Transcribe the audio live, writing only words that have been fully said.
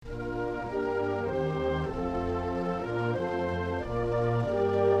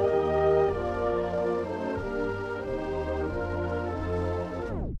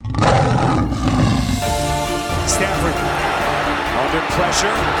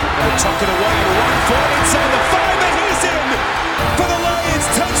They tuck it away and run for it inside the 5, and he's in for the Lions.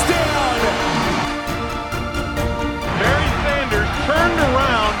 Touchdown! Barry Sanders turned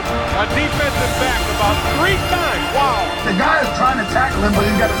around a defensive back about 3 times. Wow. The guy is trying to tackle him, but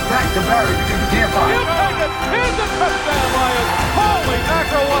he's got his back to Barry because he can't find him. He'll take it. Here's a touchdown, Lions. Holy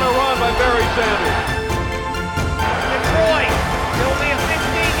mackerel, what a run by Barry Sanders. Detroit, there will be a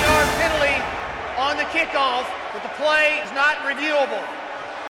 15-yard penalty on the kickoff, but the play is not reviewable.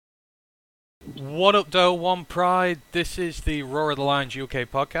 What up, Doe One Pride? This is the Roar of the Lions UK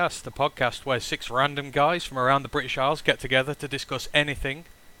podcast, the podcast where 6 random guys from around the British Isles get together to discuss anything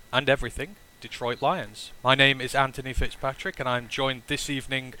and everything Detroit Lions. My name is Anthony Fitzpatrick, and I'm joined this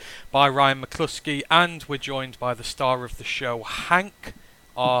evening by Ryan McCluskey, and we're joined by the star of the show, Hank,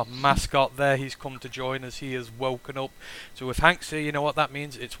 our mascot there. He's come to join us. He has woken up. So with Hank's here, you know what that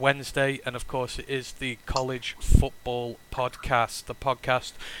means. It's Wednesday, and of course it is the College Football Podcast, the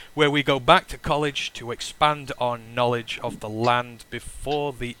podcast where we go back to college to expand our knowledge of the land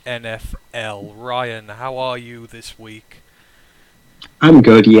before the NFL. Ryan, how are you this week? I'm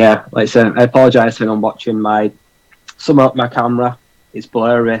good, yeah. Like I said, I apologise for not watching my camera. It's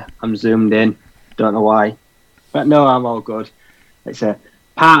blurry. I'm zoomed in. Don't know why. But no, I'm all good. Like I said,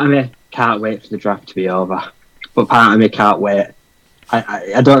 part of me can't wait for the draft to be over. But part of me can't wait.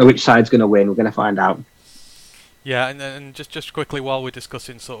 I don't know which side's going to win. We're going to find out. Yeah, and just quickly, while we're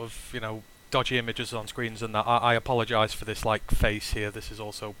discussing sort of, dodgy images on screens and that, I apologise for this face here. This is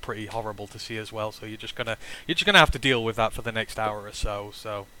also pretty horrible to see as well, so you're just gonna have to deal with that for the next hour or so.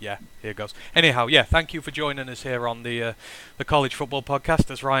 So yeah, here goes. Anyhow, yeah, thank you for joining us here on the College Football Podcast.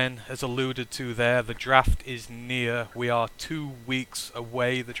 As Ryan has alluded to there, the draft is near. We are 2 weeks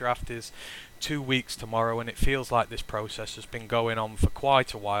away. The draft is 2 weeks tomorrow, and it feels like this process has been going on for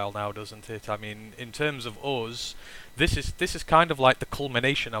quite a while now, doesn't it? I mean, in terms of us, this is kind of like the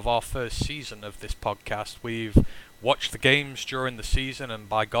culmination of our first season of this podcast. We've watched the games during the season, and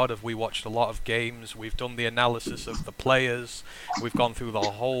by God have we watched a lot of games. We've done the analysis of the players. We've gone through the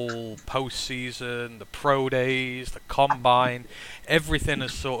whole postseason, the pro days, the combine. Everything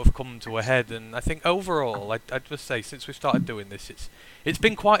has sort of come to a head, and I think overall, I'd just say, since we've started doing this, it's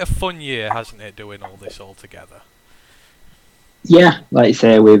been quite a fun year, hasn't it, doing all this all together? Yeah, like you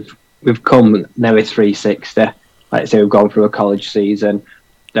say, we've come nearly 360. Like I say, we've gone through a college season.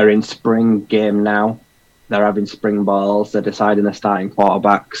 They're in spring game now. They're having spring balls. They're deciding their starting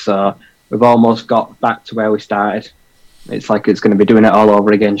quarterback. So we've almost got back to where we started. It's like it's going to be doing it all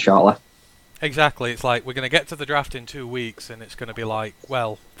over again shortly. Exactly. It's like we're going to get to the draft in 2 weeks, and it's going to be like,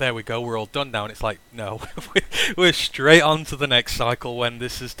 well, there we go, we're all done now. And it's like, no, we're straight on to the next cycle when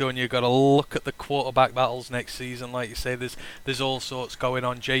this is done. You've got to look at the quarterback battles next season. Like you say, there's all sorts going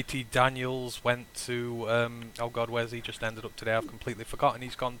on. JT Daniels went to, oh God, where's he just ended up today? I've completely forgotten.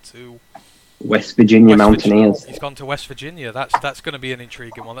 He's gone to West Virginia Mountaineers. He's gone to West Virginia. That's going to be an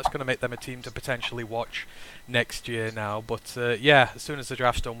intriguing one. That's going to make them a team to potentially watch next year now. But yeah, as soon as the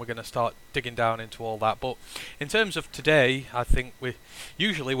draft's done, we're going to start digging down into all that. But in terms of today, I think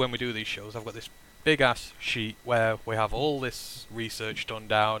usually when we do these shows, I've got this big ass sheet where we have all this research done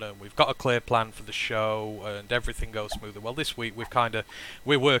down, and we've got a clear plan for the show, and everything goes smoothly. Well, this week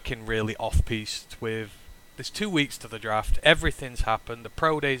we're working really off-piste with. There's 2 weeks to the draft. Everything's happened. The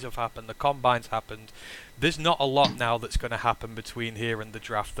pro days have happened. The combines happened. There's not a lot now that's going to happen between here and the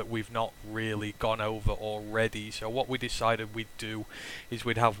draft that we've not really gone over already. So what we decided we'd do is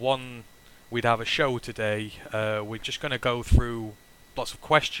we'd have a show today. We're just going to go through lots of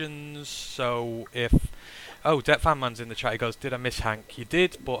questions. So Det Fan Man's in the chat. He goes, did I miss Hank? You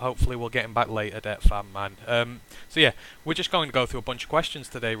did, but hopefully we'll get him back later, Det Fan Man. So yeah, we're just going to go through a bunch of questions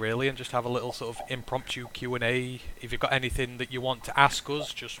today, really, and just have a little sort of impromptu Q&A. If you've got anything that you want to ask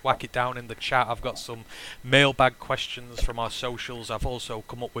us, just whack it down in the chat. I've got some mailbag questions from our socials. I've also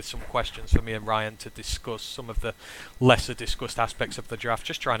come up with some questions for me and Ryan to discuss some of the lesser discussed aspects of the draft,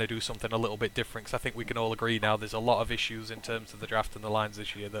 just trying to do something a little bit different, because I think we can all agree now there's a lot of issues in terms of the draft and the Lions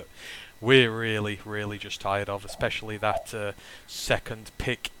this year that we're really, really just tired of, especially that second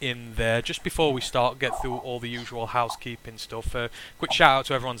pick in there. Just before we start, get through all the usual housekeeping stuff. Quick shout out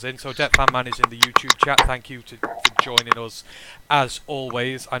to everyone's in. So Det Fan Man is in the YouTube chat. Thank you for joining us as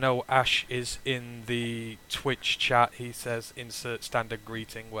always. I know Ash is in the Twitch chat. He says insert standard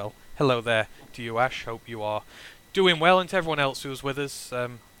greeting. Well, hello there to you, Ash. Hope you are doing well, and to everyone else who's with us.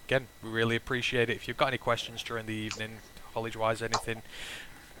 Again, we really appreciate it. If you've got any questions during the evening, college-wise, anything,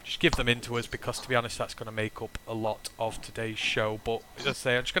 just give them in to us, because to be honest, that's going to make up a lot of today's show. But as I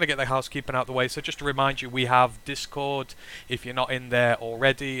say, I'm just going to get the housekeeping out of the way. So just to remind you, we have Discord. If you're not in there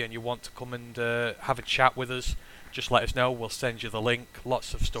already and you want to come and have a chat with us, just let us know. We'll send you the link.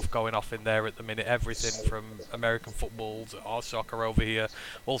 Lots of stuff going off in there at the minute. Everything from American football to our soccer over here.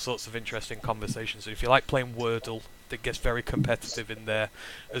 All sorts of interesting conversations. So if you like playing Wordle, it gets very competitive in there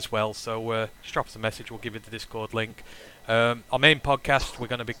as well. So just drop us a message. We'll give you the Discord link. Our main podcast, we're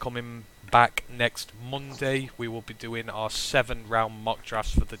going to be coming back next Monday. We will be doing our 7-round mock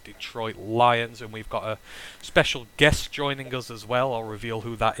drafts for the Detroit Lions, and we've got a special guest joining us as well. I'll reveal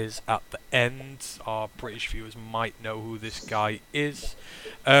who that is at the end. Our British viewers might know who this guy is.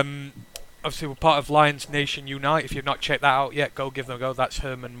 Obviously, we're part of Lions Nation Unite. If you've not checked that out yet, go give them a go. That's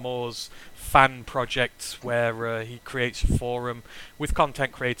Herman Moore's fan project, where he creates a forum with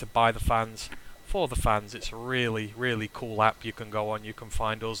content created by the fans for the fans. It's a really, really cool app you can go on. You can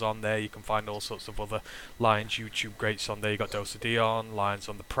find us on there. You can find all sorts of other Lions YouTube greats on there. You got Dose of Dion, Lions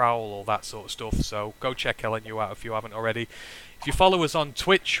on the Prowl, all that sort of stuff. So go check LNU out if you haven't already. If you follow us on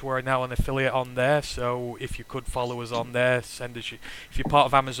Twitch, we're now an affiliate on there. So if you could follow us on there, send us. If you're part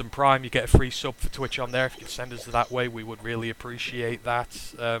of Amazon Prime, you get a free sub for Twitch on there. If you could send us that way, we would really appreciate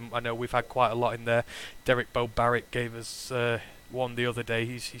that. I know we've had quite a lot in there. Derek Bo Barrett gave us one the other day.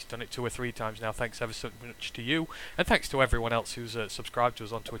 He's done it 2 or 3 times now. Thanks ever so much to you, and thanks to everyone else who's subscribed to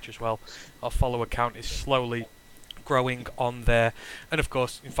us on Twitch as well. Our follower count is slowly growing on there, and of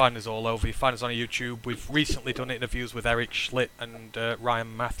course you can find us all over. You find us on YouTube. We've recently done interviews with Eric Schlitt and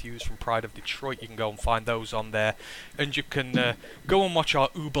Ryan Matthews from Pride of Detroit. You can go and find those on there, and you can go and watch our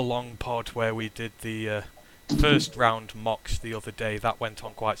uber long pod where we did the first round mocks the other day. That went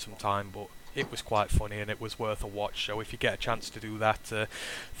on quite some time, but it was quite funny and it was worth a watch. So if you get a chance to do that,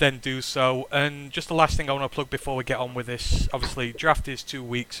 then do so. And just the last thing I want to plug before we get on with this, obviously draft is 2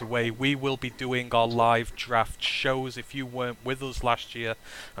 weeks away. We will be doing our live draft shows. If you weren't with us last year,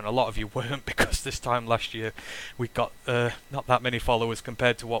 and a lot of you weren't, because this time last year we got not that many followers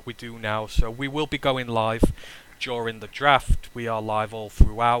compared to what we do now, so we will be going live during the draft. We are live all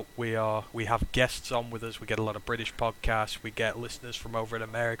throughout. We have guests on with us. We get a lot of British podcasts. We get listeners from over in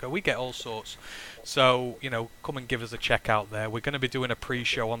America. We get all sorts. So, come and give us a check out there. We're going to be doing a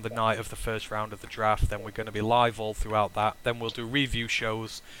pre-show on the night of the first round of the draft. Then we're going to be live all throughout that. Then we'll do review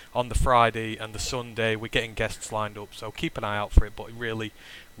shows on the Friday and the Sunday. We're getting guests lined up, so keep an eye out for it. But it really,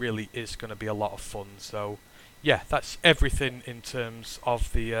 really is going to be a lot of fun. So, yeah, that's everything in terms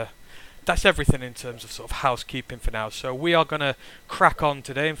of the sort of housekeeping for now. So we are going to crack on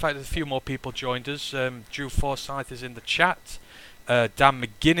today. In fact, there's a few more people joined us. Drew Forsyth is in the chat. Dan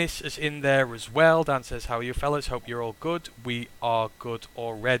McGuinness is in there as well. Dan says, how are you fellas? Hope you're all good. We are good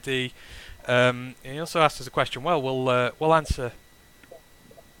already. He also asked us a question. Well, we'll answer.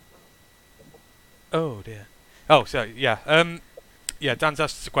 Oh dear. Oh, so yeah. Yeah, Dan's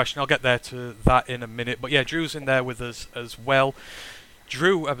asked us a question. I'll get there to that in a minute. But yeah, Drew's in there with us as well.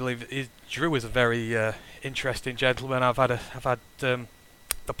 Drew, I believe, Drew is a very interesting gentleman. I've had the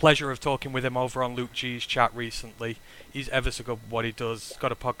pleasure of talking with him over on Luke G's chat recently. He's ever so good at what he does. He's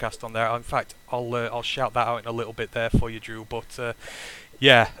got a podcast on there. In fact, I'll shout that out in a little bit there for you, Drew. But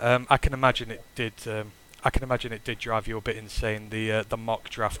I can imagine it did. I can imagine it did drive you a bit insane. The mock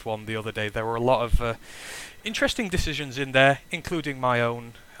draft one the other day. There were a lot of interesting decisions in there, including my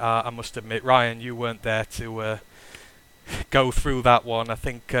own. I must admit, Ryan, you weren't there to go through that one. I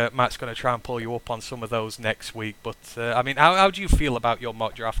think Matt's going to try and pull you up on some of those next week. But I mean, how do you feel about your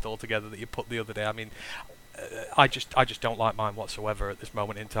mock draft altogether that you put the other day? I mean, I just don't like mine whatsoever at this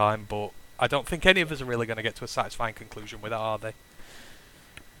moment in time. But I don't think any of us are really going to get to a satisfying conclusion with it, are they?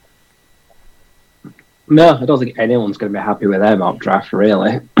 No, I don't think anyone's going to be happy with their mock draft,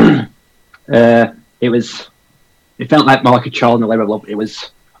 really. It felt like more like a chore than a labor of love.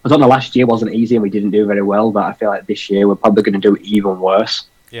 I don't know, last year wasn't easy and we didn't do very well, but I feel like this year we're probably going to do even worse.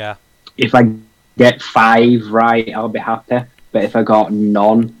 Yeah. If I get 5 right, I'll be happy. But if I got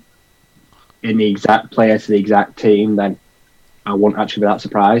none in the exact player to the exact team, then I won't actually be that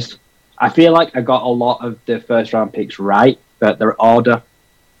surprised. I feel like I got a lot of the first round picks right, but their order,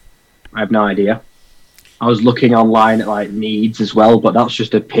 I have no idea. I was looking online at needs as well, but that's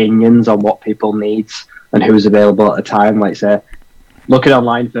just opinions on what people needs and who's available at the time. Like say, looking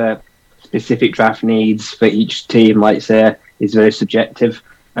online for specific draft needs for each team, like say, is very subjective,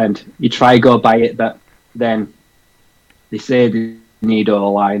 and you try go by it, but then they say they need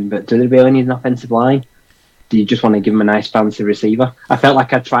O-line, but do they really need an offensive line? Do you just want to give them a nice fancy receiver? I felt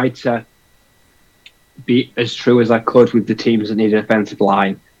like I tried to be as true as I could with the teams that need an offensive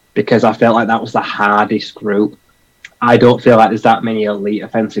line, because I felt like that was the hardest group. I don't feel like there's that many elite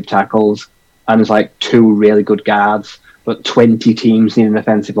offensive tackles, and there's 2 really good guards, but 20 teams need an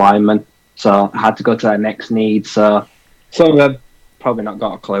offensive lineman. So I had to go to their next need. So some of them probably not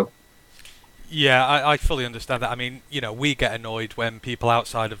got a clue. Yeah, I fully understand that. I mean, we get annoyed when people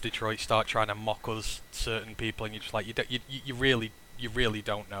outside of Detroit start trying to mock us, certain people, and you're just like, you really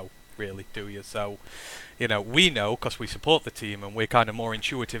don't know, really, do you? So, we know because we support the team and we're kind of more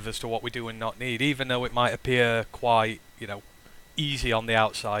intuitive as to what we do and not need, even though it might appear quite, easy on the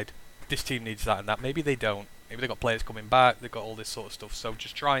outside. This team needs that and that. Maybe they don't. Maybe they've got players coming back, they've got all this sort of stuff. So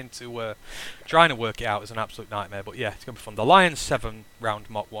just trying to work it out is an absolute nightmare. But yeah, it's going to be fun. The Lions 7-round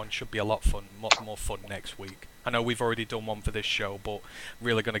mock one should be a lot more fun next week. I know we've already done one for this show, but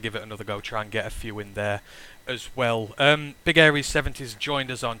really going to give it another go, try and get a few in there as well. Big Aries 70's joined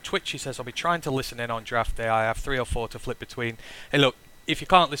us on Twitch. He says, I'll be trying to listen in on draft day. I have 3 or 4 to flip between. Hey look, if you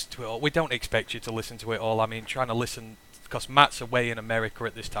can't listen to it all, we don't expect you to listen to it all. I mean, trying to listen, because Matt's away in America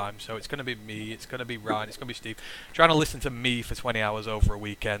at this time, so it's going to be me, it's going to be Ryan, it's going to be Steve. Trying to listen to me for 20 hours over a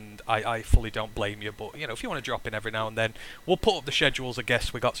weekend, I fully don't blame you, but if you want to drop in every now and then, we'll put up the schedules of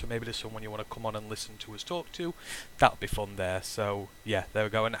guests we got, so maybe there's someone you want to come on and listen to us talk to. That'll be fun there. So yeah, there we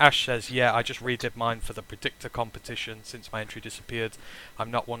go. And Ash says, yeah, I just redid mine for the predictor competition since my entry disappeared.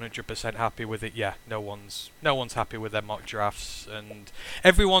 I'm not 100% happy with it. Yeah, no one's happy with their mock drafts, and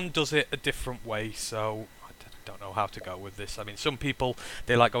everyone does it a different way, so don't know how to go with this. I mean, some people,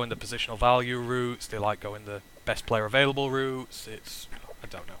 they like going the positional value routes, they like going the best player available routes. I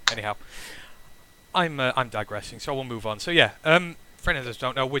don't know. Anyhow, I'm digressing, so we'll move on. So yeah, for any of us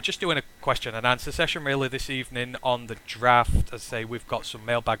don't know, we're just doing a question and answer session really this evening on the draft. As I say, we've got some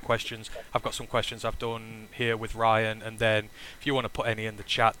mailbag questions. I've got some questions I've done here with Ryan, and then if you want to put any in the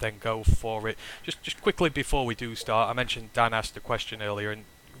chat, then go for it. Just quickly before we do start, I mentioned Dan asked a question earlier, and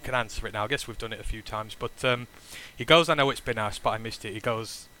can answer it now. I guess we've done it a few times, but he goes, I know it's been asked, but I missed it. He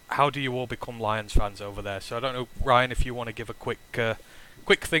goes, how do you all become Lions fans over there? So I don't know, Ryan, if you want to give a quick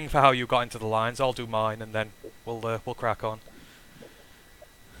thing for how you got into the Lions. I'll do mine, and then we'll crack on.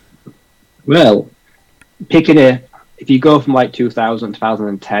 Well, if you go from like 2000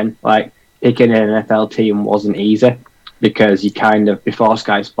 2010, like picking an NFL team wasn't easy, because you kind of, before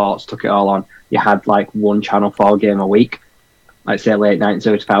Sky Sports took it all on, you had like one Channel 4 game a week, like say late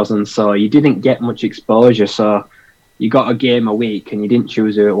 90s, 2000s, so you didn't get much exposure, so you got a game a week and you didn't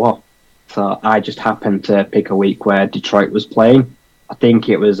choose who it was. So I just happened to pick a week where Detroit was playing. I think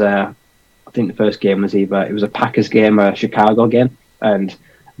the first game was it was a Packers game or a Chicago game, and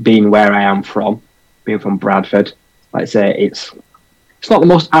being where I am from, being from Bradford, like I say, it's not the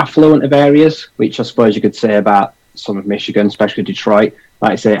most affluent of areas, which I suppose you could say about some of Michigan, especially Detroit.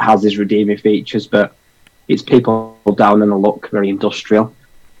 Like I say, it has these redeeming features, but it's people down in the luck, very industrial.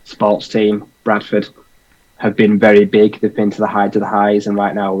 Sports team, Bradford, have been very big. They've been to the height of the highs, and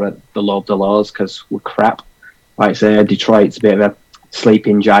right now we're at the low of the lows because we're crap. Like I say, Detroit's a bit of a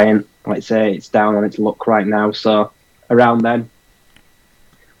sleeping giant. Like I say, it's down on its luck right now. So around then,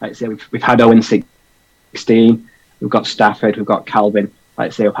 like I say, we've had Owen 16, we've got Stafford, we've got Calvin. Like I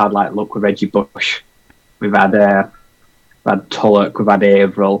say, we've had like luck with Reggie Bush. We've had Tulloch, we've had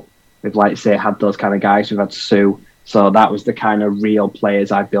Averill. We've, like I say, had those kind of guys. We've had Sue. So that was the kind of real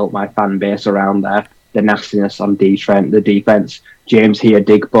players I built my fan base around there. The nastiness on D-Trent, the defence. James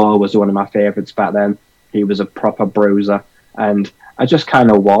Digbo was one of my favourites back then. He was a proper bruiser. And I just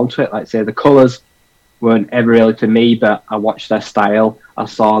kind of warmed to it. Like I say, the colours weren't ever really for me, but I watched their style. I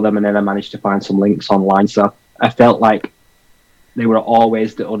saw them, and then I managed to find some links online. So I felt like they were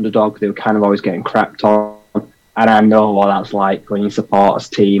always the underdog. They were kind of always getting crapped on. And I know what that's like when you support a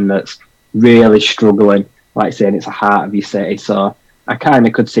team that's really struggling, like saying it's the heart of your city. So I kind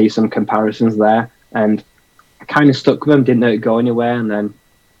of could see some comparisons there, and I kind of stuck with them, didn't know it'd go anywhere. And then,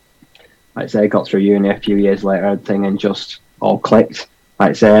 like I say, I got through uni a few years later, everything, and just all clicked. Like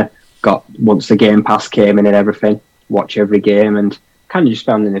I say, once the Game Pass came in and everything, watch every game, and kind of just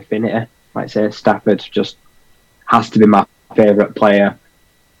found an affinity. Like I say, Stafford just has to be my favourite player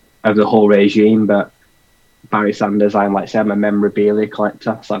of the whole regime, but Barry Sanders, I'm a memorabilia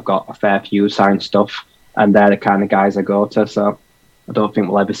collector, so I've got a fair few signed stuff, and they're the kind of guys I go to, so I don't think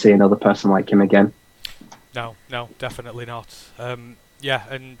we'll ever see another person like him again. No, definitely not. Yeah,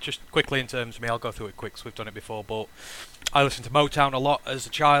 and just quickly in terms of me, I'll go through it quick because we've done it before, but I listened to Motown a lot as a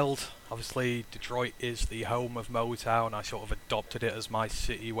child. Obviously, Detroit is the home of Motown. I sort of adopted it as my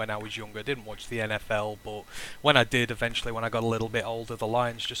city when I was younger. I didn't watch the NFL, but when I did, eventually, when I got a little bit older, the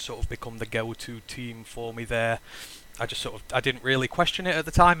Lions just sort of become the go-to team for me there. I didn't really question it at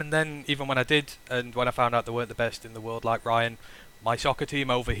the time, and then even when I did, and when I found out they weren't the best in the world like Ryan, my soccer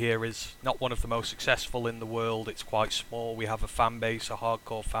team over here is not one of the most successful in the world. It's quite small. We have a fan base, a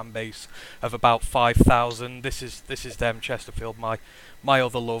hardcore fan base of about 5,000. This is them, Chesterfield, my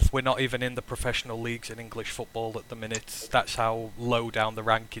other love. We're not even in the professional leagues in English football at the minute. That's how low down the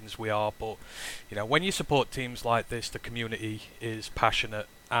rankings we are. But when you support teams like this, the community is passionate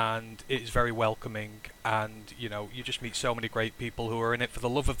and it is very welcoming, and you just meet so many great people who are in it for the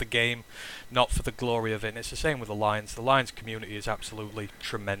love of the game, not for the glory of it. And it's the same with the Lions. The Lions community is absolutely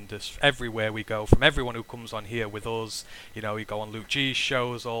tremendous. Everywhere we go, from everyone who comes on here with us, you go on Luke G's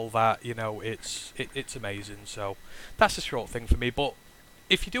shows, all that, it's amazing. So that's a short thing for me. But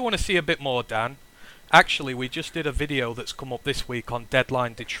if you do want to see a bit more, Dan, actually, we just did a video that's come up this week on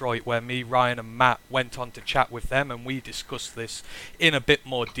Deadline Detroit where me, Ryan and Matt went on to chat with them and we discussed this in a bit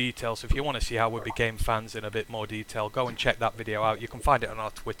more detail. So if you want to see how we became fans in a bit more detail, go and check that video out. You can find it on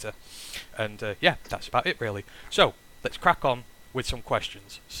our Twitter. And yeah, that's about it really. So let's crack on with some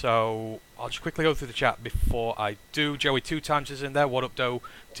questions. So I'll just quickly go through the chat before I do. Joey 2 times is in there. What up, though,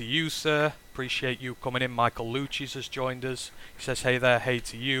 to you, sir? Appreciate you coming in. Michael Lucci's has joined us. He says, hey there, hey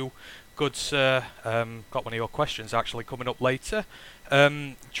to you. Good, sir. Got one of your questions actually coming up later.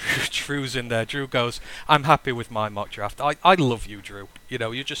 Drew's in there. Drew goes, I'm happy with my mock draft. I love you, Drew.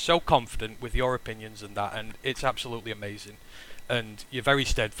 You're just so confident with your opinions and that, and it's absolutely amazing. And you're very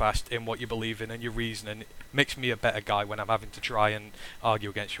steadfast in what you believe in and your reasoning. It makes me a better guy when I'm having to try and argue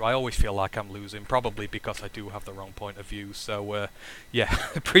against you. I always feel like I'm losing, probably because I do have the wrong point of view. So, yeah,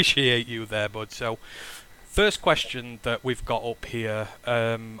 appreciate you there, bud. So, first question that we've got up here,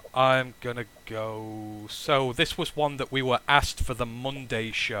 I'm going to go... So this was one that we were asked for the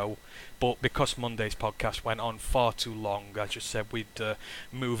Monday show, but because Monday's podcast went on far too long, I just said we'd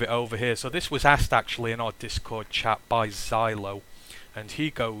move it over here. So this was asked actually in our Discord chat by Xylo, and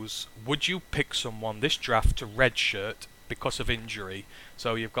he goes, would you pick someone this draft to redshirt because of injury?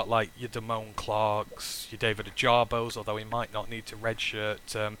 So you've got like your Damone Clarks, your David Ajabos, although he might not need to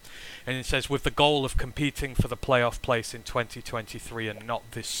redshirt. And it says, with the goal of competing for the playoff place in 2023 and not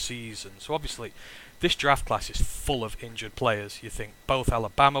this season. So obviously, this draft class is full of injured players. You think both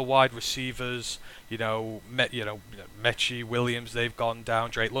Alabama wide receivers, Mechie, Williams, they've gone down.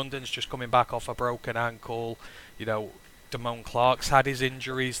 Drake London's just coming back off a broken ankle. Damone Clark's had his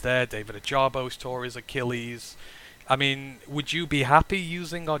injuries there. David Ajabos tore his Achilles. I mean, would you be happy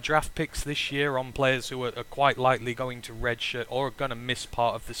using our draft picks this year on players who are quite likely going to redshirt or are going to miss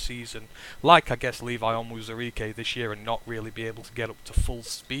part of the season, like I guess Levi Onwuzurike this year, and not really be able to get up to full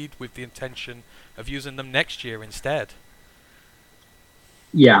speed with the intention of using them next year instead?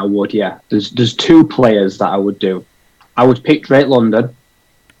 Yeah, I would, yeah. There's 2 players that I would do. I would pick Drake London,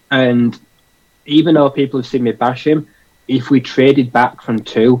 and even though people have seen me bash him, if we traded back from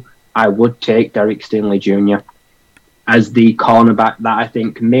 2, I would take Derek Stingley Jr. as the cornerback that I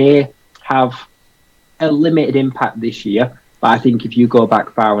think may have a limited impact this year. But I think if you go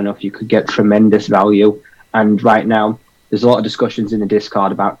back far enough, you could get tremendous value. And right now, there's a lot of discussions in the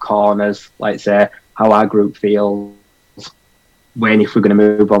Discord about corners, like say, how our group feels, if we're going to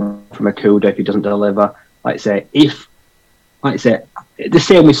move on from Okudah if he doesn't deliver. The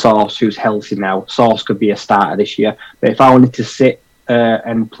same with Sauce, who's healthy now. Sauce could be a starter this year. But if I wanted to sit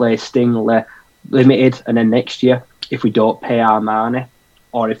and play Stingley limited, and then next year, if we don't pay Armani,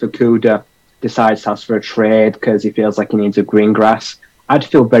 or if Okudah decides to ask for a trade because he feels like he needs a green grass, I'd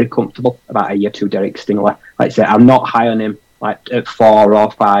feel very comfortable about a year 2 Derek Stingley. Like I say, I'm not high on him at 4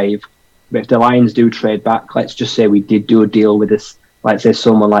 or 5. But if the Lions do trade back, let's just say we did do a deal with this,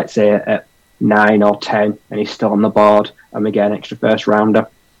 someone at 9 or 10, and he's still on the board, and we get an extra first rounder,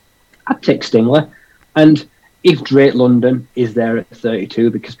 I'd take Stingley. And if Drake London is there at 32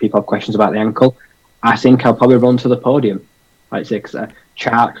 because people have questions about the ankle, I think I'll probably run to the podium. Because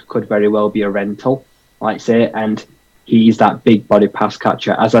Chark could very well be a rental, and he's that big body pass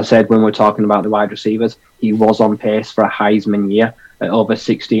catcher. As I said when we're talking about the wide receivers, he was on pace for a Heisman year at over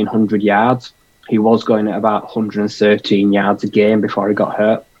 1,600 yards. He was going at about 113 yards a game before he got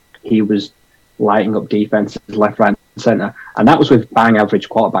hurt. He was lighting up defenses left, right, and centre. And that was with bang average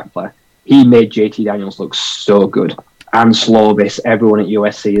quarterback play. He made JT Daniels look so good. And Slovis, everyone at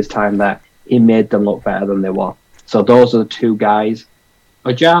USC his time there, he made them look better than they were. So those are the 2 guys.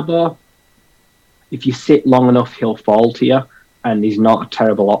 Ajabo, if you sit long enough, he'll fall to you, and he's not a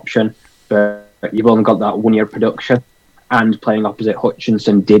terrible option. But you've only got that 1 year production, and playing opposite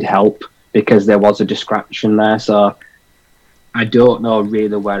Hutchinson did help because there was a distraction there. So I don't know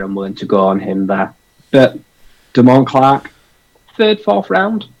really where I'm willing to go on him there. But Damone Clark, 3rd, 4th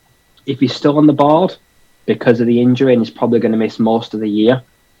round, if he's still on the board because of the injury and he's probably going to miss most of the year,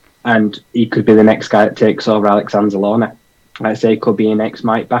 and he could be the next guy that takes over Alex Anzalone. like I say, could be an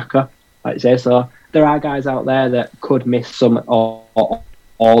ex-Mike Backer. Like I say, so there are guys out there that could miss some or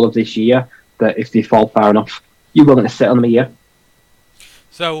all of this year, that if they fall far enough, you're willing to sit on them a year.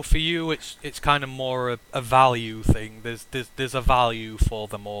 So for you, it's kind of more a value thing. There's a value for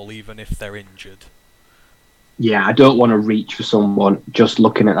them all, even if they're injured. Yeah, I don't want to reach for someone just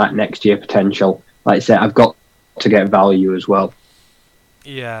looking at that next year potential. Like I said, I've got to get value as well.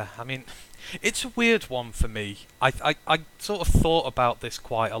 Yeah, I mean, it's a weird one for me. I sort of thought about this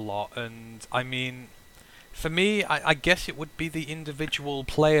quite a lot, and I mean, for me, I guess it would be the individual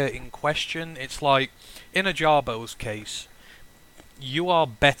player in question. It's like, in Ajabo's case, you are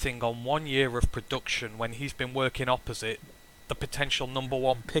betting on 1 year of production when he's been working opposite the potential number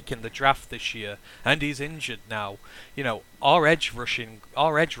 1 pick in the draft this year, and he's injured now. You know, our edge rushing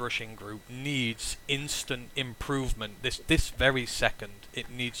group needs instant improvement this very second. It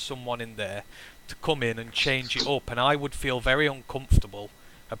needs someone in there to come in and change it up, and I would feel very uncomfortable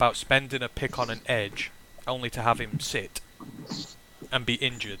about spending a pick on an edge only to have him sit and be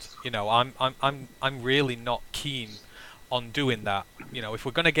injured. You know, I'm really not keen on doing that. You know, if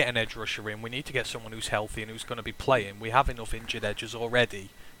we're going to get an edge rusher in, we need to get someone who's healthy and who's going to be playing. We have enough injured edges already.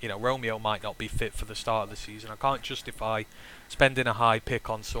 You know, Romeo might not be fit for the start of the season. I can't justify spending a high pick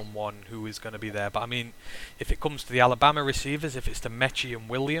on someone who is going to be there. But I mean, if it comes to the Alabama receivers, if it's to Mechie and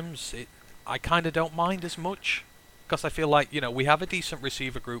Williams, I kind of don't mind as much, because I feel like, you know, we have a decent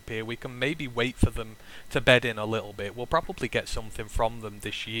receiver group here. We can maybe wait for them to bed in a little bit. We'll probably get something from them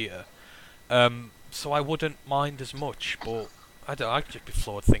this year. So I wouldn't mind as much, but I'd just be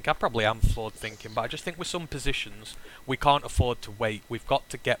flawed thinking. I probably am flawed thinking, but I just think with some positions, we can't afford to wait. We've got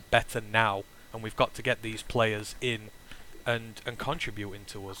to get better now, and we've got to get these players in and contributing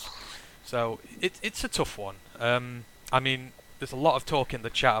to us. So it's a tough one. I mean, there's a lot of talk in the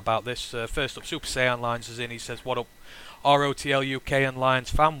chat about this. First up, Super Saiyan Lines is in. He says, "What up, ROTL UK and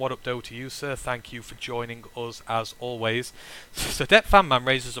Lions fan? What up, to you, sir? Thank you for joining us as always." So Det Fan Man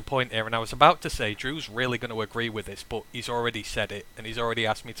raises a point here, and I was about to say Drew's really going to agree with this, but he's already said it, and he's already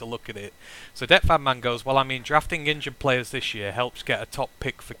asked me to look at it. So Det Fan Man goes, "Well, I mean, drafting injured players this year helps get a top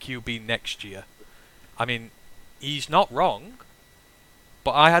pick for QB next year." I mean, he's not wrong.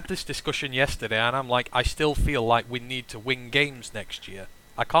 But I had this discussion yesterday, and I'm like, I still feel like we need to win games next year.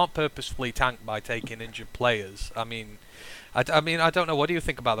 I can't purposefully tank by taking injured players. I mean, I don't know. What do you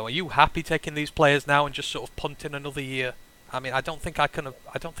think about that? Are you happy taking these players now and just sort of punting another year? I mean, I don't think I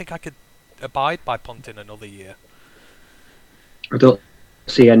could abide by punting another year. I don't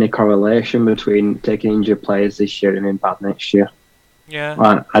see any correlation between taking injured players this year and being bad next year.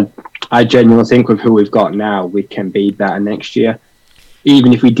 Yeah. I genuinely think with who we've got now, we can be better next year.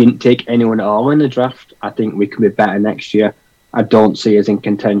 Even if we didn't take anyone at all in the draft, I think we can be better next year. I don't see us in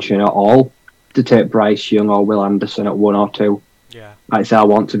contention at all to take Bryce Young or Will Anderson at 1 or 2. Yeah. Like I say, I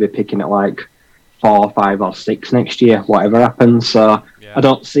want to be picking at like 4, 5 or 6 next year, whatever happens. So yeah. I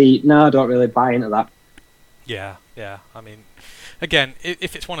don't really buy into that. Yeah. I mean, again,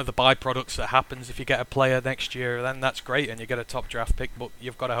 if it's one of the byproducts that happens, if you get a player next year, then that's great and you get a top draft pick, but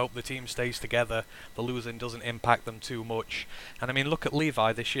you've got to hope the team stays together, the losing doesn't impact them too much. And I mean, look at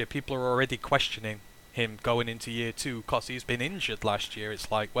Levi this year. People are already questioning him going into year 2 because he's been injured last year. It's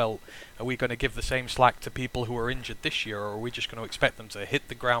like, well, are we going to give the same slack to people who are injured this year, or are we just going to expect them to hit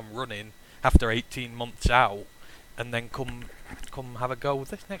the ground running after 18 months out and then come have a go with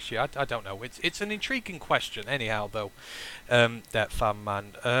this next year? I don't know. It's an intriguing question anyhow, though. That Fan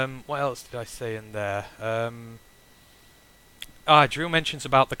Man. What else did I say in there? Drew mentions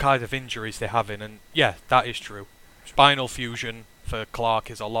about the kind of injuries they're having, and yeah, that is true. Spinal fusion for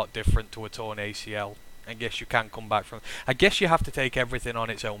Clark is a lot different to a torn ACL. I guess you can come back from. I guess you have to take everything on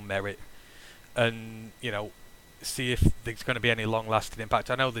its own merit, and you know, see if there's going to be any long-lasting impact.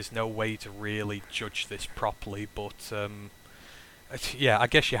 I know there's no way to really judge this properly, but yeah, I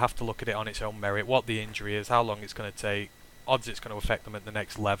guess you have to look at it on its own merit. What the injury is, how long it's going to take, odds it's going to affect them at the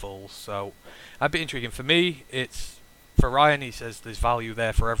next level. So, a bit intriguing for me. It's for Ryan. He says there's value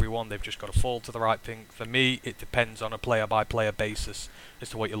there for everyone. They've just got to fall to the right thing. For me, it depends on a player-by-player basis as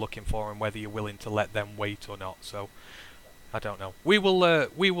to what you're looking for and whether you're willing to let them wait or not. So, I don't know. We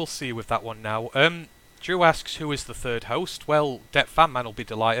will see with that one now. Drew asks, who is the third host? Well, Det Fan Man will be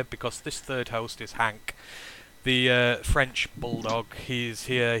delighted because this third host is Hank, the French bulldog. He's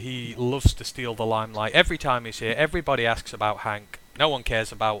here. He loves to steal the limelight. Every time he's here, everybody asks about Hank. No one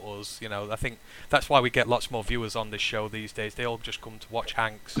cares about us. You know, I think that's why we get lots more viewers on this show these days. They all just come to watch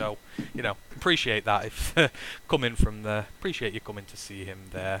Hank. So, you know, appreciate that if coming from there. Appreciate you coming to see him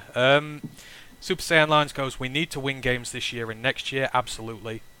there. Super Saiyan Lines goes, we need to win games this year and next year.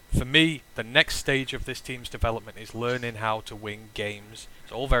 Absolutely. For me, the next stage of this team's development is learning how to win games.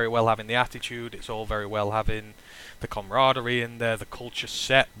 It's all very well having the attitude, it's all very well having the camaraderie in there, the culture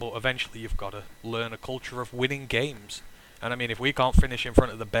set, but eventually you've got to learn a culture of winning games. And I mean, if we can't finish in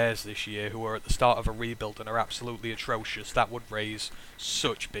front of the Bears this year, who are at the start of a rebuild and are absolutely atrocious, that would raise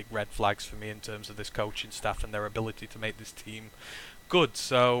such big red flags for me in terms of this coaching staff and their ability to make this team good.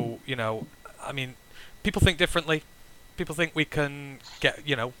 So, I mean, people think differently. People think we can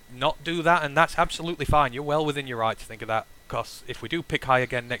not do that, and that's absolutely fine. You're well within your right to think of that, because if we do pick high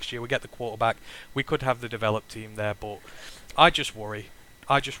again next year, we get the quarterback, we could have the developed team there, but I just worry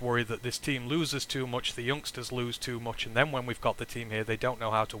that this team loses too much, the youngsters lose too much, and then when we've got the team here, they don't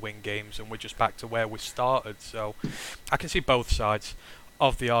know how to win games, and we're just back to where we started. So I can see both sides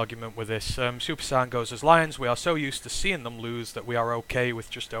of the argument with this. Super Saiyan goes, as Lions, we are so used to seeing them lose that we are okay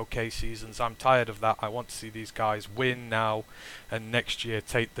with just okay seasons. I'm tired of that. I want to see these guys win now and next year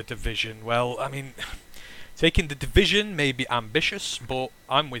take the division. Well, I mean, taking the division may be ambitious, but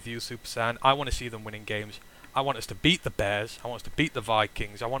I'm with you, Super Saiyan. I want to see them winning games. I want us to beat the Bears. I want us to beat the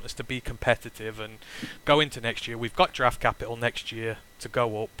Vikings. I want us to be competitive and go into next year. We've got draft capital next year to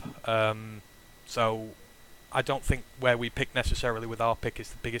go up. So I don't think where we pick necessarily with our pick is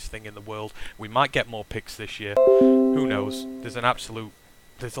the biggest thing in the world. We might get more picks this year. Who knows? There's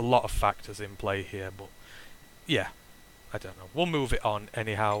a lot of factors in play here, but yeah, I don't know. We'll move it on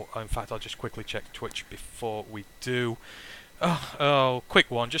anyhow. In fact, I'll just quickly check Twitch before we do. Oh, quick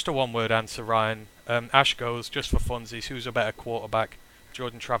one. Just a one-word answer, Ryan. Ash goes, just for funsies, who's a better quarterback,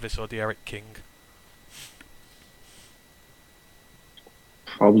 Jordan Travis or De'Aaron King?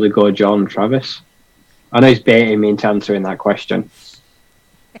 Probably go Jordan Travis. I know he's baiting me into answering that question.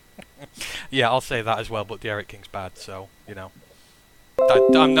 Yeah, I'll say that as well, but De'Aaron King's bad, so,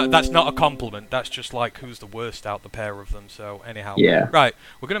 that's not a compliment. That's just like who's the worst out the pair of them. So anyhow, yeah. Right,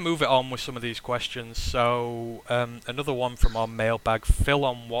 we're going to move it on with some of these questions. So another one from our mailbag. Phil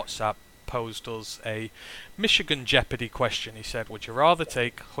on WhatsApp posed us a Michigan Jeopardy question. He said, would you rather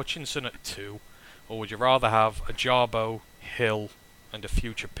take Hutchinson at 2, or would you rather have Ajabo, Hill, and a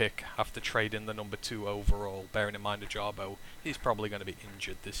future pick after trading the number 2 overall? Bearing in mind Ajabo, he's probably going to be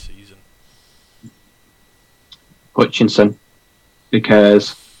injured this season. Hutchinson,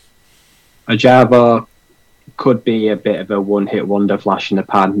 because Ajabo could be a bit of a one-hit wonder, flash in the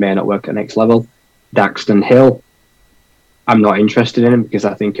pan, may not work at next level. Daxton Hill, I'm not interested in him because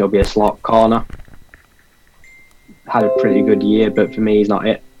I think he'll be a slot corner. Had a pretty good year, but for me, he's not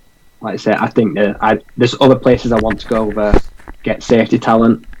it. Like I said, I think there's other places I want to go over, get safety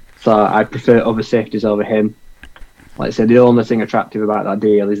talent, so I prefer other safeties over him. Like I said, the only thing attractive about that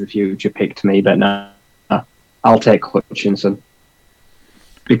deal is the future pick to me, but no, I'll take Hutchinson.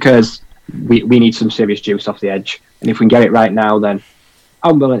 Because we need some serious juice off the edge. And if we can get it right now, then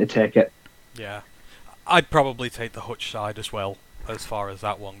I'm willing to take it. Yeah. I'd probably take the Hutch side as well, as far as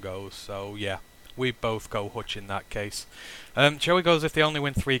that one goes. So, yeah, we both go Hutch in that case. Joey goes, if they only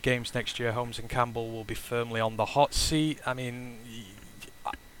win 3 games next year, Holmes and Campbell will be firmly on the hot seat. I mean,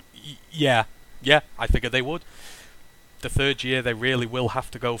 yeah, I figured they would. The third year, they really will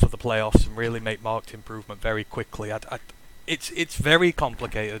have to go for the playoffs and really make marked improvement very quickly. It's very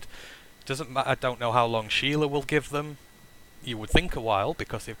complicated. I don't know how long Sheila will give them. You would think a while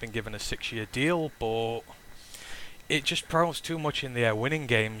because they've been given a 6-year deal, but it just throws too much in the air. Winning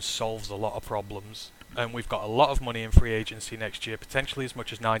games solves a lot of problems, and we've got a lot of money in free agency next year, potentially as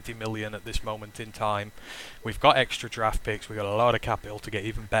much as 90 million at this moment in time. We've got extra draft picks. We've got a lot of capital to get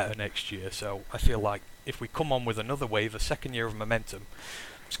even better next year. So I feel like if we come on with another wave, a second year of momentum,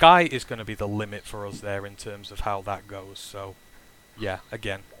 sky is going to be the limit for us there in terms of how that goes. So yeah,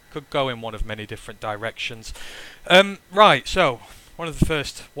 again, could go in one of many different directions. Right, so one of the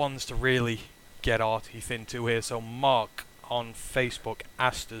first ones to really get our teeth into here. So Mark on Facebook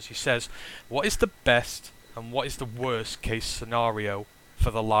asked us, he says, what is the best and what is the worst case scenario for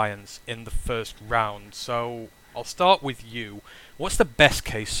the Lions in the first round? So I'll start with you. What's the best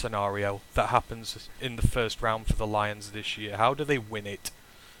case scenario that happens in the first round for the Lions this year? How do they win it?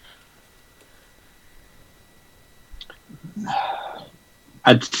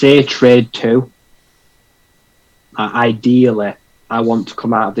 I'd say trade 2. Ideally, I want to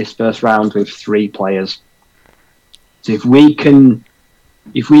come out of this first round with 3 players. So if we can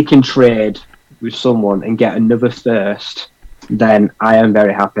trade with someone and get another first, then I am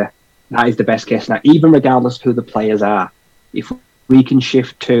very happy. That is the best case now, even regardless of who the players are. If we can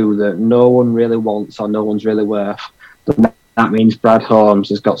shift 2 that no one really wants or no one's really worth, then that means Brad Holmes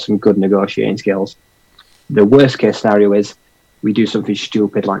has got some good negotiating skills. The worst case scenario is we do something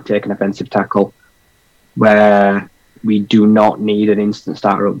stupid like take an offensive tackle, where we do not need an instant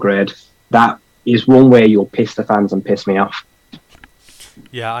starter upgrade. That is one way you'll piss the fans and piss me off.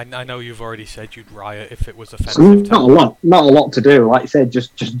 Yeah, I know you've already said you'd riot if it was offensive. Not a lot to do. Like I said,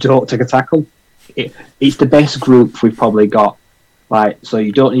 just don't take a tackle. It's the best group we've probably got. Like, so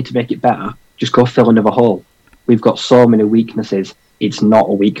you don't need to make it better. Just go fill another hole. We've got so many weaknesses. It's not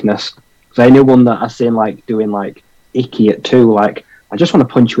a weakness. So anyone that I've seen like doing like icky at 2, like I just want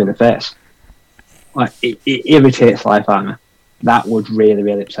to punch you in the face. Like it irritates life out of me. That would really,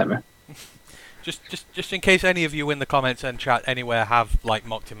 really upset me. Just in case any of you in the comments and chat anywhere have like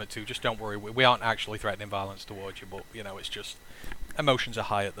mocked him at 2, just don't worry. We aren't actually threatening violence towards you, but you know, it's just emotions are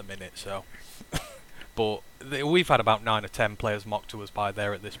high at the minute. So, but we've had about 9 or 10 players mocked to us by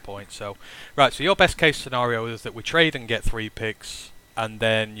there at this point. So, right. So your best case scenario is that we trade and get 3 picks, and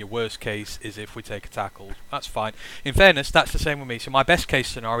then your worst case is if we take a tackle. That's fine. In fairness, that's the same with me. So my best case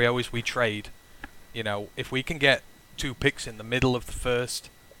scenario is we trade. You know, if we can get 2 picks in the middle of the first,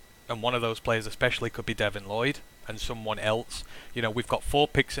 and one of those players especially could be Devin Lloyd and someone else. You know, we've got 4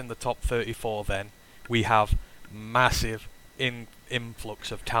 picks in the top 34 then. We have massive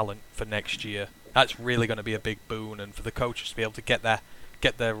influx of talent for next year. That's really going to be a big boon, and for the coaches to be able to get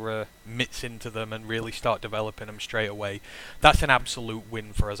their mitts into them and really start developing them straight away, that's an absolute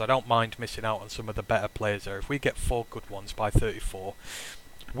win for us. I don't mind missing out on some of the better players there. If we get 4 good ones by 34,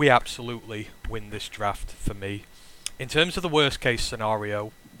 we absolutely win this draft for me. In terms of the worst case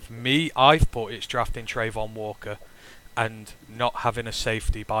scenario, for me, I've put it's drafting Trayvon Walker and not having a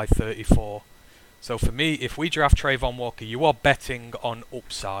safety by 34. So for me, if we draft Trayvon Walker, you are betting on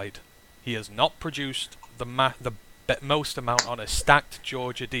upside. He has not produced the most amount on a stacked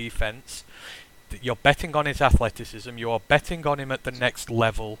Georgia defense. You're betting on his athleticism. You are betting on him at the next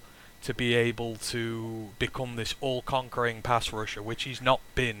level to be able to become this all-conquering pass rusher, which he's not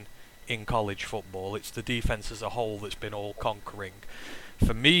been in college football. It's the defense as a whole that's been all-conquering.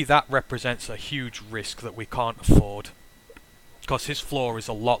 For me, that represents a huge risk that we can't afford, because his floor is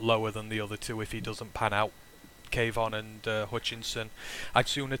a lot lower than the other 2 if he doesn't pan out. Kayvon and Hutchinson, I'd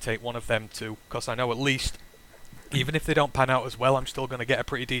sooner take one of them 2, because I know at least, even if they don't pan out as well, I'm still going to get a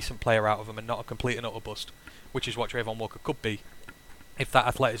pretty decent player out of them and not a complete and utter bust, which is what Trayvon Walker could be if that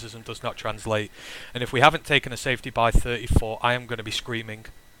athleticism does not translate. And if we haven't taken a safety by 34, I am going to be screaming,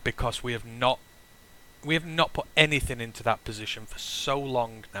 because we have not put anything into that position for so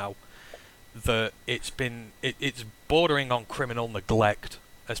long now that it's bordering on criminal neglect,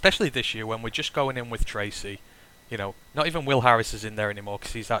 especially this year when we're just going in with Tracy. You know, not even Will Harris is in there anymore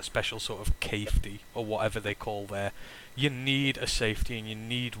because he's that special sort of safety or whatever they call there. You need a safety, and you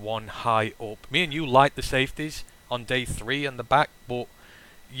need one high up. Me and you like the safeties on day 3 and the back, but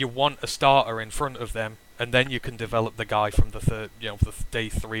you want a starter in front of them, and then you can develop the guy from the day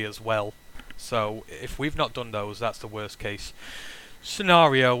 3 as well. So if we've not done those, that's the worst case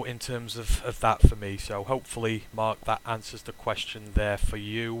scenario in terms of that for me. So hopefully, Mark, that answers the question there for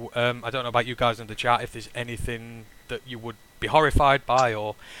you. I don't know about you guys in the chat, if there's anything that you would be horrified by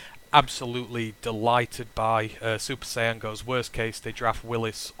or absolutely delighted by. Super Saiyan goes, worst case, they draft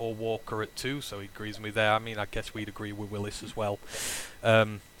Willis or Walker at 2, so he agrees with me there. I mean, I guess we'd agree with Willis as well.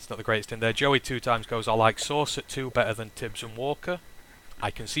 It's not the greatest in there. Joey 2 times goes, I like Sauce at 2 better than Tibbs and Walker.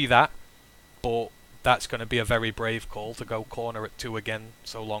 I can see that, but that's going to be a very brave call to go corner at 2 again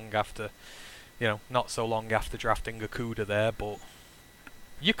so long after, not so long after drafting Okudah there, but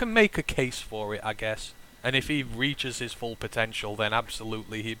you can make a case for it, I guess. And if he reaches his full potential, then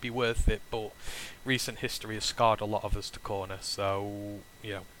absolutely he'd be worth it, but recent history has scarred a lot of us to corner, so,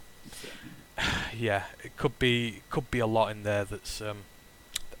 yeah, it could be a lot in there that's,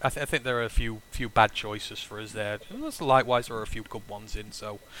 I think there are a few bad choices for us there. Likewise, there are a few good ones in,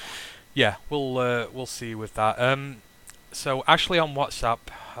 so yeah, we'll see with that. So Ashley on WhatsApp,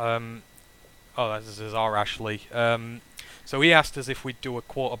 this is our Ashley. So he asked us if we'd do a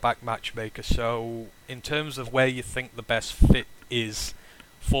quarterback matchmaker. So in terms of where you think the best fit is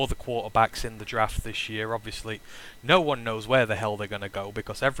for the quarterbacks in the draft this year, obviously no one knows where the hell they're going to go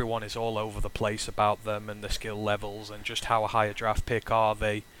because everyone is all over the place about them and the skill levels and just how high a draft pick are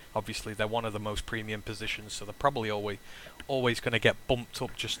they. Obviously they're one of the most premium positions, so they're probably always going to get bumped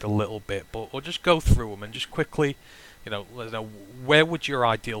up just a little bit. But we'll just go through them and just quickly, let us know, where would your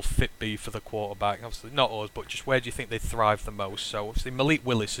ideal fit be for the quarterback? Obviously not us, but just where do you think they thrive the most? So obviously Malik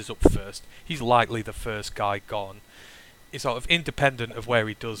Willis is up first. He's likely the first guy gone. It's sort of independent of where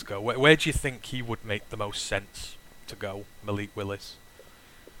he does go. Where do you think he would make the most sense to go, Malik Willis?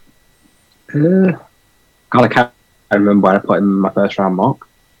 God, I can't remember where I put him in my first round mock.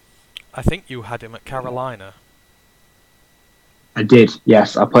 I think you had him at Carolina. I did,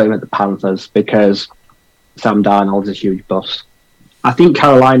 yes. I put him at the Panthers because Sam Darnold's a huge bust. I think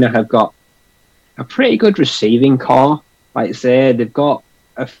Carolina have got a pretty good receiving core. Like I say, they've got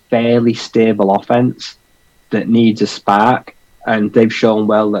a fairly stable offense that needs a spark, and they've shown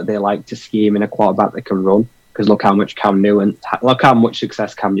well that they like to scheme in a quarterback that can run. Because look how much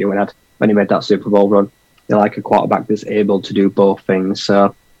success Cam Newton had when he made that Super Bowl run. They like a quarterback that's able to do both things.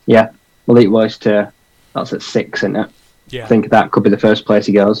 So yeah, Malik Willis that's at 6, isn't it? Yeah. I think that could be the first place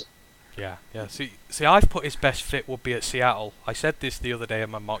he goes. Yeah. See, I've put his best fit would be at Seattle. I said this the other day in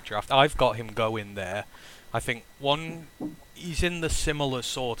my mock draft. I've got him going there. I think he's in the similar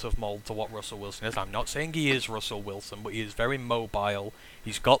sort of mould to what Russell Wilson is. I'm not saying he is Russell Wilson, but he is very mobile.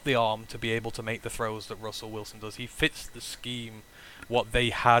 He's got the arm to be able to make the throws that Russell Wilson does. He fits the scheme, what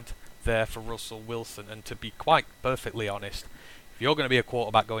they had there for Russell Wilson. And to be quite perfectly honest, if you're going to be a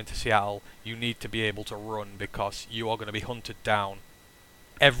quarterback going to Seattle, you need to be able to run, because you are going to be hunted down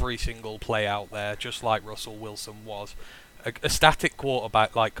every single play out there, just like Russell Wilson was. A static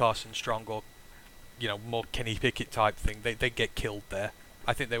quarterback like Carson Strong or more Kenny Pickett type thing, they get killed there.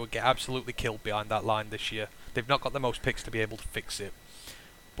 I think they would get absolutely killed behind that line this year. They've not got the most picks to be able to fix it.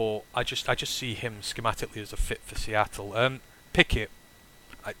 But I just see him schematically as a fit for Seattle. Pickett,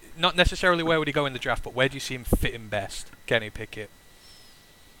 not necessarily where would he go in the draft, but where do you see him fitting best, Kenny Pickett?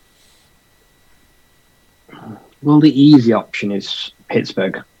 Well, the easy option is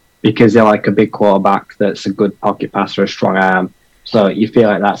Pittsburgh, because they're like a big quarterback that's a good pocket passer, a strong arm. So you feel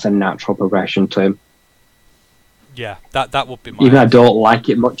like that's a natural progression to him. Yeah, that would be my Even I don't like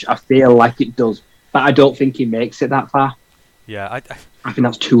it much, I feel like it does. But I don't think he makes it that far. Yeah, I think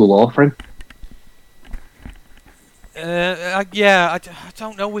that's too low for him. I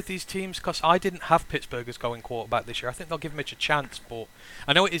don't know with these teams, because I didn't have Pittsburgh as going quarterback this year. I think they'll give Mitch a chance, but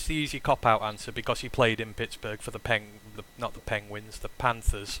I know it is the easy cop-out answer because he played in Pittsburgh for the Penguins, the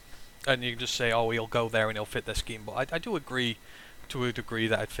Panthers, and you can just say, oh, he'll go there and he'll fit their scheme. But I do agree to a degree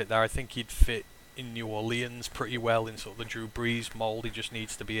that I'd fit there. I think he'd fit in New Orleans pretty well in sort of the Drew Brees mold. He just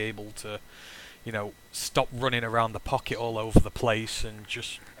needs to be able to, stop running around the pocket all over the place and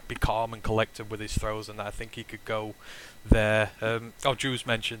just be calm and collected with his throws, and I think he could go there. Drew's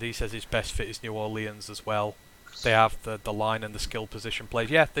mentioned, he says his best fit is New Orleans as well. They have the line and the skill position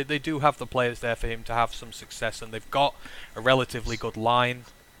players. Yeah, they do have the players there for him to have some success, and they've got a relatively good line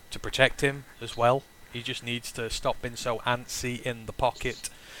to protect him as well. He just needs to stop being so antsy in the pocket,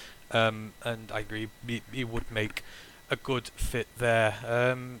 and I agree, he would make a good fit there.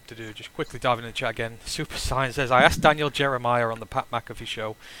 Just quickly diving in the chat again. Super Science says, I asked Daniel Jeremiah on the Pat McAfee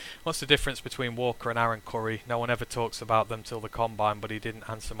show, what's the difference between Walker and Aaron Curry? No one ever talks about them till the combine, but he didn't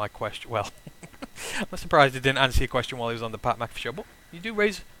answer my question. Well, I'm not surprised he didn't answer your question while he was on the Pat McAfee show, but you do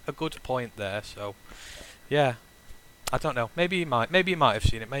raise a good point there, so yeah. I don't know. Maybe he might have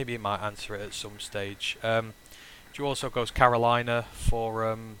seen it. Maybe he might answer it at some stage. Drew also goes Carolina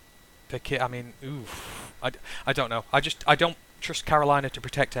for Pickett. I mean, I don't know. I don't trust Carolina to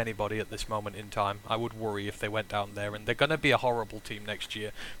protect anybody at this moment in time. I would worry if they went down there, and they're going to be a horrible team next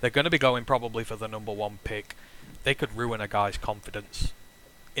year. They're going to be going probably for the number 1 pick. They could ruin a guy's confidence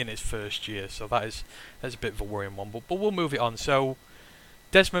in his first year, so that's a bit of a worrying one. But we'll move it on. So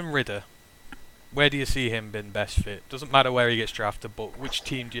Desmond Ridder, where do you see him being best fit? Doesn't matter where he gets drafted, but which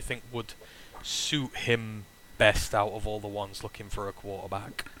team do you think would suit him best out of all the ones looking for a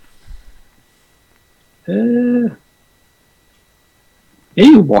quarterback? Maybe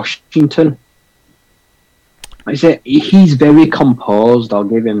Washington. I say he's very composed, I'll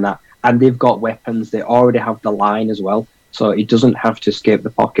give him that. And they've got weapons. They already have the line as well, so he doesn't have to escape the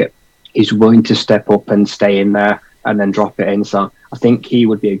pocket. He's willing to step up and stay in there and then drop it in. So I think he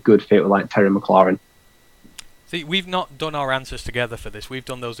would be a good fit with like Terry McLaurin. See, we've not done our answers together for this. We've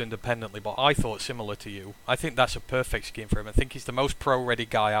done those independently, but I thought similar to you. I think that's a perfect scheme for him. I think he's the most pro-ready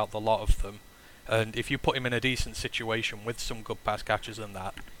guy out of the lot of them. And if you put him in a decent situation with some good pass catchers and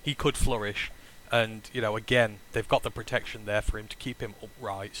that, he could flourish. And, again, they've got the protection there for him to keep him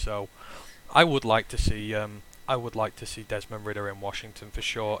upright. So I would like to see Desmond Ridder in Washington for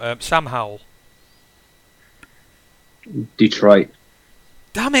sure. Sam Howell. Detroit.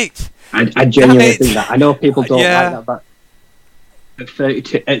 Damn it! I genuinely think that. I know people don't like that, but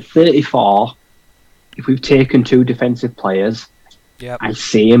at 34, if we've taken 2 defensive players, yep. I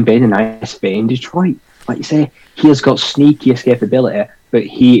see him being a nice fit in Detroit. Like you say, he has got sneaky escapability, but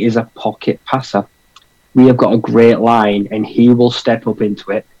he is a pocket passer. We have got a great line, and he will step up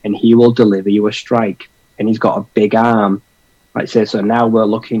into it, and he will deliver you a strike. And he's got a big arm. Like I say, so now we're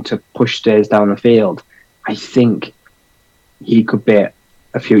looking to push stays down the field. I think he could be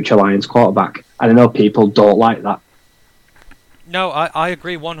a future Lions quarterback. And I know people don't like that. No, I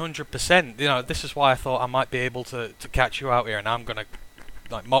agree 100%. You know, this is why I thought I might be able to catch you out here, and I'm gonna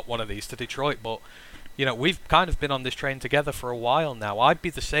like mock one of these to Detroit. But you know, we've kind of been on this train together for a while now. I'd be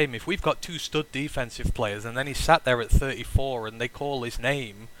the same if we've got two stud defensive players, and then he sat there at 34, and they call his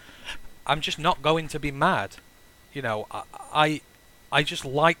name. I'm just not going to be mad. You know, I just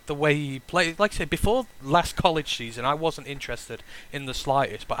like the way he played. Like I said, before last college season, I wasn't interested in the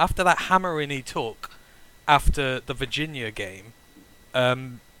slightest. But after that hammering he took after the Virginia game,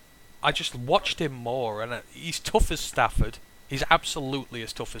 I just watched him more, and he's tough as Stafford. He's absolutely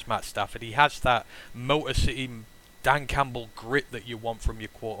as tough as Matt Stafford. He has that Motor City Dan Campbell grit that you want from your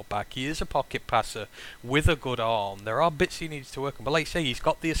quarterback. He is a pocket passer with a good arm. There are bits he needs to work on, but like I say, he's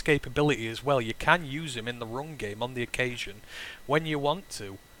got the escapability as well. You can use him in the run game on the occasion when you want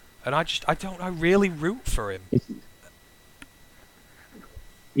to, and I really root for him.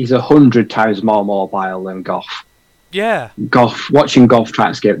 He's 100 times more mobile than Goff. Yeah. Watching Goff try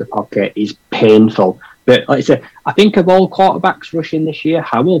to escape the pocket is painful. But like I said, I think of all quarterbacks rushing this year,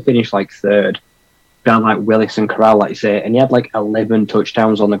 Howell finished like third. Down like Willis and Corral, like I say, and he had like 11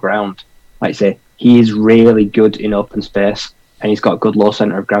 touchdowns on the ground. Like I say, he is really good in open space, and he's got a good low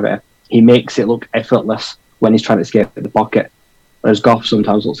center of gravity. He makes it look effortless when he's trying to escape the pocket, whereas Goff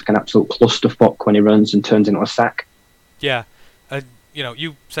sometimes looks like an absolute clusterfuck when he runs and turns into a sack. Yeah, you know,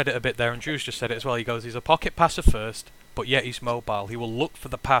 you said it a bit there, and Drew's just said it as well. He goes, he's a pocket passer first, but yet he's mobile. He will look for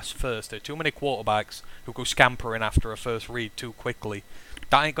the pass first. There are too many quarterbacks who go scampering after a first read too quickly.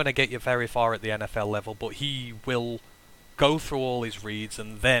 That ain't going to get you very far at the NFL level, but he will go through all his reads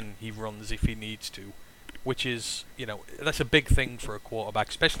and then he runs if he needs to, which is, you know, that's a big thing for a quarterback,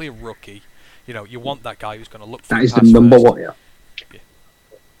 especially a rookie. You know, you want that guy who's going to look for that the is pass the number first. one. Yeah.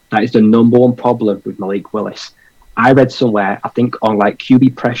 That is the number one problem with Malik Willis. I read somewhere, I think on like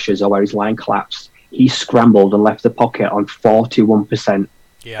QB pressures or where his line collapsed, he scrambled and left the pocket on 41%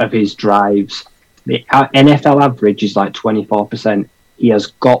 of his drives. The NFL average is like 24%. He has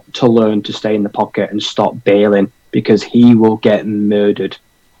got to learn to stay in the pocket and stop bailing because he will get murdered.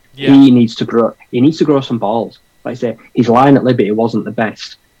 Yeah. He needs to grow. He needs to grow some balls. Like I say, his line at Liberty wasn't the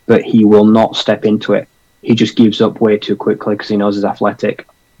best, but he will not step into it. He just gives up way too quickly because he knows he's athletic.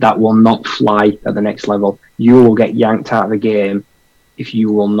 That will not fly at the next level. You will get yanked out of the game if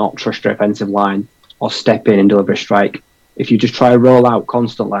you will not trust your offensive line or step in and deliver a strike. If you just try to roll out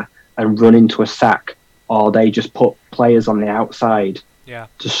constantly and run into a sack, or they just put players on the outside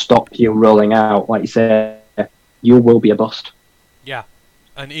to stop you rolling out, like you say, you will be a bust. Yeah,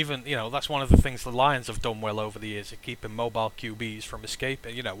 and even, you know, that's one of the things the Lions have done well over the years, of keeping mobile QBs from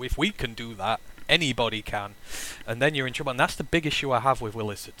escaping. You know, if we can do that, anybody can. And then you're in trouble. And that's the big issue I have with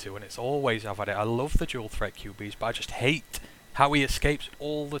Willis at 2, and it's always I've had it. I love the dual threat QBs, but I just hate how he escapes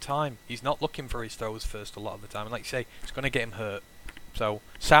all the time. He's not looking for his throws first a lot of the time, and like you say, it's going to get him hurt. So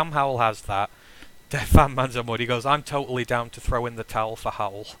Sam Howell has that. Fan Manzamud, he goes, I'm totally down to throw in the towel for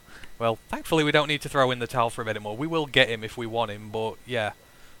Howell. Well, thankfully we don't need to throw in the towel for him anymore. We will get him if we want him, but yeah,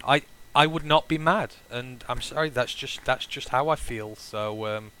 I would not be mad, and I'm sorry, that's just how I feel.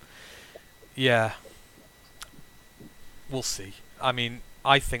 So yeah, we'll see. I mean,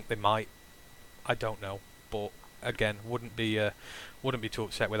 I think they might. I don't know, but again, wouldn't be too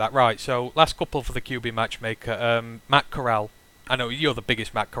upset with that. Right, so last couple for the QB matchmaker, Matt Corral. I know you're the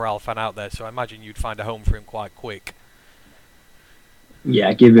biggest Matt Corral fan out there, so I imagine you'd find a home for him quite quick.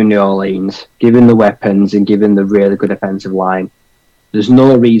 Yeah, given New Orleans, given the weapons and given the really good offensive line, there's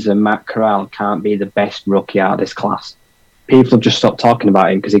no reason Matt Corral can't be the best rookie out of this class. People have just stopped talking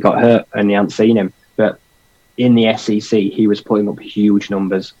about him because he got hurt and they haven't seen him. But in the SEC, he was putting up huge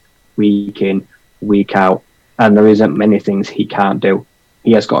numbers week in, week out, and there isn't many things he can't do.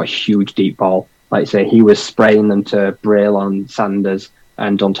 He has got a huge deep ball. Like I say, he was spraying them to Braylon Sanders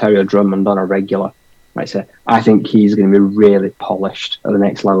and Ontario Drummond on a regular. Like I say, I think he's going to be really polished at the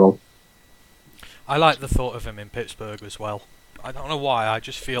next level. I like the thought of him in Pittsburgh as well. I don't know why, I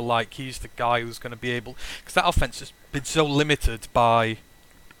just feel like he's the guy who's going to be able... Because that offense has been so limited by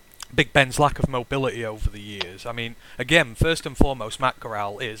Big Ben's lack of mobility over the years. I mean, again, first and foremost, Matt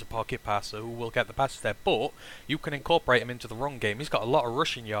Corral is a pocket passer who will get the passes there, but you can incorporate him into the run game. He's got a lot of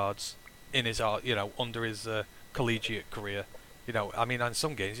rushing yards in his, under his collegiate career. You know, I mean, on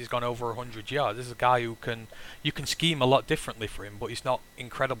some games he's gone over 100 yards. This is a guy who you can scheme a lot differently for him, but he's not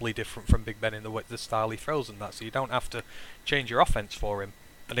incredibly different from Big Ben in the style he throws and that, so you don't have to change your offense for him.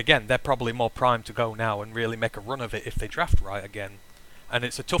 And again, they're probably more primed to go now and really make a run of it if they draft right again. And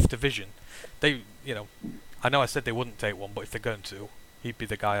it's a tough division. They, you know, I know I said they wouldn't take one, but if they're going to, he'd be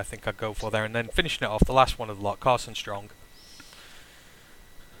the guy I think I'd go for there. And then finishing it off, the last one of the lot, Carson Strong.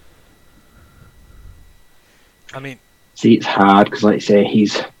 I mean, See, it's hard because, like I say,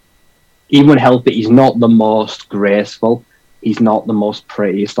 even when healthy, he's not the most graceful. He's not the most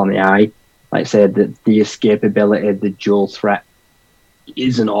prettiest on the eye. Like I said, the escapability, the dual threat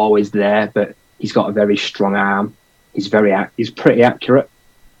isn't always there, but he's got a very strong arm. He's pretty accurate.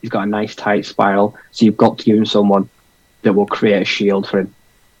 He's got a nice tight spiral. So you've got to give him someone that will create a shield for him.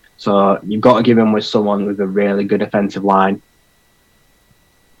 So you've got to give him with someone with a really good offensive line.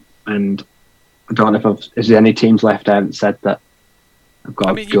 And I don't know if there's any teams left I haven't said that have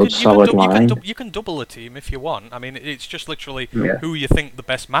got a good, solid line. You can double a team if you want. I mean, it's just literally Yeah. who you think the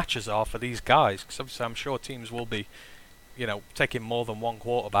best matches are for these guys. Because obviously I'm sure teams will be, taking more than one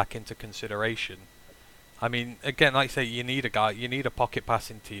quarterback into consideration. I mean, again, like I say, you need a pocket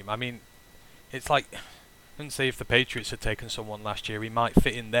passing team. I mean, it's like, I wouldn't say if the Patriots had taken someone last year, he might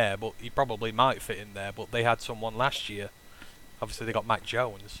fit in there, but he probably might fit in there. But they had someone last year. Obviously, they got Mac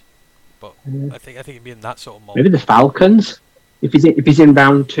Jones, but I think he'd be in that sort of mold. Maybe the Falcons. If he's in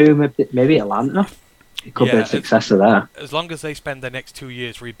round 2, maybe Atlanta. It could be a successor there. As long as they spend the next 2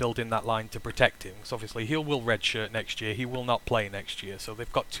 years rebuilding that line to protect him, because obviously he will redshirt next year. He will not play next year, so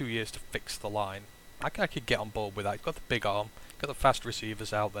they've got 2 years to fix the line. I could get on board with that. He's got the big arm, got the fast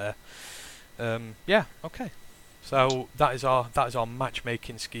receivers out there. Yeah, okay. So that is our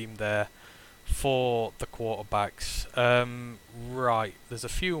matchmaking scheme there for the quarterbacks. Right, there's a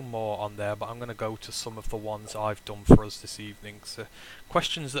few more on there, but I'm going to go to some of the ones I've done for us this evening. So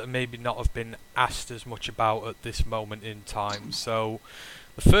questions that maybe not have been asked as much about at this moment in time. So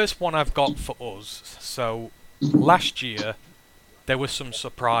the first one I've got for us. So last year there were some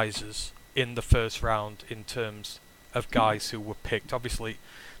surprises in the first round in terms of guys who were picked. Obviously,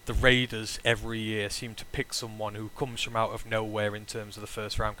 the Raiders every year seem to pick someone who comes from out of nowhere in terms of the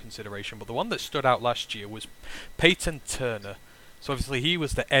first round consideration. But the one that stood out last year was Peyton Turner. So obviously he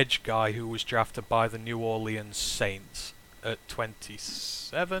was the edge guy who was drafted by the New Orleans Saints at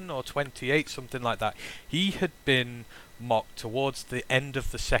 27 or 28, something like that. He had been mocked towards the end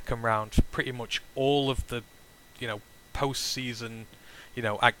of the second round for pretty much all of the, post-season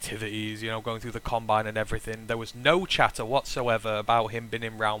activities, going through the combine and everything. There was no chatter whatsoever about him being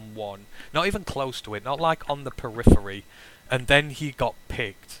in round 1. Not even close to it, not like on the periphery. And then he got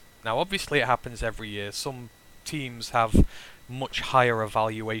picked. Now obviously it happens every year. Some teams have much higher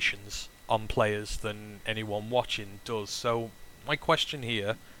evaluations on players than anyone watching does. So my question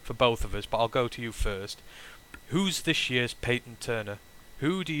here for both of us, but I'll go to you first. Who's this year's Peyton Turner?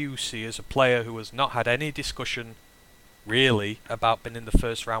 Who do you see as a player who has not had any discussion really about being in the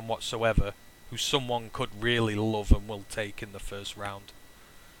first round whatsoever, who someone could really love and will take in the first round?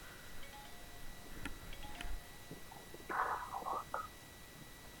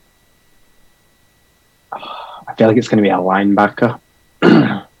 I feel like it's going to be a linebacker.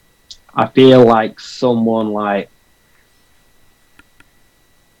 I feel like someone like,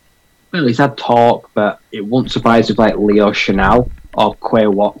 well, he's had talk, but it wouldn't surprise me if like Leo Chanel or Quay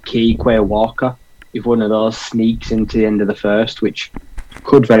Walker, if one of those sneaks into the end of the first, which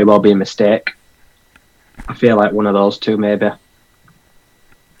could very well be a mistake. I feel like one of those two, maybe.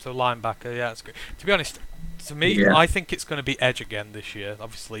 So linebacker, yeah, that's good. To be honest, to me, I think it's going to be edge again this year.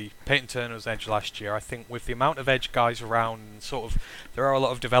 Obviously, Peyton Turner was edge last year. I think with the amount of edge guys around, there are a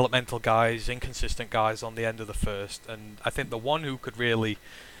lot of developmental guys, inconsistent guys on the end of the first, and I think the one who could really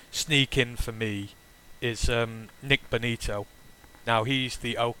sneak in for me is Nick Bonito. Now, he's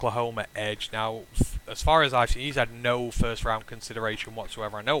the Oklahoma edge. Now, as far as I've seen, he's had no first-round consideration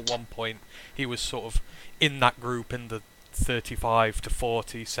whatsoever. I know at one point he was sort of in that group in the 35 to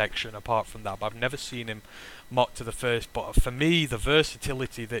 40 section apart from that, but I've never seen him mocked to the first. But for me, the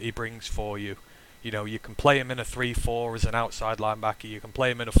versatility that he brings for you, you can play him in a 3-4 as an outside linebacker, you can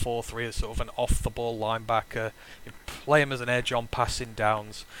play him in a 4-3 as sort of an off-the-ball linebacker, you play him as an edge on passing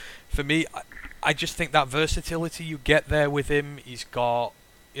downs. For me, I just think that versatility you get there with him, he's got,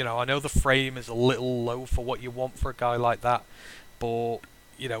 I know the frame is a little low for what you want for a guy like that, but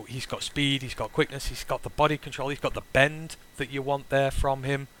he's got speed, he's got quickness, he's got the body control, he's got the bend that you want there from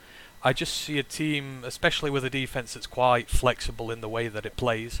him. I just see a team, especially with a defense that's quite flexible in the way that it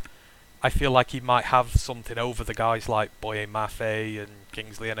plays. I feel like he might have something over the guys like Boye Mafe and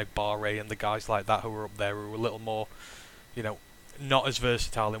Kingsley Enagbare and the guys like that who are up there who are a little more, not as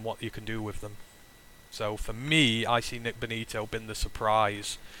versatile in what you can do with them. So for me, I see Nick Bonito being the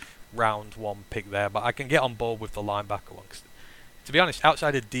surprise round 1 pick there, but I can get on board with the linebacker one. 'Cause to be honest,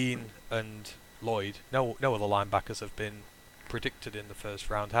 outside of Dean and Lloyd, no other linebackers have been predicted in the first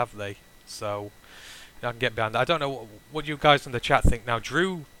round, have they? So I can get behind that. I don't know what you guys in the chat think. Now,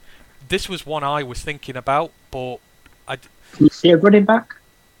 Drew, this was one I was thinking about, but Can you see a running back?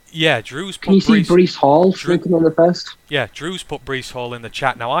 Yeah, Drew's put Can you see Breece Hall sneaking in the first? Yeah, Drew's put Breece Hall in the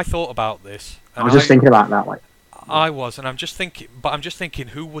chat. Now, I thought about this. I was just thinking about that. Like, I was, and I'm just thinking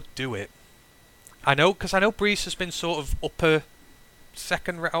who would do it. I know, because I know Breece has been sort of upper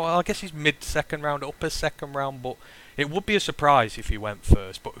second round. Well, I guess he's mid-second round, upper second round, but it would be a surprise if he went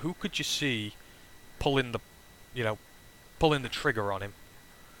first. But who could you see pulling the trigger on him?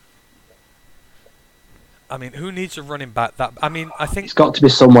 I mean, who needs a running back? I think it's got to be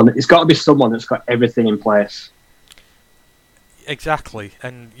someone. It's got to be someone that's got everything in place. Exactly,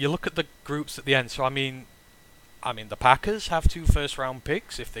 and you look at the groups at the end. So I mean, the Packers have 2 first-round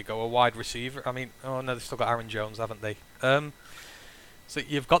picks if they go a wide receiver. I mean, oh no, they've still got Aaron Jones, haven't they? So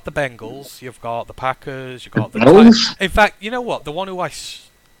you've got the Bengals, you've got the Packers, you've got the Titans. In fact, you know what? The one who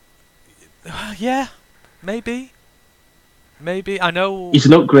yeah, maybe. I know. He's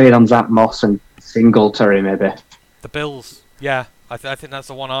an upgrade on Zach Moss and Singletary, maybe. The Bills, yeah. I think that's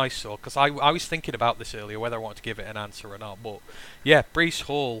the one I saw, because I was thinking about this earlier, whether I wanted to give it an answer or not. But yeah, Breece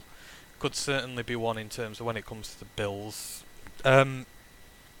Hall could certainly be one in terms of when it comes to the Bills.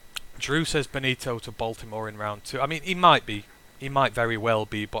 Drew says Benito to Baltimore in round 2. I mean, he might be. He might very well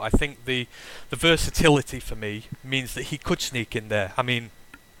be, but I think the versatility for me means that he could sneak in there. I mean,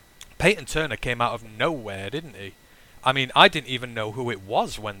 Peyton Turner came out of nowhere, didn't he? I mean, I didn't even know who it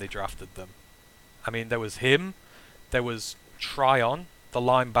was when they drafted them. I mean, there was him, there was Tryon, the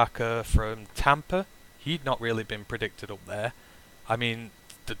linebacker from Tampa. He'd not really been predicted up there. I mean,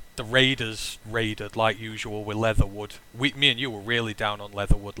 the Raiders raided like usual with Leatherwood. Me and you were really down on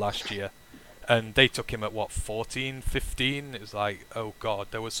Leatherwood last year. And they took him at, 14, 15? It was like, oh god,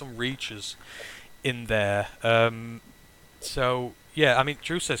 there were some reaches in there. So, yeah, I mean,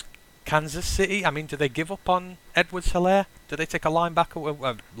 Drew says Kansas City. I mean, do they give up on Edwards-Helaire? Do they take a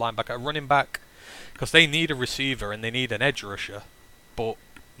a running back? Because they need a receiver and they need an edge rusher. But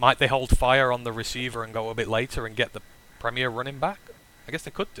might they hold fire on the receiver and go a bit later and get the premier running back? I guess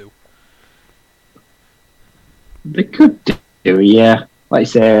they could do. They could do, yeah. Like you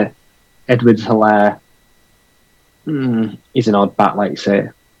say, Edwards-Helaire, he's an odd bat, like you say.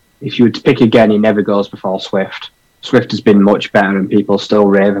 If you were to pick again, he never goes before Swift. Swift has been much better and people still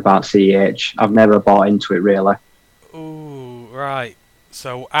rave about CH. I've never bought into it, really. Ooh, right.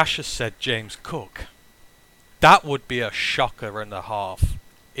 So Ash has said James Cook. That would be a shocker and a half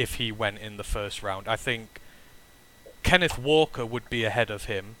if he went in the first round. I think Kenneth Walker would be ahead of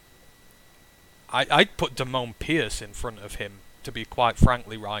him. I'd put Damone Pierce in front of him, to be quite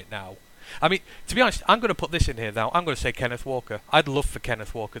frankly, right now. I mean, to be honest, I'm going to put this in here now. I'm going to say Kenneth Walker. I'd love for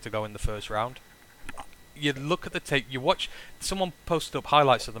Kenneth Walker to go in the first round. You look at the tape, you watch... Someone posted up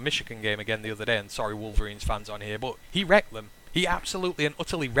highlights of the Michigan game again the other day, and sorry Wolverines fans on here, but he wrecked them. He absolutely and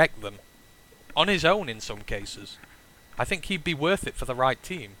utterly wrecked them. On his own in some cases. I think he'd be worth it for the right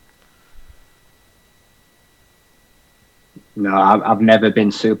team. No, I've never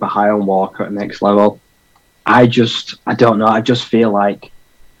been super high on Walker at next level. I don't know. I just feel like...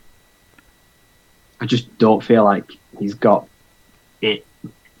 I just don't feel like he's got it.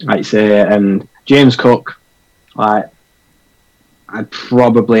 I'd say, and James Cook, I'd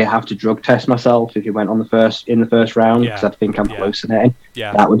probably have to drug test myself if he went in the first round, because I think I'm hallucinating.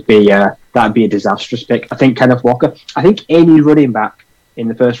 Yeah. That'd be a disastrous pick. I think Kenneth Walker. I think any running back in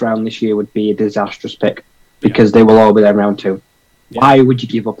the first round this year would be a disastrous pick, because they will all be there in round 2. Yeah. Why would you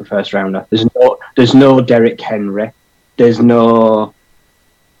give up a first rounder? There's no Derrick Henry. There's no.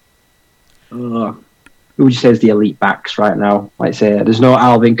 Who would you say is the elite backs right now? Like I say, there's no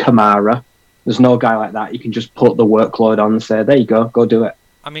Alvin Kamara. There's no guy like that. You can just put the workload on and say, there you go do it.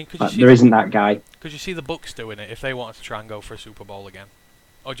 I mean, there isn't that guy. Could you see the Bucs doing it if they wanted to try and go for a Super Bowl again?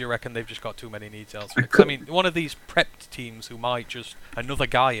 Or do you reckon they've just got too many needs elsewhere? I mean, one of these prepped teams who might just... Another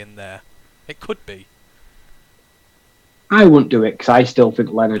guy in there. It could be. I wouldn't do it, because I still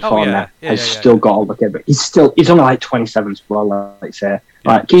think Leonard Fournette has still got all the capability. He's only like 27 as well, like I say.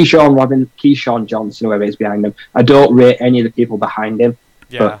 Like Keyshawn Johnson, whoever is behind him. I don't rate any of the people behind him,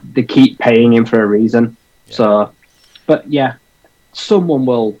 but they keep paying him for a reason. Yeah. So, but yeah, someone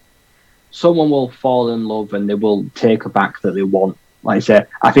will fall in love and they will take a back that they want. Like I say,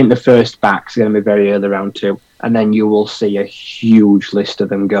 I think the first back's going to be very early round 2, and then you will see a huge list of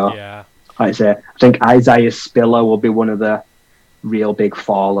them go. Yeah. Like I say, I think Isaiah Spiller will be one of the real big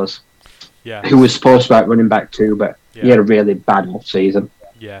fallers. Yeah. Who was supposed to be running back too, but he had a really bad off season.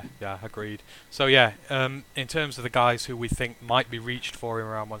 Yeah, agreed. So yeah, in terms of the guys who we think might be reached for in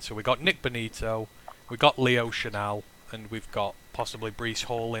round 1, so we got Nick Benito, we got Leo Chenal, and we've got possibly Breece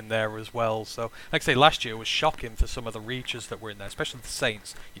Hall in there as well. So, like I say, last year was shocking for some of the reaches that were in there, especially the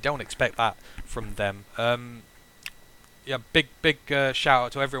Saints. You don't expect that from them. yeah, big shout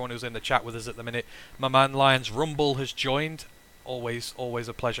out to everyone who's in the chat with us at the minute. My man Lions Rumble has joined. Always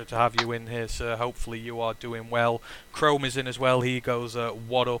a pleasure to have you in here, sir. Hopefully you are doing well. Chrome is in as well. He goes,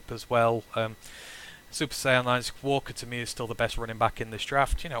 what up as well. Super Saiyan Lions, Walker to me is still the best running back in this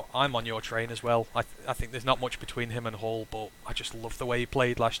draft. You know, I'm on your train as well. I think there's not much between him and Hall, but I just love the way he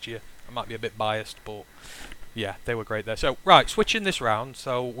played last year. I might be a bit biased, but yeah, they were great there. So, right, switching this round.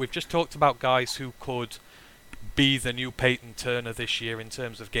 So, we've just talked about guys who could be the new Peyton Turner this year in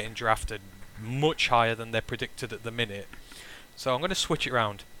terms of getting drafted much higher than they're predicted at the minute. So, I'm going to switch it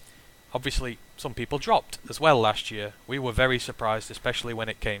around. Obviously, some people dropped as well last year. We were very surprised, especially when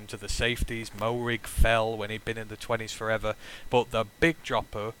it came to the safeties. Morig fell when he'd been in the 20s forever. But the big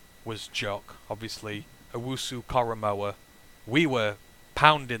dropper was Jock. Obviously, Owusu Koromoa. We were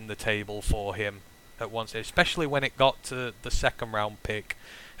pounding the table for him at once, especially when it got to the second round pick.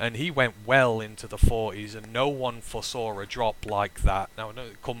 And he went well into the 40s, and no one foresaw a drop like that. Now,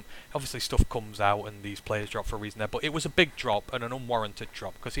 obviously stuff comes out and these players drop for a reason there, but it was a big drop and an unwarranted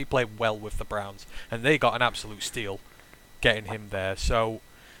drop because he played well with the Browns, and they got an absolute steal getting him there. So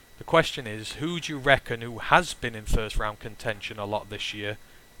the question is, who do you reckon who has been in first round contention a lot this year?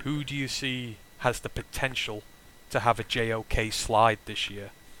 Who do you see has the potential to have a JOK slide this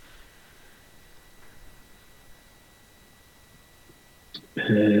year?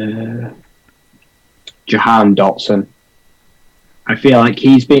 Jahan Dotson. I feel like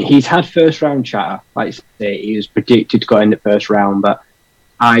he's had first round chatter. Like I say, he was predicted to go in the first round, but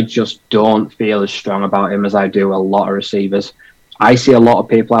I just don't feel as strong about him as I do a lot of receivers. I see a lot of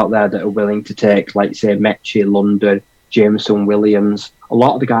people out there that are willing to take, like say, Mechie, London, Jameson Williams, a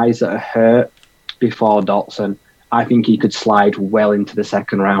lot of the guys that are hurt before Dotson. I think he could slide well into the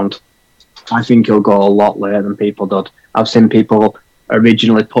second round. I think he'll go a lot later than people did. I've seen people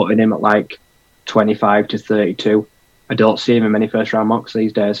originally putting him at like 25 to 32. I don't see him in many first round mocks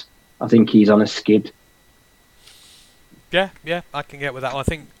these days. I think he's on a skid. Yeah, I can get with that. I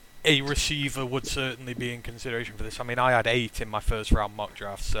think a receiver would certainly be in consideration for this. I mean, I had 8 in my first round mock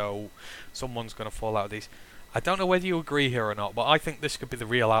draft, so someone's going to fall out of these. I don't know whether you agree here or not, but I think this could be the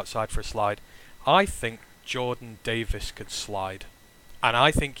real outside for a slide. I think Jordan Davis could slide. And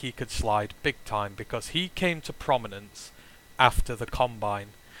I think he could slide big time because he came to prominence after the combine.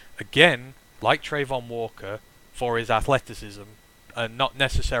 Again, like Trayvon Walker, for his athleticism and not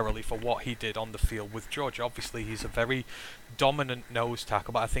necessarily for what he did on the field with Georgia. Obviously, he's a very dominant nose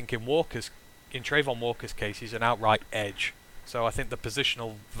tackle, but I think in Trayvon Walker's case, he's an outright edge. So I think the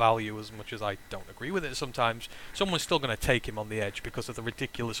positional value, as much as I don't agree with it sometimes, someone's still going to take him on the edge because of the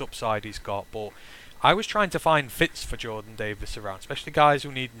ridiculous upside he's got. But I was trying to find fits for Jordan Davis around, especially guys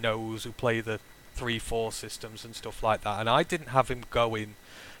who need nose, who play the 3-4 systems and stuff like that, and I didn't have him going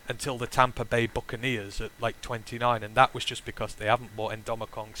until the Tampa Bay Buccaneers at like 29, and that was just because they haven't bought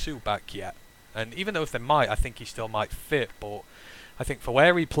Ndamukong Suh back yet. And even though if they might, I think he still might fit, but I think for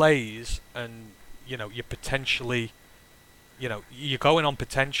where he plays, and you know, you're potentially, you know, you're going on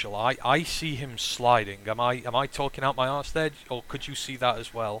potential. I see him sliding. Am I talking out my arse there, or could you see that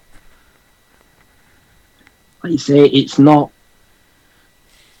as well? Like you say, it's not.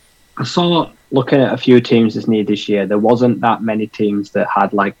 I saw, looking at a few teams this need this year, there wasn't that many teams that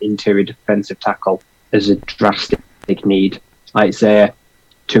had like interior defensive tackle as a drastic need. Like say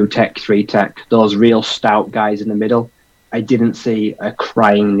 2 tech, 3 tech, those real stout guys in the middle. I didn't see a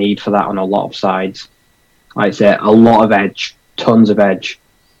crying need for that on a lot of sides. Like say a lot of edge, tons of edge.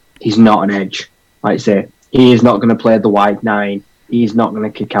 He's not an edge. Like say he is not going to play the wide 9. He's not going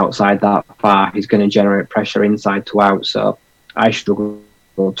to kick outside that far. He's going to generate pressure inside to out. So I struggle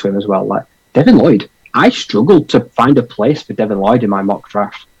to him as well. Like Devin Lloyd, I struggled to find a place for Devin Lloyd in my mock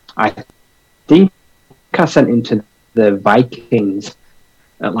draft. I think I sent him to the Vikings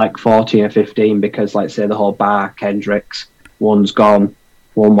at like 14 or 15 because, like say, the whole Barr, Kendricks, one's gone,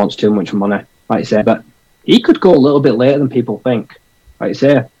 one wants too much money. Like say, but he could go a little bit later than people think. Like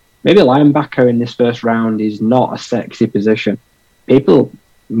say, maybe linebacker in this first round is not a sexy position. People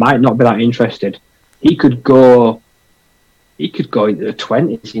might not be that interested. He could go into the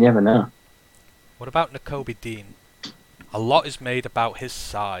 20s. You never know. What about Nakobe Dean? A lot is made about his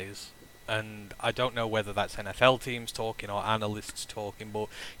size, and I don't know whether that's NFL teams talking or analysts talking, but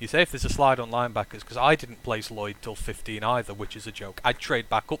you say if there's a slide on linebackers, because I didn't place Lloyd till 15 either, which is a joke. I'd trade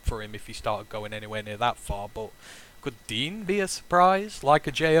back up for him if he started going anywhere near that far, but could Dean be a surprise, like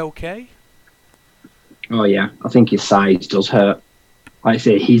a JOK? Oh yeah, I think his size does hurt. Like I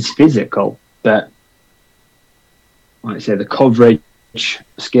say, he's physical, but like I say, the coverage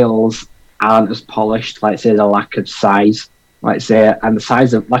skills aren't as polished. Like I say, the lack of size. Like I say, and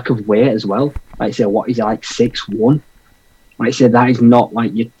the lack of weight as well. Like I say, what is he, like 6'1"? like I said, that is not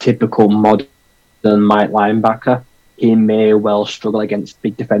like your typical modern Mike linebacker. He may well struggle against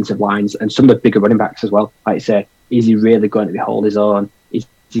big defensive lines and some of the bigger running backs as well. Like I say, is he really going to hold his own? Is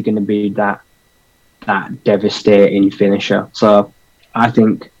he going to be that devastating finisher? So I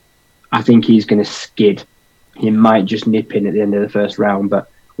think he's going to skid. He might just nip in at the end of the first round.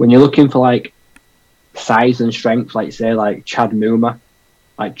 But when you're looking for like size and strength, like you say, like Chad Muma,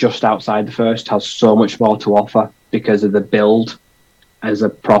 like just outside the first, has so much more to offer because of the build as a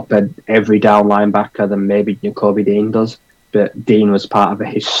proper every down linebacker than maybe Nakobe Dean does. But Dean was part of a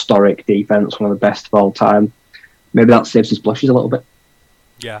historic defense, one of the best of all time. Maybe that saves his blushes a little bit.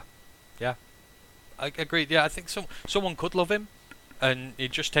 Yeah. I agree. Yeah, I think someone could love him, and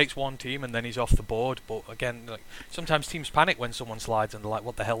it just takes one team and then he's off the board. But again, like, sometimes teams panic when someone slides and they're like,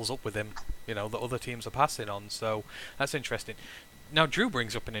 what the hell's up with him? You know, that other teams are passing on. So that's interesting. Now, Drew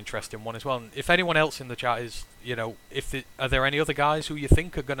brings up an interesting one as well. And if anyone else in the chat is, you know, are there any other guys who you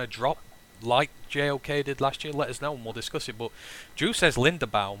think are going to drop like JOK did last year? Let us know and we'll discuss it. But Drew says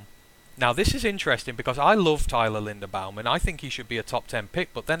Linderbaum. Now, this is interesting because I love Tyler Linderbaum and I think he should be a top 10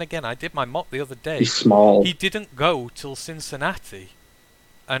 pick. But then again, I did my mock the other day. He's small. He didn't go till Cincinnati.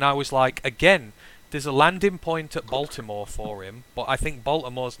 And I was like, again, there's a landing point at Baltimore for him. But I think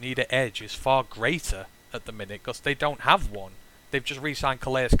Baltimore's need of edge is far greater at the minute because they don't have one. They've just re-signed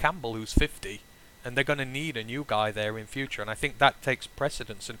Calais Campbell, who's 50. And they're going to need a new guy there in future. And I think that takes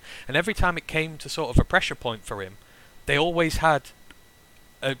precedence. And every time it came to sort of a pressure point for him, they always had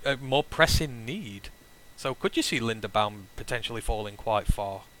a more pressing need. So could you see Linderbaum potentially falling quite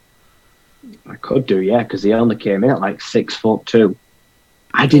far? I could do, yeah, because he only came in at like 6'2".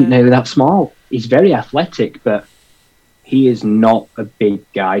 I didn't know he was that small. He's very athletic, but he is not a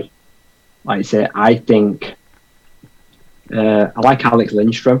big guy. Like I say, I think I like Alex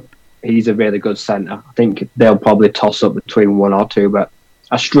Lindstrom. He's a really good centre. I think they'll probably toss up between one or two, but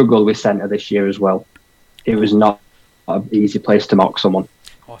I struggled with centre this year as well. It was not an easy place to mock someone.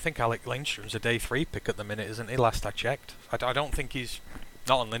 Well, I think Alec Lindstrom's a day 3 pick at the minute, isn't he? Last I checked. I don't think he's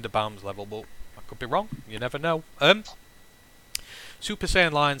not on Linderbaum's level, but I could be wrong. You never know. Super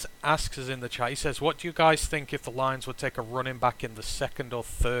Saiyan Lions asks us in the chat. He says, what do you guys think if the Lions would take a running back in the 2nd or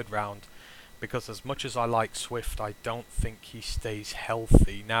 3rd round? Because as much as I like Swift, I don't think he stays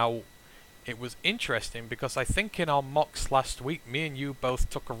healthy. Now, it was interesting because I think in our mocks last week, me and you both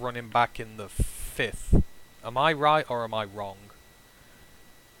took a running back in the 5th. Am I right or am I wrong?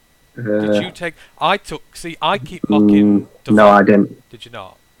 Did you take... I keep mocking... No, I didn't. Did you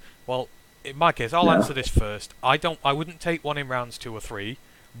not? Well, in my case, I'll answer this first. I wouldn't take one in rounds 2 or 3,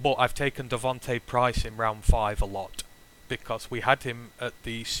 but I've taken Devontae Price in round 5 a lot. Because we had him at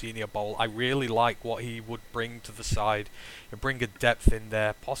the Senior Bowl. I really like what he would bring to the side. He'd bring a depth in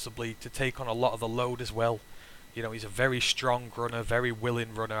there, possibly to take on a lot of the load as well. You know, he's a very strong runner, very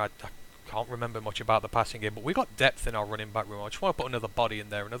willing runner. I can't remember much about the passing game, but we got depth in our running back room. I just want to put another body in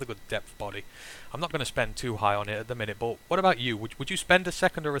there, another good depth body. I'm not going to spend too high on it at the minute, but what about you? Would you spend a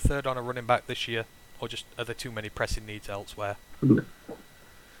 2nd or a 3rd on a running back this year? Or just are there too many pressing needs elsewhere?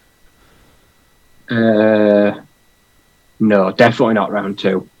 No, definitely not round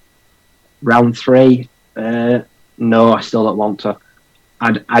 2. Round 3, no, I still don't want to.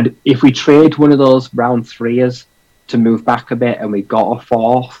 I'd if we trade one of those round 3ers to move back a bit and we got a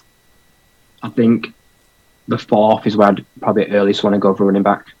 4th, I think the 4th is where I'd probably earliest want to go for running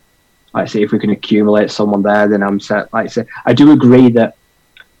back. Like I say, if we can accumulate someone there, then I'm set. Like I say, I do agree that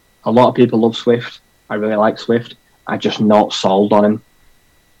a lot of people love Swift. I really like Swift. I'm just not sold on him.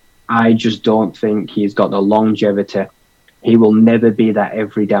 I just don't think he's got the longevity. He will never be that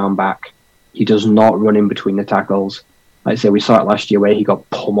every down back. He does not run in between the tackles. Like I say, we saw it last year where he got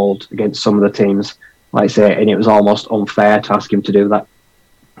pummeled against some of the teams. Like I say, and it was almost unfair to ask him to do that.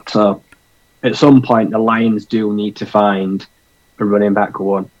 So at some point, the Lions do need to find a running back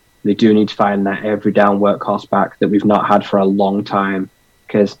one. They do need to find that every down workhorse back that we've not had for a long time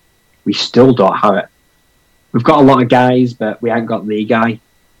because we still don't have it. We've got a lot of guys, but we ain't got the guy.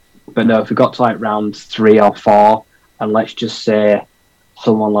 But no, if we got to like round 3 or 4, and let's just say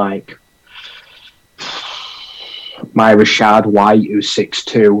someone like my Rashad White, who's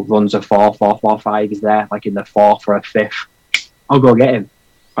 6'2", runs a 4.45, is there, like in the 4th or a 5th, I'll go get him.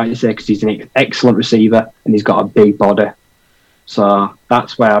 Like you say, because he's an excellent receiver and he's got a big body. So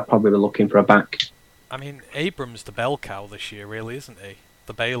that's where I'd probably be looking for a back. I mean, Abrams the bell cow this year, really, isn't he?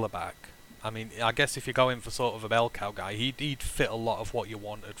 The Baylor back. I mean, I guess if you're going for sort of a bell cow guy, he'd fit a lot of what you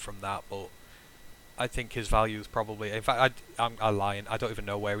wanted from that, but I think his value is probably... In fact, I'm lying. I don't even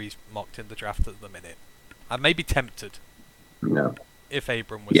know where he's mocked in the draft at the minute. I may be tempted. No. if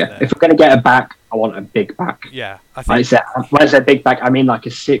Abram was Yeah, there. if we're going to get a back, I want a big back. Yeah, I When think. I say big back, I mean like a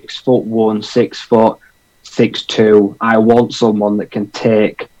 6'1", 6'2". I want someone that can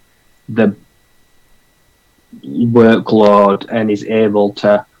take the workload and is able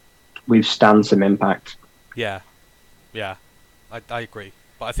to withstand some impact. Yeah, I agree.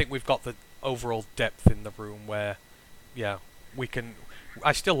 But I think we've got the overall depth in the room where, yeah, we can.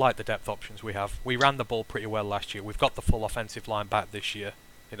 I still like the depth options we have. We ran the ball pretty well last year. We've got the full offensive line back this year.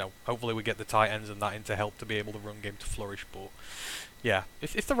 You know, hopefully we get the tight ends and that in to help to be able to run game to flourish. But yeah,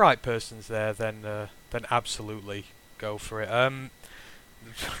 if the right person's there, then absolutely go for it.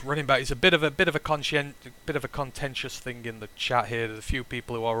 Running back is a bit of a contentious thing in the chat here. There's a few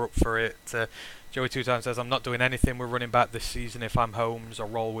people who are up for it. Joey Two Times says, I'm not doing anything with running back this season if I'm Holmes. I'll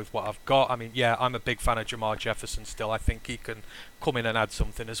roll with what I've got. I mean, yeah, I'm a big fan of Jamar Jefferson still. I think he can come in and add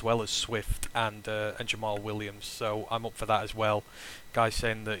something as well as Swift and Jamal Williams. So I'm up for that as well. Guys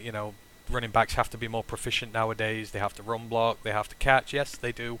saying that, you know, running backs have to be more proficient nowadays. They have to run block. They have to catch. Yes,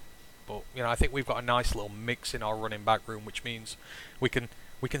 they do. But, you know, I think we've got a nice little mix in our running back room, which means we can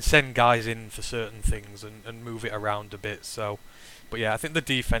send guys in for certain things and move it around a bit. So, but yeah, I think the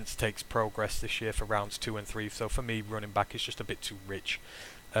defense takes progress this year for rounds 2 and 3. So for me, running back is just a bit too rich,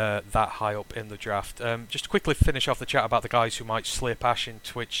 that high up in the draft. Just to quickly finish off the chat about the guys who might slip. Ash in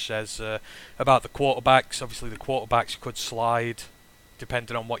Twitch says about the quarterbacks. Obviously, the quarterbacks could slide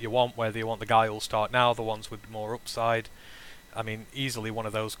depending on what you want. Whether you want the guy who'll start now, the ones with more upside. I mean, easily one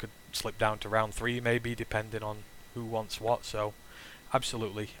of those could slip down to round 3, maybe, depending on who wants what. So.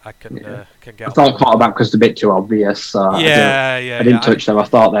 Absolutely, I can get. I thought quarterback was a bit too obvious. So I didn't touch them. I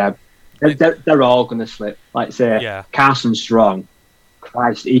thought they're all going to slip. Like say, Carson Strong,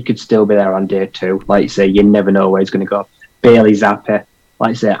 Christ, he could still be there on day 2. Like say, you never know where he's going to go. Bailey Zappi,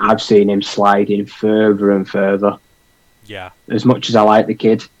 like say, I've seen him sliding further and further. Yeah. As much as I like the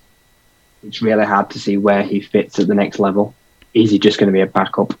kid, it's really hard to see where he fits at the next level. Is he just going to be a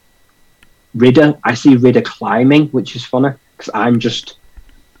backup? Ridder, I see Ridder climbing, which is funny. Because I'm just,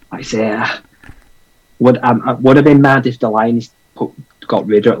 like I say, I would have been mad if the Lions got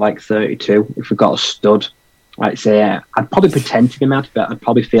Ridder at like 32. If we got a stud, like I say, I'd probably pretend to be mad, but I'd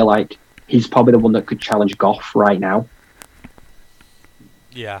probably feel like he's probably the one that could challenge Goff right now.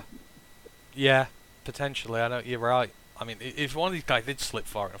 Yeah, potentially. I know you're right. I mean, if one of these guys did slip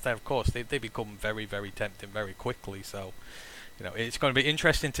far enough, then of course they become very, very tempting very quickly. So. You know, it's going to be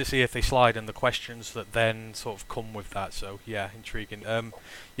interesting to see if they slide and the questions that then sort of come with that. So yeah, intriguing.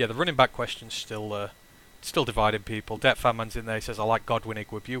 Yeah, the running back question's still dividing people. Det Fanman's in there. He says I like Godwin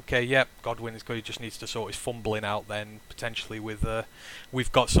Igwebuike. Yep, Godwin is good. He just needs to sort his fumbling out. Then potentially with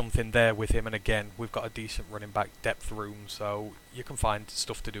we've got something there with him. And again, we've got a decent running back depth room, so you can find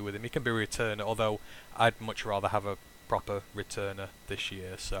stuff to do with him. He can be a returner, although I'd much rather have a proper returner this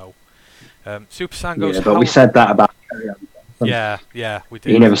year. So Super Sangos. Yeah, but we said that about. Yeah, we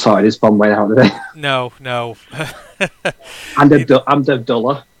did. He never sorted his fumbling out, did he? No. And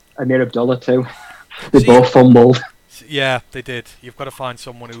Abdullah. Amir Abdullah too. They both fumbled. Yeah, they did. You've got to find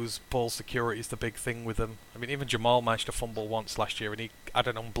someone whose ball security is the big thing with them. I mean, even Jamal managed to fumble once last year, and he had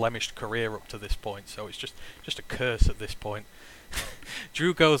an unblemished career up to this point. So it's just a curse at this point.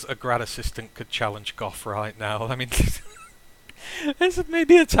 Drew goes, a grad assistant could challenge Goff right now. I mean, it's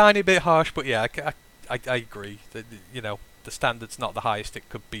maybe a tiny bit harsh, but yeah, I agree. You know. The standard's not the highest it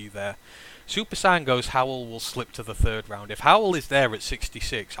could be there. Super Saiyan goes, Howell will slip to the 3rd round. If Howell is there at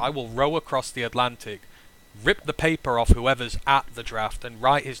 66, I will row across the Atlantic, rip the paper off whoever's at the draft, and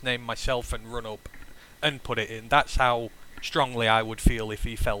write his name myself and run up and put it in. That's how strongly I would feel if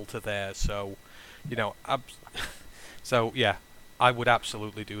he fell to there. So, you know, so yeah, I would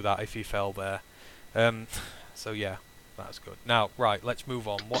absolutely do that if he fell there. So yeah, that's good. Now, right, let's move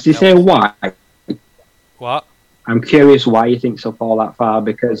on. Did you say why? What? I'm curious why you think so far that far,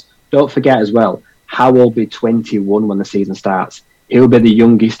 because don't forget as well, Howell will be 21 when the season starts. He'll be the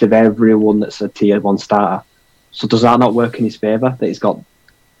youngest of everyone that's a tier 1 starter. So does that not work in his favour, that he's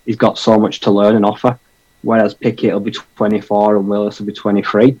got so much to learn and offer? Whereas Pickett will be 24 and Willis will be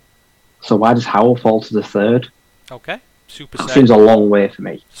 23. So why does Howell fall to the 3rd? Okay. Super That seems a long way for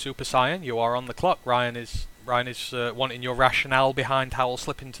me. Super Saiyan, you are on the clock. Ryan is wanting your rationale behind Howell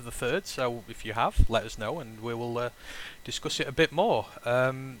slipping to the 3rd, so if you have, let us know and we will discuss it a bit more.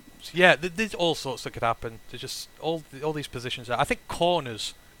 So yeah, there's all sorts that could happen. There's just all these positions. I think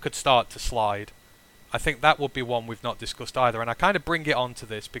corners could start to slide. I think that would be one we've not discussed either, and I kind of bring it on to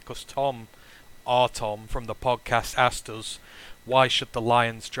this because Tom from the podcast asked us, why should the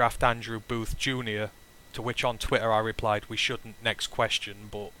Lions draft Andrew Booth Jr.? To which on Twitter I replied, we shouldn't, next question,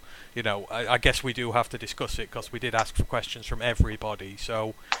 but you know, I guess we do have to discuss it because we did ask for questions from everybody.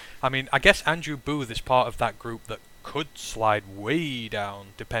 So, I mean, I guess Andrew Booth is part of that group that could slide way down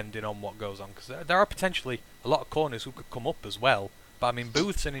depending on what goes on, because there are potentially a lot of corners who could come up as well. But I mean,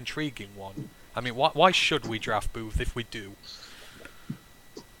 Booth's an intriguing one. I mean, why should we draft Booth if we do?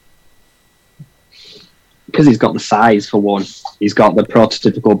 Because he's got the size for one. He's got the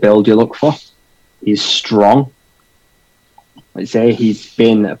prototypical build you look for. He's strong. Like I say, he's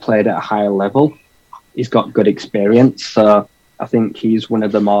been played at a higher level. He's got good experience. So I think he's one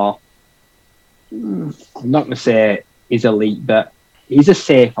of the more, I'm not going to say he's elite, but he's a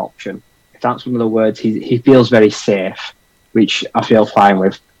safe option. If that's one of the words, he feels very safe, which I feel fine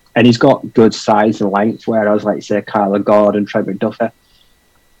with. And he's got good size and length, whereas, like you say, Kyler Gordon, Trent McDuffie,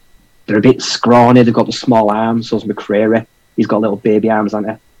 they're a bit scrawny. They've got the small arms. So's McCreary. He's got little baby arms,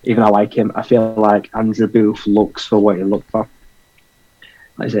 hasn't he? Even I like him. I feel like Andrew Booth looks for what you look for.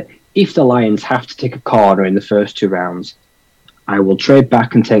 Like I say, if the Lions have to take a corner in the first 2 rounds, I will trade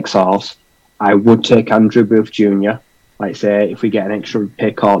back and take Sauce. I would take Andrew Booth Jr. Like I say, if we get an extra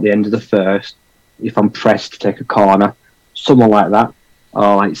pick or at the end of the first, if I'm pressed to take a corner, someone like that.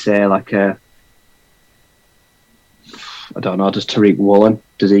 Or like say, like a, I don't know, does Tariq Woolen,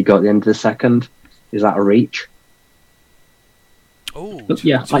 does he go at the end of the second? Is that a reach? Oh,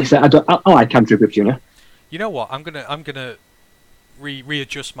 yeah, like I said, I like Andrew Booth Jr. You know what? I'm gonna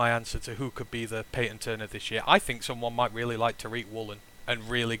readjust my answer to who could be the Peyton Turner this year. I think someone might really like Tariq Woolen and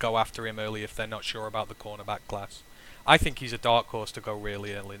really go after him early if they're not sure about the cornerback class. I think he's a dark horse to go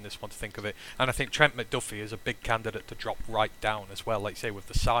really early in this one, to think of it. And I think Trent McDuffie is a big candidate to drop right down as well, like say with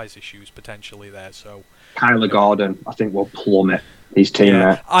the size issues potentially there. So Kyler Gordon, I think, will plummet his team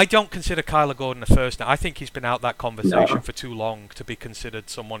there. I don't consider Kyler Gordon a first now. I think he's been out that conversation for too long to be considered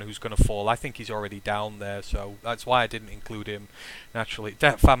someone who's going to fall. I think he's already down there, so that's why I didn't include him naturally.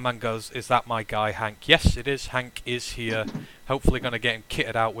 Fanman goes, is that my guy, Hank? Yes, it is. Hank is here. Hopefully going to get him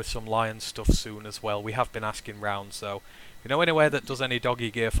kitted out with some Lions stuff soon as well. We have been asking round, so if you know anywhere that does any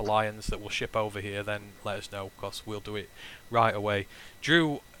doggy gear for Lions that will ship over here, then let us know, because we'll do it right away.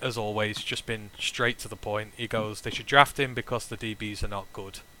 Drew, as always, just been straight to the point. He goes, they should draft him because the DBs are not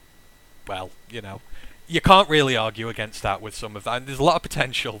good. Well, you know, you can't really argue against that with some of that. And there's a lot of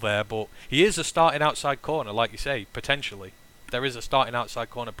potential there, but he is a starting outside corner, like you say, potentially. There is a starting outside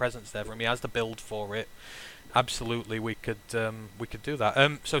corner presence there for him. He has the build for it. Absolutely, we could do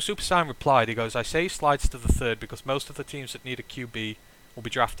that. So Super Saiyan replied, he goes, I say he slides to the third because most of the teams that need a QB will be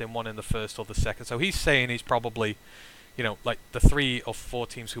drafting one in the first or the second. So he's saying he's probably, you know, like the 3 or 4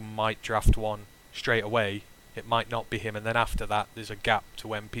 teams who might draft one straight away, it might not be him, and then after that there's a gap to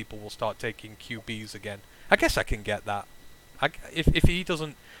when people will start taking QBs again. I guess I can get that. If he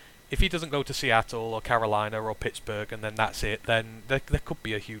doesn't go to Seattle or Carolina or Pittsburgh and then that's it, then there could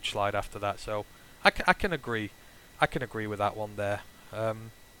be a huge slide after that. So I can agree. I can agree with that one there. So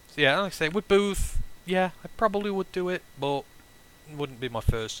yeah, like I say, with Booth, yeah, I probably would do it, but it wouldn't be my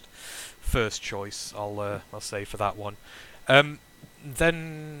first choice. I'll say for that one.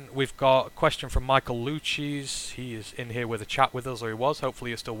 Then we've got a question from Michael Lucchis. He is in here with a chat with us, or he was.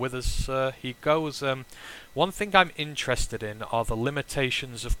 Hopefully you're still with us. He goes, one thing I'm interested in are the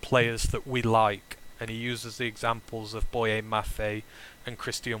limitations of players that we like. And he uses the examples of Boye Mafe and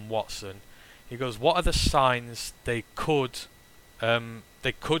Christian Watson. He goes, what are the signs they could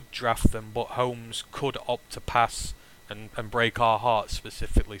draft them, but Holmes could opt to pass and break our hearts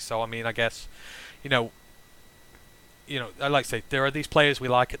specifically. So, I mean, I guess, you know, I like to say, there are these players we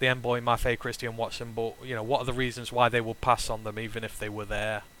like at the end, Boye Mafe, Christian Watson, but, you know, what are the reasons why they will pass on them even if they were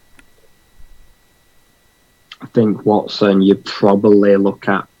there? I think Watson, you probably look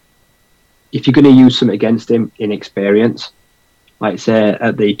at, if you're going to use something against him, inexperience, like say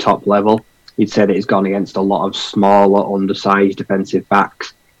at the top level, he'd said that he's gone against a lot of smaller, undersized defensive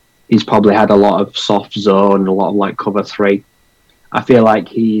backs. He's probably had a lot of soft zone, a lot of like cover 3. I feel like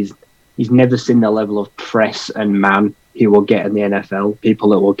he's never seen the level of press and man he will get in the NFL. People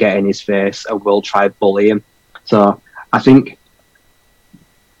that will get in his face and will try to bully him. So I think,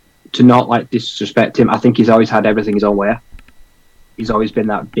 to not like disrespect him, I think he's always had everything his own way. He's always been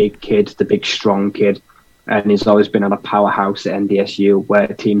that big kid, the big strong kid, and he's always been on a powerhouse at NDSU where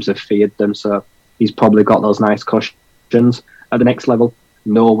teams have feared them. So he's probably got those nice cushions. At the next level,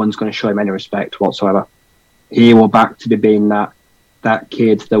 no one's going to show him any respect whatsoever. He will back to be being that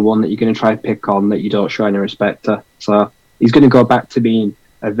kid, the one that you're going to try to pick on that you don't show any respect to. So he's going to go back to being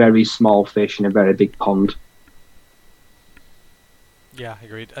a very small fish in a very big pond. Yeah,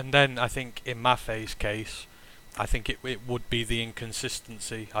 agreed. And then I think in Maffei's case, I think it would be the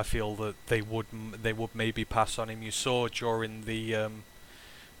inconsistency. I feel that they would maybe pass on him. You saw during the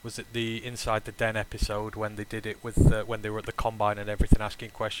was it the Inside the Den episode when they did it with when they were at the combine and everything,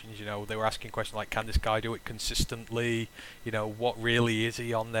 asking questions. You know, they were asking questions like, can this guy do it consistently? You know, what really is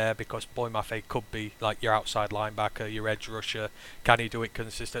he on there? Because Boy Mafe could be like your outside linebacker, your edge rusher. Can he do it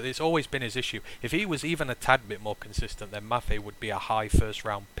consistently? It's always been his issue. If he was even a tad bit more consistent, then Mafe would be a high first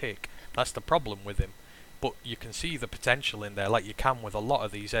round pick. That's the problem with him. But you can see the potential in there, like you can with a lot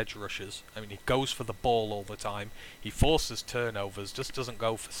of these edge rushers. I mean, he goes for the ball all the time. He forces turnovers, just doesn't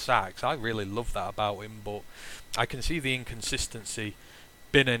go for sacks. I really love that about him, but I can see the inconsistency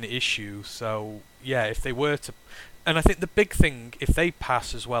been an issue. So, yeah, if they were to... And I think the big thing, if they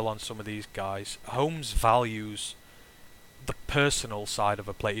pass as well on some of these guys, Holmes values the personal side of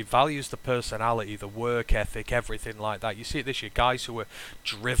a player. He values the personality, the work ethic, everything like that. You see it this year, guys who are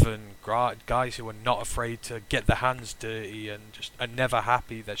driven, guys who are not afraid to get their hands dirty and just are never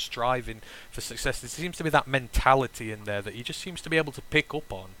happy. They're striving for success. There seems to be that mentality in there that he just seems to be able to pick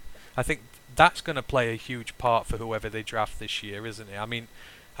up on. I think that's going to play a huge part for whoever they draft this year, isn't it? I mean,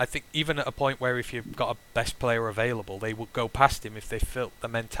 I think even at a point where if you've got a best player available, they would go past him if they felt the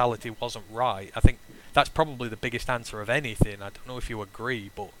mentality wasn't right. I think that's probably the biggest answer of anything. I don't know if you agree,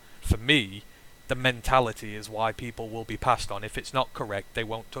 but for me, the mentality is why people will be passed on. If it's not correct, they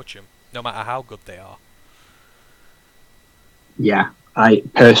won't touch him, no matter how good they are. Yeah,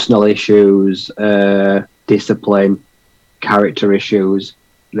 personal issues, discipline, character issues,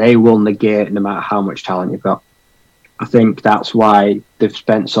 they will negate no matter how much talent you've got. I think that's why they've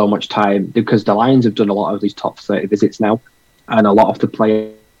spent so much time, because the Lions have done a lot of these top 30 visits now, and a lot of the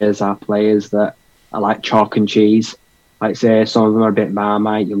players are players that are like chalk and cheese. Like, say, some of them are a bit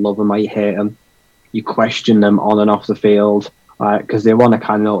Marmite, you love them or you hate them. You question them on and off the field, because they want to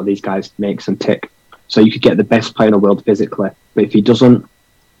kind of know what these guys makes them tick. So you could get the best player in the world physically, but if he doesn't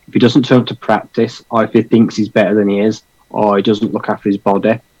turn up to practice, or if he thinks he's better than he is, or he doesn't look after his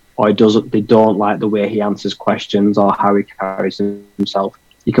body, or they don't like the way he answers questions or how he carries himself,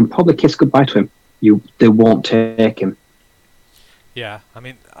 you can probably kiss goodbye to him. They won't take him. Yeah, I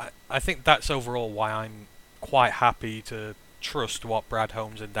mean, I think that's overall why I'm quite happy to trust what Brad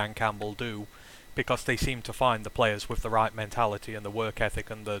Holmes and Dan Campbell do, because they seem to find the players with the right mentality and the work ethic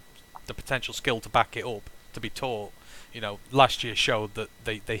and the potential skill to back it up, to be taught. You know, last year showed that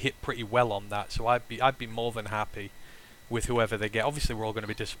they hit pretty well on that, so I'd be more than happy with whoever they get. Obviously, we're all going to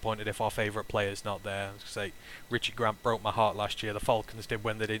be disappointed if our favourite player's not there. I was going to say, Richie Grant broke my heart last year. The Falcons did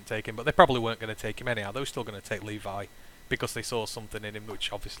when they didn't take him, but they probably weren't going to take him anyhow. They were still going to take Levi because they saw something in him,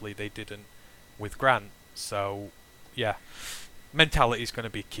 which obviously they didn't with Grant. So, yeah, mentality is going to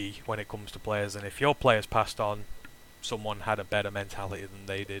be key when it comes to players, and if your players passed on, someone had a better mentality than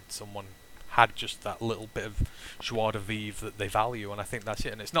they did, someone had just that little bit of joie de vivre that they value, and I think that's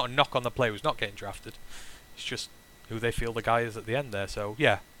it. And it's not a knock on the player who's not getting drafted, it's just who they feel the guy is at the end there. So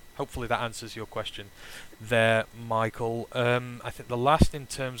yeah, hopefully that answers your question there, Michael. I think the last in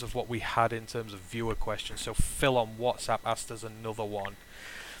terms of what we had in terms of viewer questions, so Phil on WhatsApp asked us another one.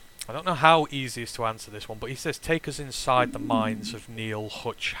 I don't know how easy it is to answer this one, but he says, take us inside the minds of Neil,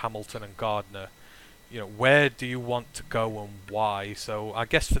 Hutch, Hamilton and Gardner. You know, where do you want to go and why? So I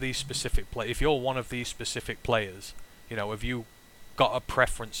guess for these specific players, if you're one of these specific players, you know, have you got a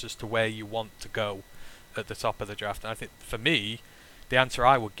preference as to where you want to go at the top of the draft? And I think for me, the answer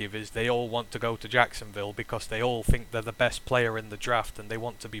I would give is they all want to go to Jacksonville because they all think they're the best player in the draft and they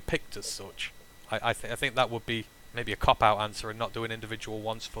want to be picked as such. I think that would be maybe a cop-out answer and not do an individual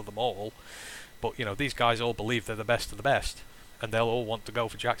ones for them all. But, you know, these guys all believe they're the best of the best, and they'll all want to go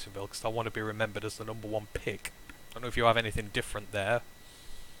for Jacksonville because they'll want to be remembered as the number one pick. I don't know if you have anything different there.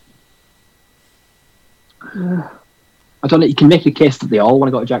 I don't know. You can make a case that they all want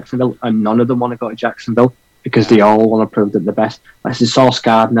to go to Jacksonville, and none of them want to go to Jacksonville because they all want to prove that they're best. This is Sauce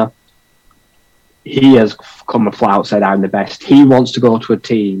Gardner. He has come a flat out said, I'm the best. He wants to go to a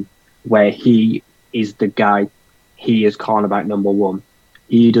team where he is the guy. He is cornerback number one.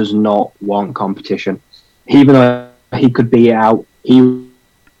 He does not want competition. Even though he could be out, he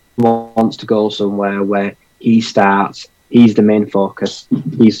wants to go somewhere where he starts. He's the main focus.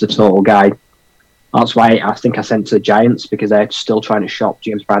 He's the total guy. That's why I think I sent to the Giants, because they're still trying to shop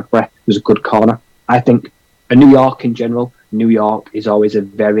James Bradbury, who's a good corner. I think New York in general, New York is always a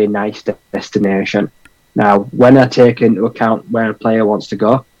very nice destination. Now, when I take into account where a player wants to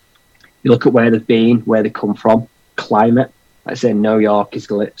go, you look at where they've been, where they come from, climate. Like I say, New York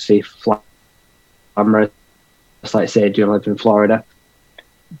is, let's say, glamorous. Like I say, do you live in Florida?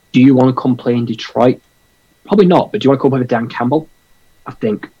 Do you want to come play in Detroit? Probably not, but do you want to come play with Dan Campbell? I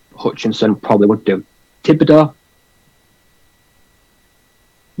think Hutchinson probably would do. Thibodeau?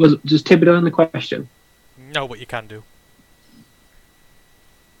 Was Thibodeau in the question? No, but you can do.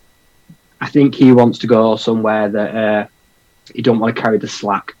 I think he wants to go somewhere that he don't want to carry the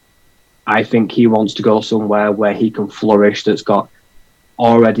slack. I think he wants to go somewhere where he can flourish, that's got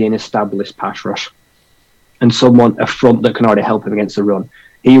already an established pass rush and someone a front that can already help him against the run.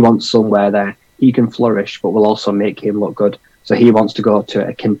 He wants somewhere there he can flourish, but will also make him look good. So he wants to go to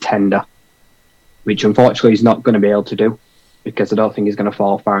a contender, which unfortunately he's not going to be able to do because I don't think he's going to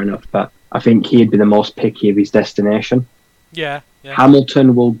fall far enough. But I think he'd be the most picky of his destination. Yeah.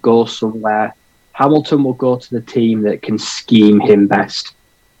 Hamilton will go somewhere. Hamilton will go to the team that can scheme him best.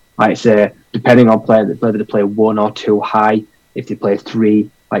 Like say, depending on whether they play 1 or 2 high, if they play 3,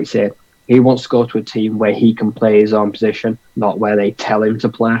 like say, he wants to go to a team where he can play his own position, not where they tell him to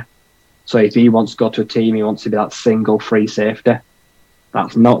play. So if he wants to go to a team, he wants to be that single free safety.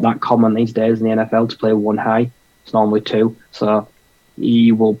 That's not that common these days in the NFL to play 1 high. It's normally 2. So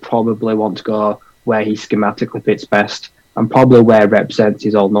he will probably want to go where he schematically fits best and probably where represents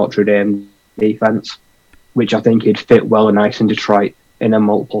his old Notre Dame defense, which I think he'd fit well and nice in Detroit in a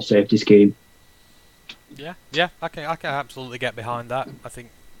multiple safety scheme. Yeah, I can absolutely get behind that. I think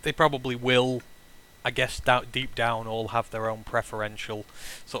they probably will, I guess, deep down all have their own preferential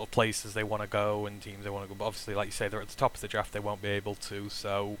sort of places they want to go and teams they want to go. But obviously, like you say, they're at the top of the draft, they won't be able to,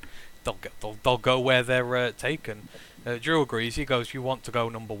 so they'll go where they're taken. Drew agrees. He goes, you want to go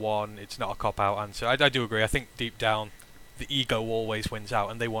number 1. It's not a cop-out answer. I do agree. I think deep down, the ego always wins out,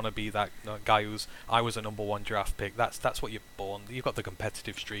 and they want to be that guy who's, I was a number 1 draft pick. That's what you're born. You've got the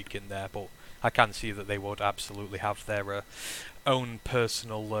competitive streak in there, but I can see that they would absolutely have their own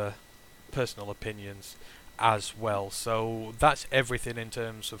personal opinions as well. So that's everything in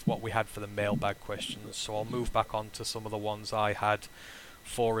terms of what we had for the mailbag questions. So I'll move back on to some of the ones I had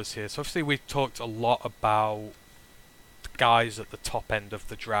for us here. So obviously we've talked a lot about the guys at the top end of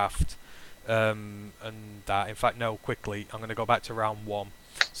the draft. And that, in fact, no, quickly, I'm going to go back to round 1.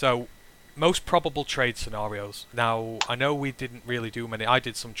 So, most probable trade scenarios. Now, I know we didn't really do many. I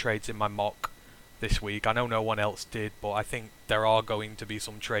did some trades in my mock this week. I know no one else did, but I think there are going to be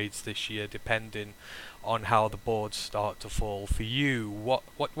some trades this year, depending on how the boards start to fall. For you,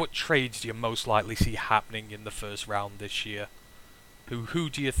 what trades do you most likely see happening in the first round this year? Who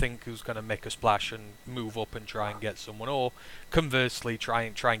do you think who's going to make a splash and move up and try and get someone, or conversely try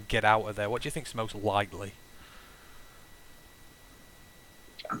and get out of there? What do you think is most likely?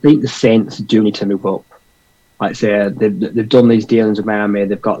 I think the Saints do need to move up. Like I say, they've done these dealings with Miami.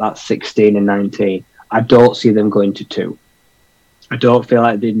 They've got that 16 and 19. I don't see them going to 2. I don't feel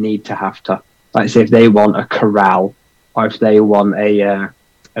like they need to have to. Like I say, if they want a Corral or if they want a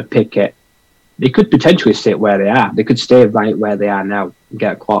Pickett, they could potentially sit where they are. They could stay right where they are now and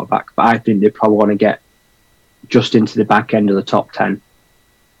get a quarterback. But I think they probably want to get just into the back end of the top 10.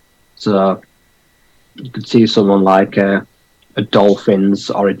 So you could see someone like a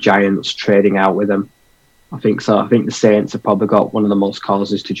Dolphins or a Giants trading out with them. I think so. I think the Saints have probably got one of the most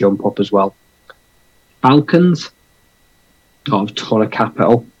causes to jump up as well. Falcons don't have a ton of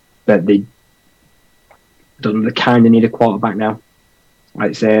capital, but they kind of need a quarterback now.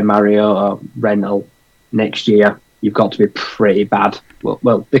 Like say Mario or Rental next year, you've got to be pretty bad.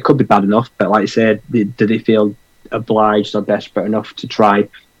 Well, they could be bad enough, but like I said, do they feel obliged or desperate enough to try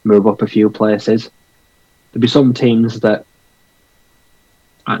move up a few places? There'll be some teams that,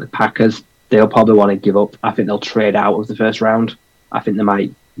 like the Packers, they'll probably want to give up. I think they'll trade out of the first round. I think they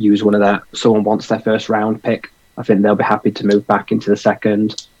might use one of their, someone wants their first round pick. I think they'll be happy to move back into the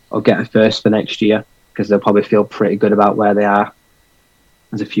second or get a first for next year because they'll probably feel pretty good about where they are.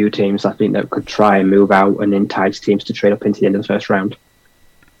 There's a few teams I think that could try and move out and entice teams to trade up into the end of the first round.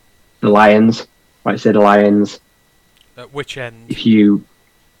 The Lions, like I said, the Lions. At which end?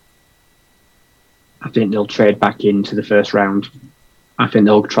 I think they'll trade back into the first round. I think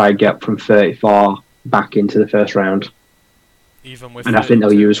they'll try and get from 34 back into the first round. Even with, and I think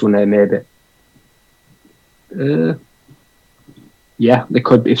they'll use one there maybe. Yeah, they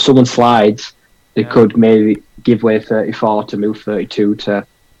could. If someone slides, they could maybe give away 34 to move 32 to.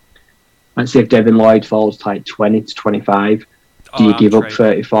 Let's say if Devin Lloyd falls to like 20 to 25, do you give up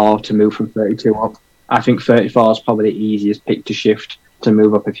 34 to move from 32 up? I think 34 is probably the easiest pick to shift to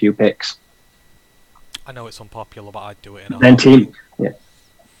move up a few picks. I know it's unpopular, but I'd do it in a then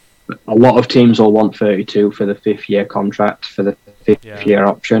a lot of teams will want 32 for the 5th year contract, for the 5th year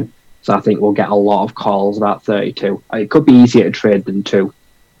option. So I think we'll get a lot of calls about 32. It could be easier to trade than 2.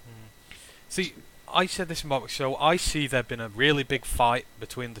 See, I said this in my show. I see there been a really big fight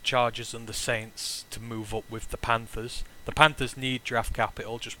between the Chargers and the Saints to move up with the Panthers. The Panthers need draft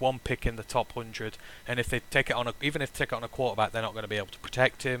capital, just one pick in the top 100, and if they take it on even if they take it on a quarterback, they're not going to be able to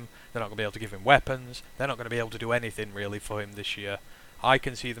protect him. They're not going to be able to give him weapons. They're not going to be able to do anything really for him this year. I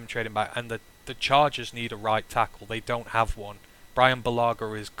can see them trading back. And the Chargers need a right tackle. They don't have one. Brian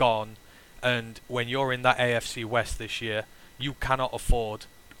Bulaga is gone. And when you're in that AFC West this year, you cannot afford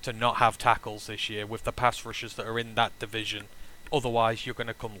to not have tackles this year with the pass rushers that are in that division. Otherwise, you're going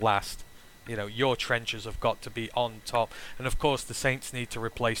to come last. You know, your trenches have got to be on top. And of course, the Saints need to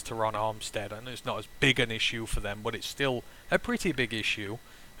replace Teron Armstead. And it's not as big an issue for them, but it's still a pretty big issue.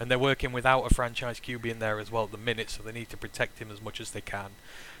 And they're working without a franchise QB in there as well at the minute, so they need to protect him as much as they can.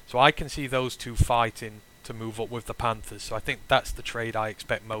 So I can see those two fighting to move up with the Panthers. So I think that's the trade I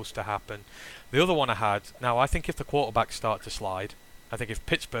expect most to happen. The other one I had, now I think if the quarterbacks start to slide, I think if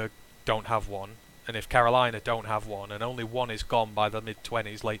Pittsburgh don't have one, and if Carolina don't have one, and only one is gone by the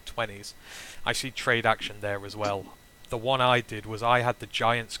mid-20s, late 20s, I see trade action there as well. The one I did was I had the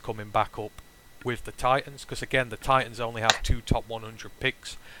Giants coming back up with the Titans, because again, the Titans only have 2 top 100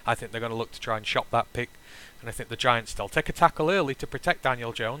 picks. I think they're going to look to try and shop that pick, and I think the Giants, they'll take a tackle early to protect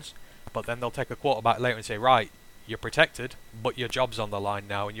Daniel Jones, but then they'll take a quarterback later and say, right, you're protected, but your job's on the line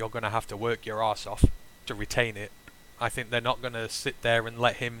now, and you're going to have to work your arse off to retain it. I think they're not going to sit there and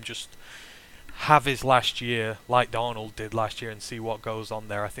let him just have his last year like Darnold did last year and see what goes on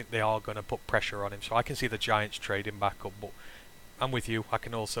there. I think they are going to put pressure on him. So I can see the Giants trading back up, but I'm with you. I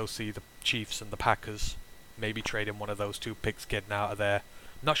can also see the Chiefs and the Packers maybe trading one of those 2 picks, getting out of there.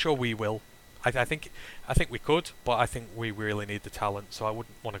 I'm not sure we will. I think we could, but I think we really need the talent, so I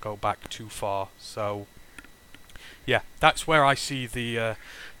wouldn't want to go back too far. So yeah, that's where I see the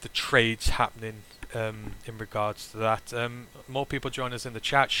trades happening in regards to that. More people join us in the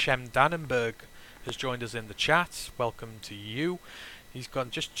chat. Shem Dannenberg has joined us in the chat. Welcome to you. He's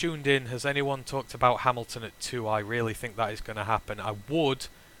just tuned in. Has anyone talked about Hamilton at 2? I really think that is going to happen. I would,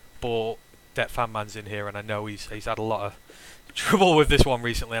 but Det Fanman's in here, and I know he's had a lot of trouble with this one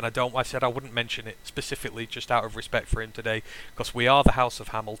recently, and I said I wouldn't mention it specifically just out of respect for him today, because we are the House of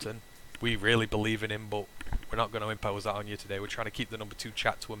Hamilton. We really believe in him, but we're not going to impose that on you today. We're trying to keep the number 2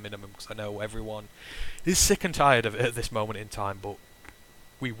 chat to a minimum, because I know everyone is sick and tired of it at this moment in time, but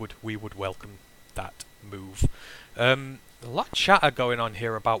we would welcome that move. A lot of chatter going on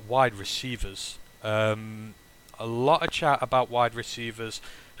here about wide receivers. A lot of chat about wide receivers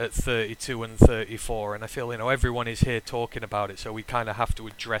at 32 and 34, and I feel, everyone is here talking about it, so we kind of have to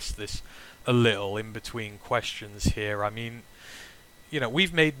address this a little in between questions here. I mean,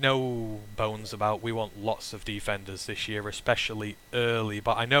 we've made no bones about we want lots of defenders this year, especially early,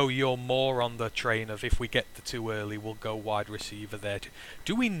 but I know you're more on the train of if we get the 2 early, we'll go wide receiver there.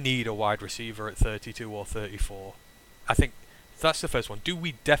 Do we need a wide receiver at 32 or 34? I think that's the first one. Do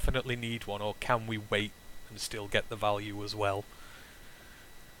we definitely need one, or can we wait and still get the value as well?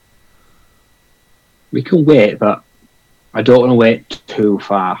 We can wait, but I don't want to wait too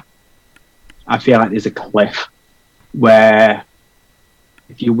far. I feel like there's a cliff where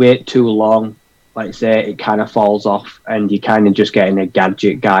if you wait too long, like say, it kind of falls off and you're kind of just getting a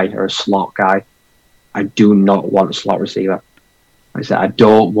gadget guy or a slot guy. I do not want a slot receiver. Like I said, I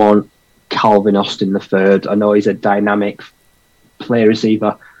don't want Calvin Austin III. I know he's a dynamic play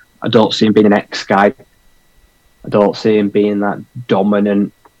receiver. I don't see him being an X guy. I don't see him being that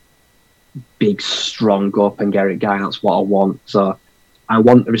dominant, big, strong, go up and get it guy. That's what I want. So I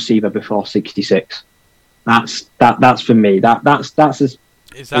want the receiver before 66. That's for me. That's as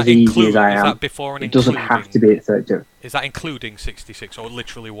easy as I am. Is that before and it doesn't have to be at 32. Is that including 66 or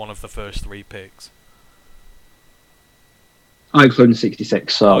literally one of the first 3 picks? I'm including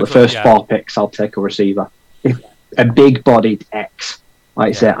 66. So the first 4 picks, I'll take a receiver. If a big-bodied X, like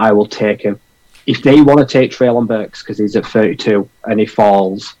I say, I will take him. If they want to take Treylon Burks because he's at 32 and he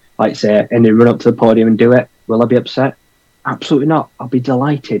falls, like I say, and they run up to the podium and do it, will I be upset? Absolutely not. I'll be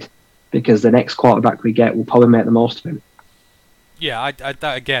delighted because the next quarterback we get will probably make the most of him. Yeah, I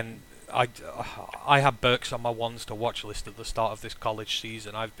had Burks on my ones to watch list at the start of this college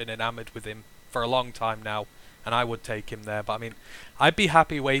season. I've been enamoured with him for a long time now, and I would take him there. But I mean, I'd be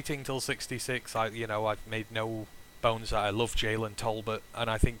happy waiting till 66. I've made no bones that I love Jalen Tolbert, and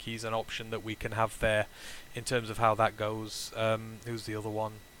I think he's an option that we can have there in terms of how that goes. Who's the other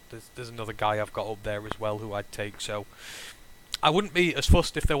one? There's another guy I've got up there as well who I'd take. So I wouldn't be as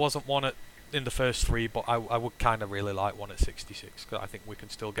fussed if there wasn't one in the first 3, but I would kind of really like one at 66 because I think we can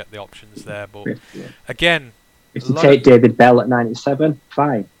still get the options there. But again, if they take David Bell at 97,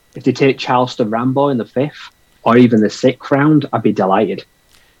 fine. If they take Charleston Rambo in the 5th or even the 6th round, I'd be delighted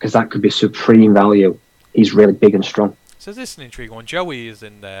because that could be supreme value. He's really big and strong. So this is an intriguing one. Joey is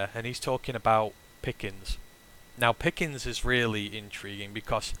in there and he's talking about Pickens. Now Pickens is really intriguing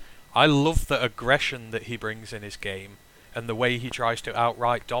because I love the aggression that he brings in his game and the way he tries to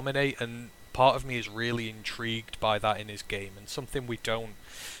outright dominate, and part of me is really intrigued by that in his game, and something we don't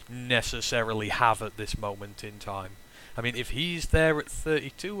necessarily have at this moment in time. I mean, if he's there at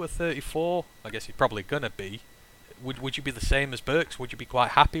 32 or 34, I guess he's probably going to be. Would you be the same as Burks? Would you be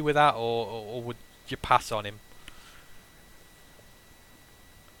quite happy with that, or would you pass on him?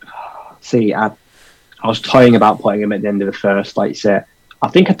 See, I was toying about putting him at the end of the first, like you say. I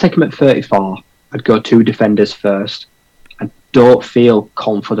think I'd take him at 34. I'd go 2 defenders first. I don't feel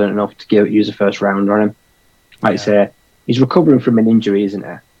confident enough to use a first rounder on him. Like you say, he's recovering from an injury, isn't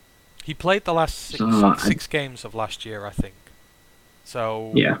he? He played the last six games of last year, I think.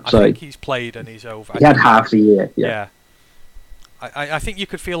 So I think he's played and he's over. He had half the year. Yeah. I think you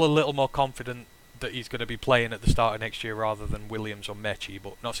could feel a little more confident that he's going to be playing at the start of next year rather than Williams or Mechie.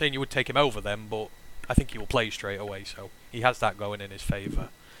 But not saying you would take him over them, but I think he will play straight away. So he has that going in his favour.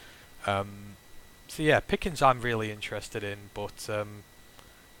 So yeah, Pickens I'm really interested in, but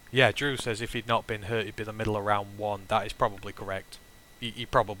yeah, Drew says if he'd not been hurt, he'd be the middle of round 1. That is probably correct. He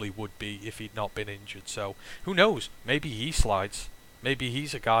probably would be if he'd not been injured. So who knows? Maybe he slides. Maybe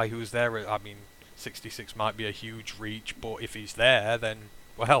he's a guy who's there. I mean, 66 might be a huge reach, but if he's there, then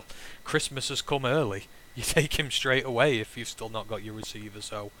well, Christmas has come early. You take him straight away if you've still not got your receiver.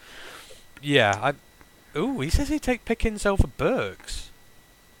 So yeah, he says he'd take Pickens over Burks.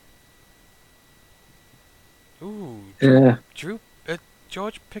 Ooh, yeah.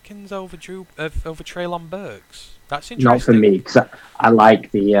 George Pickens over Treylon Burks. That's interesting. Not for me, because I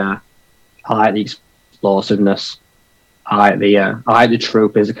like the explosiveness. I like the true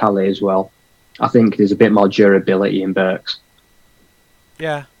physicality as well. I think there's a bit more durability in Burks.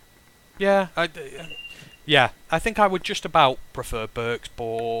 Yeah. I think I would just about prefer Burks,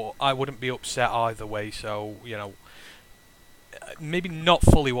 but I wouldn't be upset either way. So maybe not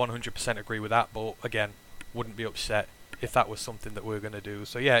fully 100% agree with that, but again, wouldn't be upset if that was something that we're going to do.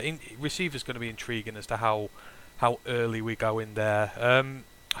 So yeah, receiver's going to be intriguing as to how early we go in there.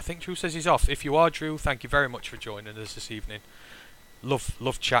 I think Drew says he's off. If you are, Drew, thank you very much for joining us this evening.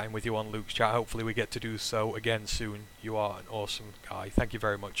 Love chatting with you on Luke's chat. Hopefully we get to do so again soon. You are an awesome guy. Thank you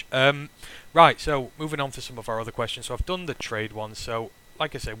very much. Right, so moving on to some of our other questions. So I've done the trade one. So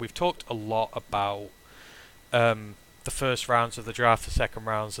like I said, we've talked a lot about the first rounds of the draft, the second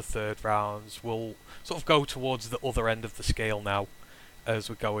rounds, the third rounds. We'll sort of go towards the other end of the scale now as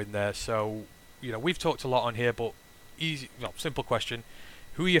we go in there. So, we've talked a lot on here, but simple question.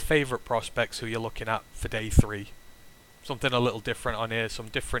 Who are your favourite prospects who you're looking at for day 3? Something a little different on here, some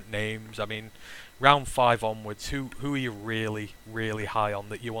different names. I mean, round 5 onwards, who are you really, really high on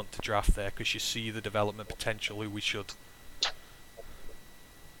that you want to draft there because you see the development potential who we should?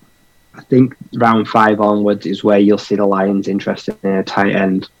 I think round 5 onwards is where you'll see the Lions interested in a tight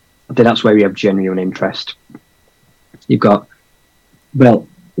end. I think that's where we have genuine interest. You've got,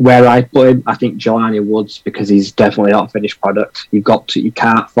 where I put him, I think Jelani Woods, because he's definitely not a finished product. You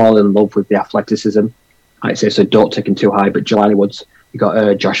can't fall in love with the athleticism. I'd say, so don't take him too high. But Jelani Woods, you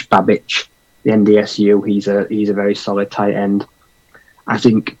got Josh Babich, the NDSU. He's a very solid tight end. I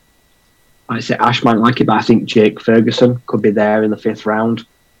think, I'd say Ash might like it, but I think Jake Ferguson could be there in the 5th round.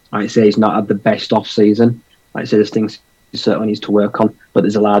 I'd say he's not had the best off season. I'd say there's things he certainly needs to work on, but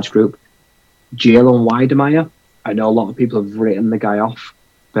there's a large group. Jalen Weidemeyer, I know a lot of people have written the guy off,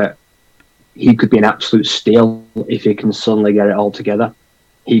 but he could be an absolute steal if he can suddenly get it all together.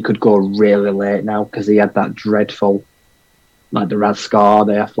 He could go really late now because he had that dreadful, like the Raz scar,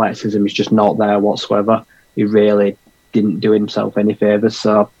 the athleticism is just not there whatsoever. He really didn't do himself any favours.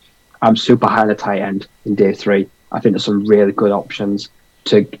 So I'm super high on the tight end in day 3. I think there's some really good options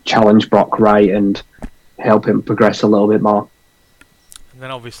to challenge Brock Wright and help him progress a little bit more. And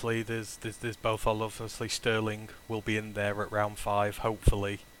then obviously there's both. Obviously Sterling will be in there at round 5,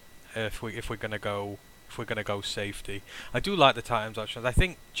 hopefully, if we're gonna go safety. I do like the tight ends options. I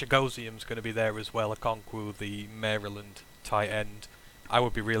think Chagosium's going to be there as well. Okonkwo, the Maryland tight end. I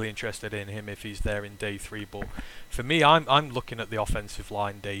would be really interested in him if he's there in day 3. But for me, I'm looking at the offensive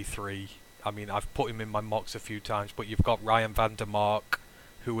line day 3. I mean, I've put him in my mocks a few times, but you've got Ryan Vandermark,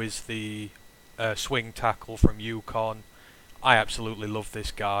 who is the swing tackle from UConn. I absolutely love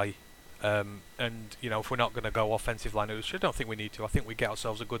this guy. And, if we're not going to go offensive line, which I don't think we need to, I think we get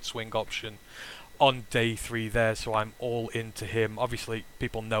ourselves a good swing option on day 3 there, so I'm all into him. Obviously,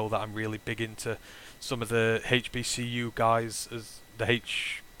 people know that I'm really big into some of the HBCU guys as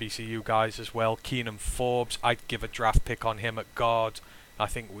well. Keenan Forbes, I'd give a draft pick on him at guard. I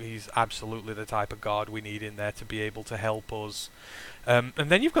think he's absolutely the type of guard we need in there to be able to help us. And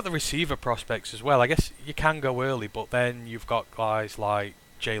then you've got the receiver prospects as well. I guess you can go early, but then you've got guys like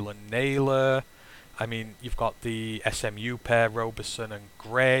Jalen Naylor. I mean, you've got the SMU pair, Roberson and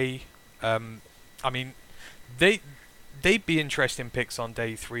Gray. I mean, they'd be interesting picks on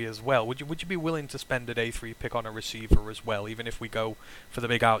day 3 as well. Would you be willing to spend a day 3 pick on a receiver as well, even if we go for the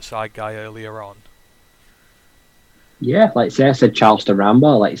big outside guy earlier on? Yeah, like say I said, Charleston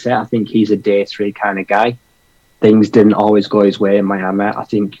Rambo. Like say, I think he's a day 3 kind of guy. Things didn't always go his way in Miami. I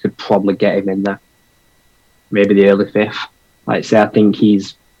think you could probably get him in there, maybe the early 5th. Like say, I think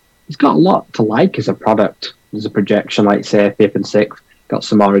he's got a lot to like as a product. There's a projection, like say 5th and 6th. Got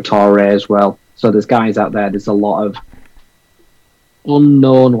Samori Toure as well. So there's guys out there. There's a lot of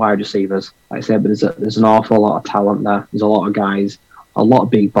unknown wide receivers, like I said, but there's an awful lot of talent there. There's a lot of guys, a lot of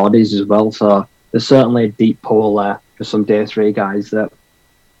big bodies as well. So there's certainly a deep pool there for some day 3 guys that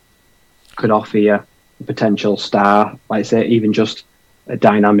could offer you a potential star, like I say, even just a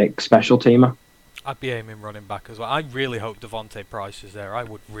dynamic special teamer. I'd be aiming running back as well. I really hope Devontae Price is there. I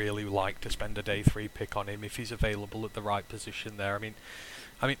would really like to spend a day 3 pick on him if he's available at the right position there. I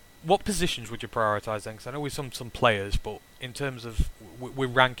mean, what positions would you prioritise then? Because I know we've some players, but in terms of we're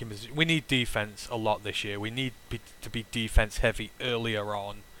ranking, we need defence a lot this year. We need to be defence heavy earlier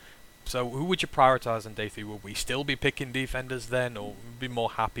on. So who would you prioritise on day 3? Would we still be picking defenders then, or be more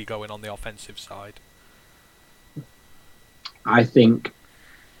happy going on the offensive side? I think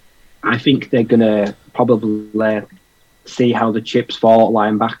they're gonna probably see how the chips fall at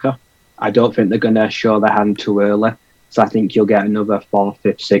linebacker. I don't think they're gonna show their hand too early. So I think you'll get another 4th,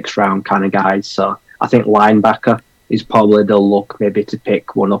 5th, 6th round kind of guys. So I think linebacker is probably the look maybe to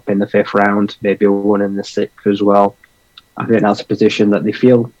pick one up in the 5th round, maybe one in the 6th as well. I think that's a position that they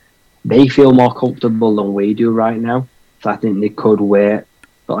feel more comfortable than we do right now. So I think they could wait.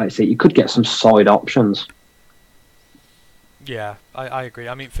 But like I say, you could get some solid options. Yeah, I agree.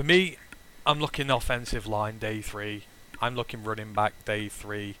 I mean, for me, I'm looking offensive line day 3. I'm looking running back day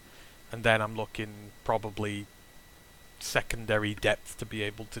 3. And then I'm looking probably secondary depth to be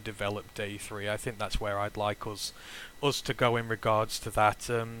able to develop day 3. I think that's where I'd like us to go in regards to that.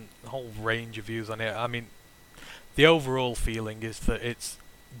 Whole range of views on it. I mean, the overall feeling is that it's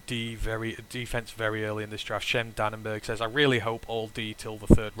defense very early in this draft. Shem Dannenberg says, I really hope all D till the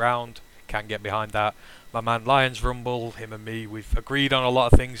 3rd round. Can get behind that. My man Lions Rumble, him and me, we've agreed on a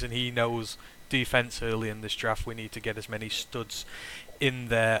lot of things, and he knows defense early in this draft. We need to get as many studs in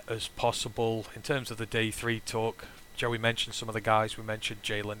there as possible. In terms of the day 3 talk, Joey mentioned some of the guys. We mentioned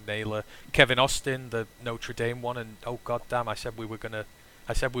Jalen Naylor, Kevin Austin, the Notre Dame one, and oh goddamn, I said we were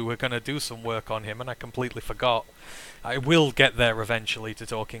gonna do some work on him, and I completely forgot. I will get there eventually to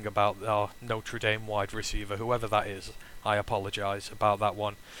talking about our Notre Dame wide receiver, whoever that is. I apologise about that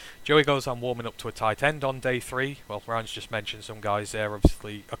one. Joey goes on warming up to a tight end on day 3. Well, Ryan's just mentioned some guys there.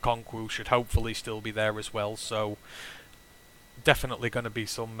 Obviously, Okonkwo should hopefully still be there as well. So definitely going to be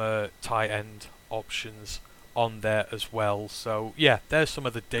some tight end options on there as well. So yeah, there's some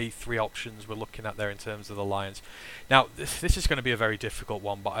of the day 3 options we're looking at there in terms of the Lions. Now this is going to be a very difficult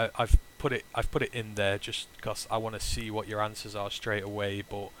one, but I've put it in there just because I want to see what your answers are straight away.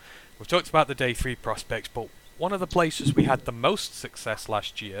 But we've talked about the day 3 prospects, but one of the places we had the most success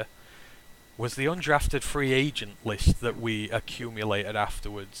last year was the undrafted free agent list that we accumulated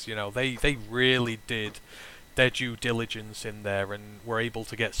afterwards. You know, they really did their due diligence in there and were able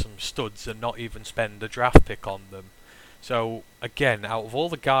to get some studs and not even spend a draft pick on them. So again, out of all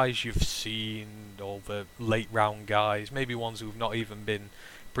the guys you've seen, all the late round guys, maybe ones who've not even been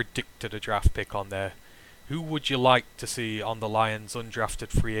predicted a draft pick on there, who would you like to see on the Lions undrafted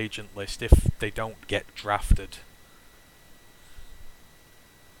free agent list if they don't get drafted?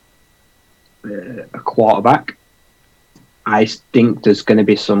 A quarterback. I think there's going to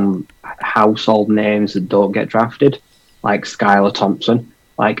be some household names that don't get drafted, like Skylar Thompson,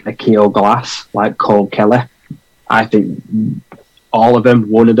 like Akil Glass, like Cole Kelly. I think all of them,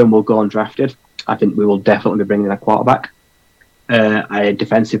 one of them will go undrafted. I think we will definitely be bringing a quarterback.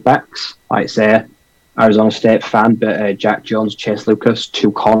 Defensive backs, like say Arizona State fan, but Jack Jones, Chase Lucas,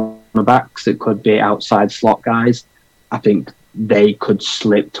 2 cornerbacks that could be outside slot guys. I think they could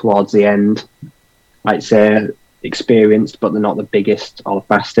slip towards the end. Like say experienced, but they're not the biggest or the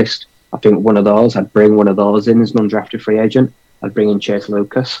fastest. I think one of those, I'd bring one of those in as an undrafted free agent. I'd bring in Chase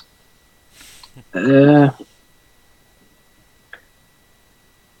Lucas. Alec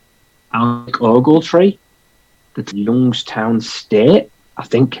Ogletree, that's Youngstown State. I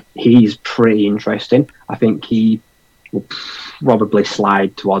think he's pretty interesting. I think he will probably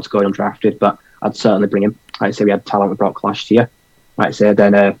slide towards going undrafted, but I'd certainly bring him. Like I say, we had talent with Brock last year. Like I say,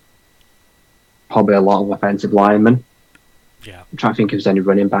 then probably a lot of offensive linemen. Yeah. I'm trying to think if there's any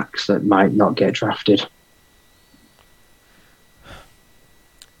running backs that might not get drafted.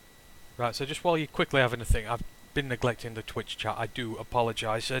 Right, so just while you're quickly having a think, been neglecting the Twitch chat. I do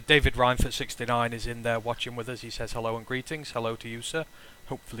apologise. David Reinfort69 is in there watching with us. He says hello and greetings. Hello to you, sir.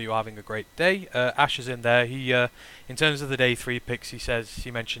 Hopefully you're having a great day. Ash is in there. He, in terms of the day 3 picks,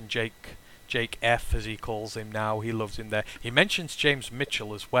 he mentioned Jake F, as he calls him now. He loves him there. He mentions James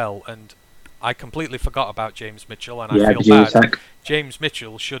Mitchell as well, and I completely forgot about James Mitchell, and I feel bad. James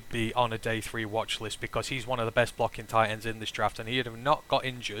Mitchell should be on a day 3 watch list because he's one of the best blocking tight ends in this draft, and he'd have not got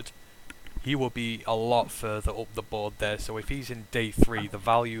injured. He will be a lot further up the board there. So if he's in day 3, the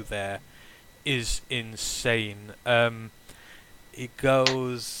value there is insane. It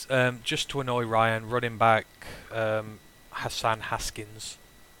goes, just to annoy Ryan, running back Hassan Haskins,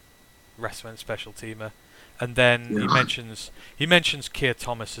 wrestling special teamer. And then he mentions Keir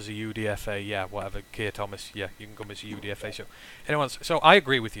Thomas as a UDFA. Yeah, whatever, Keir Thomas. Yeah, you can come as a UDFA. So I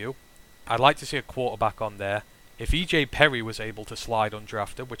agree with you. I'd like to see a quarterback on there. If EJ Perry was able to slide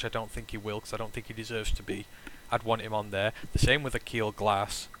undrafted, which I don't think he will, because I don't think he deserves to be, I'd want him on there. The same with Akil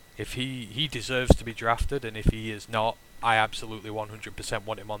Glass. If he deserves to be drafted, and if he is not, I absolutely 100%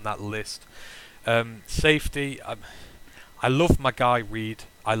 want him on that list. Safety, I love my guy Reed.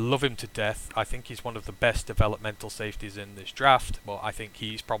 I love him to death. I think he's one of the best developmental safeties in this draft, but I think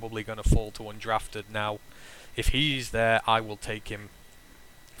he's probably going to fall to undrafted now. If he's there, I will take him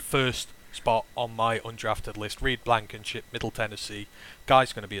first spot on my undrafted list. Reed Blankenship, Middle Tennessee.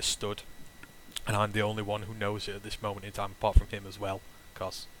 Guy's going to be a stud, and I'm the only one who knows it at this moment in time, apart from him as well,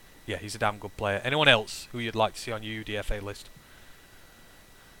 because, yeah, he's a damn good player. Anyone else who you'd like to see on your UDFA list?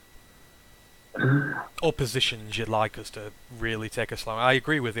 Or positions you'd like us to really take a slow? I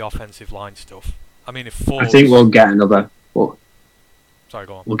agree with the offensive line stuff. I mean, I think we'll get another. Sorry,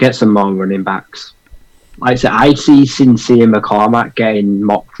 go on. We'll get some more running backs. Like I said, I see Sincere McCormack getting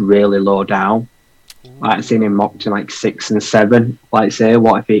mocked really low down. Like I've seen him mocked in like 6 and 7. Like I say,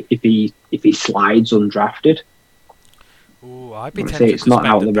 what if he slides undrafted? Ooh, I'd be Like tempted. it's not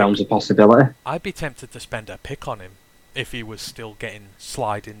out of the realms of possibility. I'd be tempted to spend a pick on him if he was still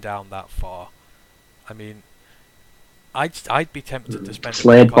sliding down that far. I mean, I'd be tempted to spend.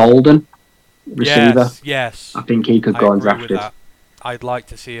 Slade a pick on Bolden, receiver. Yes. I think he could go undrafted. I'd like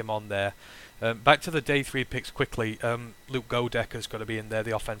to see him on there. Back to the day 3 picks quickly. Luke Godecker's got to be in there,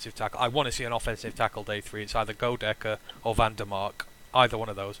 the offensive tackle. I want to see an offensive tackle day 3. It's either Godecker or Vandermark. Either one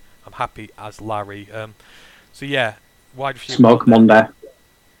of those. I'm happy as Larry. So yeah, wide receiver. Smoke Monday.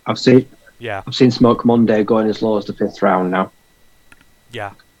 I've seen Smoke Monday going as low as the 5th round now.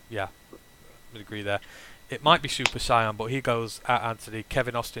 Yeah. I would agree there. It might be Super Saiyan, but he goes at Anthony.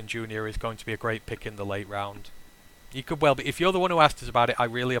 Kevin Austin Jr. is going to be a great pick in the late round. He could well be. If you're the one who asked us about it, I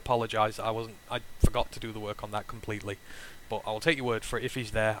really apologise. I forgot to do the work on that completely. But I'll take your word for it. If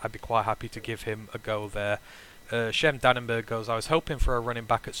he's there, I'd be quite happy to give him a go there. Shem Dannenberg goes, I was hoping for a running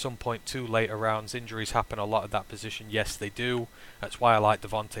back at some point 2 later rounds. Injuries happen a lot at that position. Yes, they do. That's why I like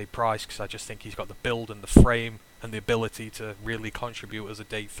Devontae Price, because I just think he's got the build and the frame and the ability to really contribute as a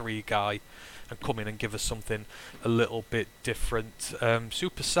day 3 guy and come in and give us something a little bit different.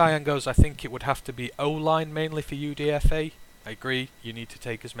 Super Saiyan goes, I think it would have to be O-line mainly for UDFA. I agree, you need to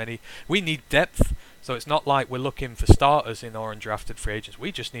take as many. We need depth, so it's not like we're looking for starters in our undrafted free agents.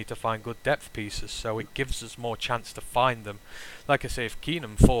 We just need to find good depth pieces, so it gives us more chance to find them. Like I say, if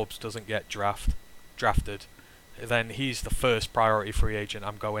Keenan Forbes doesn't get drafted, then he's the first priority free agent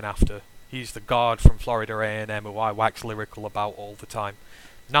I'm going after. He's the guard from Florida A&M who I wax lyrical about all the time.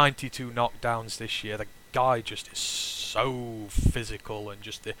 92 knockdowns this year. The guy just is so physical and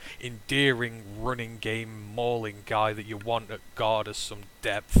just the endearing running game mauling guy that you want at guard as some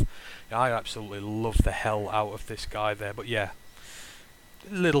depth. I absolutely love the hell out of this guy there. But yeah,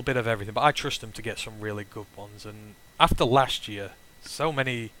 a little bit of everything. But I trust him to get some really good ones. And after last year, so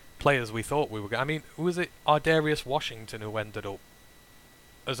many players we thought we were going. I mean, who was it? Ardarius Washington who ended up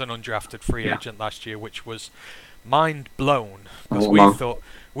as an undrafted free agent last year, which was mind blown, because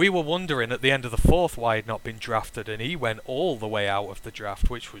we were wondering at the end of the 4th why he'd not been drafted, and he went all the way out of the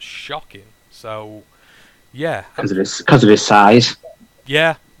draft, which was shocking. So yeah, because of his size.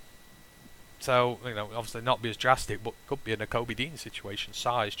 Yeah. So, obviously not be as drastic, but could be a Nakobe Dean situation.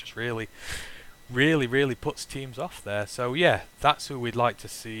 Size just really puts teams off there. So yeah, that's who we'd like to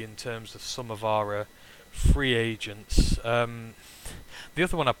see in terms of some of our free agents. The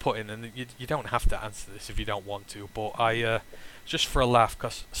other one I put in, and you don't have to answer this if you don't want to, but I just for a laugh,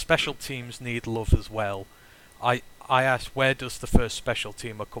 because special teams need love as well. I asked, where does the first special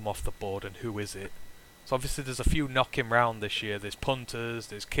teamer come off the board, and who is it? So obviously there's a few knocking round this year. There's punters,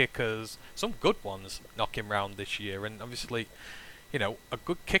 there's kickers, some good ones knocking round this year, and obviously, a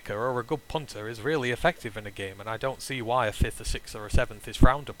good kicker or a good punter is really effective in a game, and I don't see why a 5th, a 6th, or a 7th is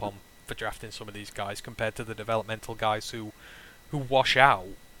frowned upon for drafting some of these guys compared to the developmental guys who wash out.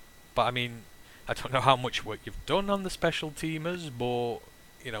 But I mean, I don't know how much work you've done on the special teamers, but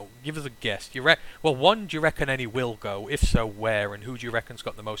give us a guess. Well, one, do you reckon any will go? If so, where? And who do you reckon's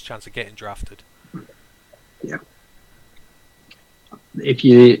got the most chance of getting drafted? Yeah. If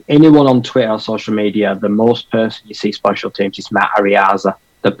anyone on Twitter or social media, the most person you see special teams is Matt Arriaza,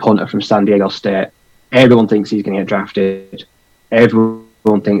 the punter from San Diego State. Everyone thinks he's going to get drafted.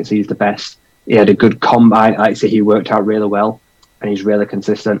 Everyone thinks he's the best. He had a good combine. Like I say, he worked out really well, and he's really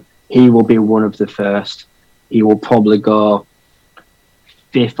consistent. He will be one of the first. He will probably go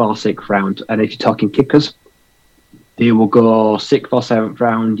 5th or 6th round. And if you're talking kickers, he will go 6th or 7th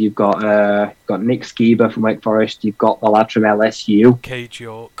round. You've got Nick Skiba from Wake Forest. You've got the lad from LSU. Cage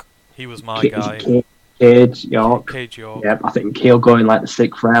York. He was my guy. Cage York. Yeah, I think he'll go in like the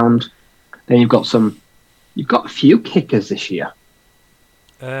 6th round. Then you've got a few kickers this year.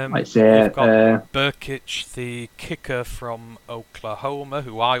 I'd say Burkic, the kicker from Oklahoma,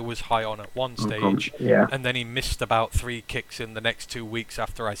 who I was high on at one stage, and then he missed about 3 kicks in the next 2 weeks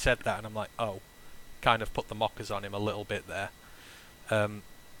after I said that, and I'm like, oh, kind of put the mockers on him a little bit there. So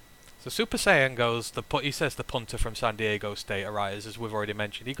Super Saiyan goes, he says the punter from San Diego State arrives, as we've already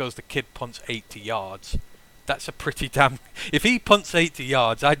mentioned. He goes, the kid punts 80 yards. That's a pretty damn... If he punts 80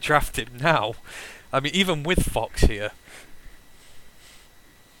 yards, I'd draft him now. I mean, even with Fox here.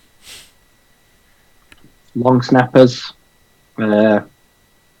 Long snappers. I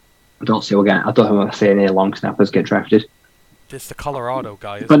don't think we'll see any long snappers get drafted. It's the Colorado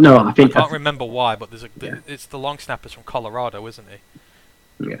guy, but no, I can't remember why, but it's the long snappers from Colorado, isn't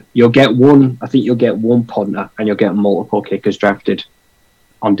he? Yeah, you'll get one. I think you'll get one punter, and you'll get multiple kickers drafted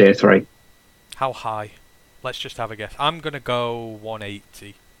on day 3. How high? Let's just have a guess. I'm gonna go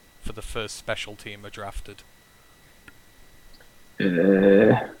 180 for the first special teamer drafted.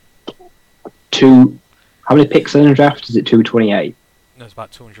 2. How many picks in a draft? Is it 228? No, it's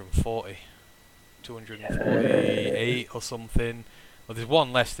about 240. 248 or something. Well, there's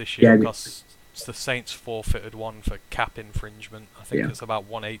one less this year because the Saints forfeited one for cap infringement. I think it's about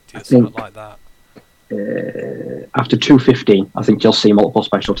 180 or something like that. After 215, I think you'll see multiple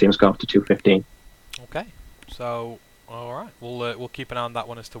special teams go after 215. Okay, so all right, we'll keep an eye on that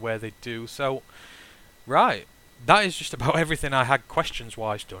one as to where they do. So, right. That is just about everything I had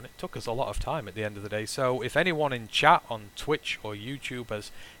questions-wise done. It took us a lot of time at the end of the day. So if anyone in chat on Twitch or YouTube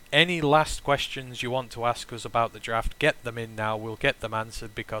has any last questions you want to ask us about the draft, get them in now. We'll get them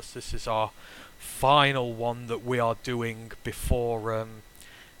answered because this is our final one that we are doing before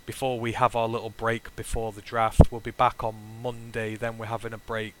we have our little break before the draft. We'll be back on Monday, then we're having a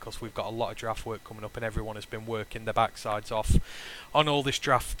break because we've got a lot of draft work coming up and everyone has been working their backsides off on all this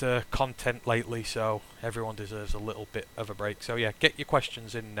draft content lately, so everyone deserves a little bit of a break. So yeah, get your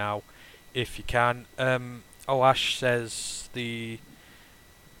questions in now if you can. Ash says the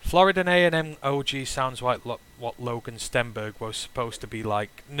Florida A&M OG sounds like what Logan Stenberg was supposed to be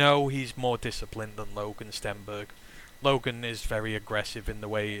like. No, he's more disciplined than Logan Stenberg. Logan is very aggressive in the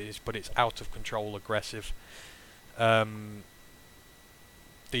way he is, but it's out of control aggressive. Keenan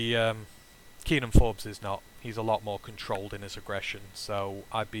Forbes is not. He's a lot more controlled in his aggression, so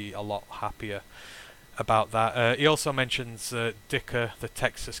I'd be a lot happier about that. He also mentions Dicker, the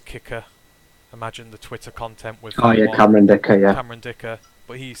Texas kicker. Imagine the Twitter content with Cameron Dicker, Cameron Dicker,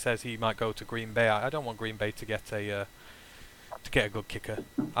 but he says he might go to Green Bay. I don't want Green Bay to get a good kicker.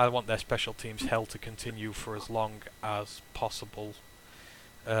 I want their special teams hell to continue for as long as possible.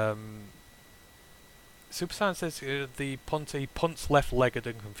 Super Saiyan says the punter, he punts left-legged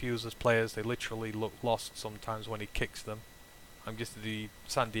and confuses players. They literally look lost sometimes when he kicks them. I'm guessing the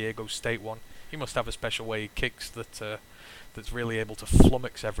San Diego State one. He must have a special way he kicks that's really able to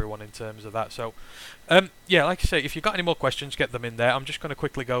flummox everyone in terms of that. So, yeah, like I say, if you've got any more questions, get them in there. I'm just going to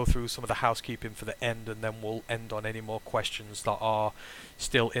quickly go through some of the housekeeping for the end, and then we'll end on any more questions that are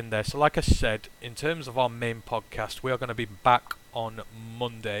still in there. So, like I said, in terms of our main podcast, we are going to be back on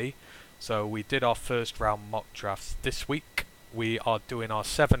Monday. So, we did our first round mock drafts this week. We are doing our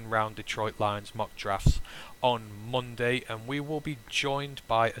 7-round Detroit Lions mock drafts on Monday, and we will be joined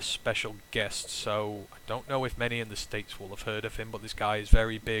by a special guest. So I don't know if many in the States will have heard of him, but this guy is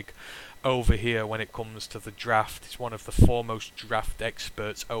very big over here when it comes to the draft. He's one of the foremost draft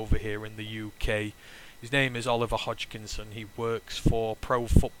experts over here in the UK. His name is Oliver Hodgkinson. He works for Pro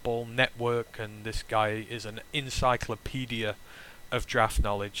Football Network, and this guy is an encyclopedia of draft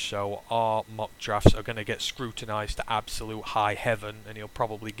knowledge, so our mock drafts are going to get scrutinized to absolute high heaven, and he'll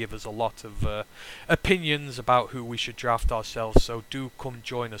probably give us a lot of opinions about who we should draft ourselves, so do come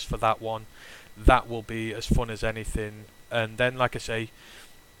join us for that one. That will be as fun as anything. And then, like I say,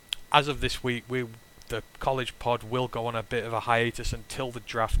 as of this week, the college pod will go on a bit of a hiatus until the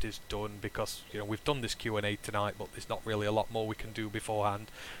draft is done, because we've done this Q&A tonight, but there's not really a lot more we can do beforehand.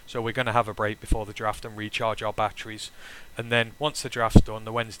 So we're going to have a break before the draft and recharge our batteries, and then once the draft's done,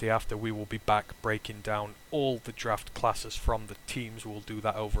 the Wednesday after, we will be back breaking down all the draft classes from the teams. We'll do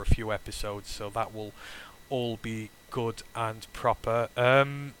that over a few episodes, so that will all be good and proper.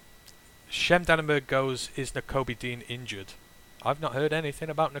 Shem Dannenberg goes, is Nakobe Dean injured? I've not heard anything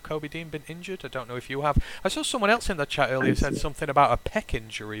about Nakobe Dean being injured. I don't know if you have. I saw someone else in the chat earlier said something about a pec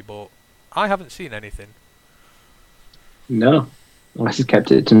injury, but I haven't seen anything. No, unless he's kept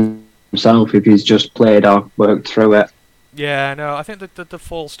it to himself, if he's just played or worked through it. Yeah, no, I think the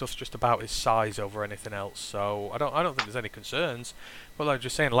fall stuff's just about his size over anything else, so I don't think there's any concerns. But like I was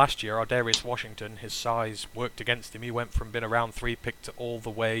just saying, last year, Ardarius Washington, his size worked against him. He went from being a round 3 pick to all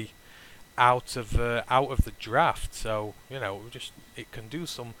the way out of the draft, so it can do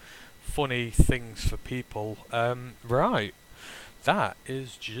some funny things for people. Right, that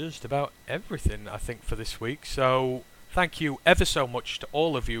is just about everything I think for this week. So thank you ever so much to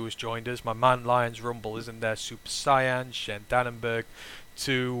all of you who's joined us. My man Lions Rumble is in there, Super Saiyan, Shen Dannenberg,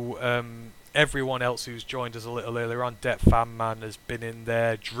 to everyone else who's joined us a little earlier on. Det Fan Man has been in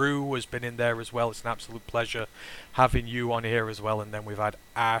there, Drew has been in there as well. It's an absolute pleasure having you on here as well. And then we've had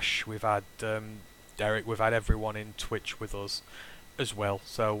Ash, we've had Derek, we've had everyone in Twitch with us as well.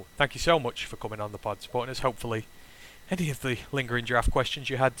 So thank you so much for coming on the pod, supporting us. Hopefully any of the lingering draft questions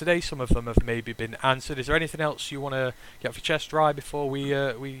you had today, some of them have maybe been answered. Is there anything else you want to get off your chest, Rye, before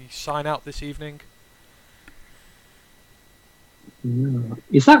we sign out this evening?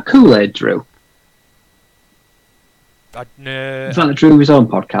 Is that Kool-Aid, Drew? Is that Drew's own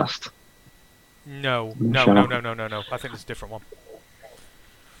podcast? No. I think it's a different one.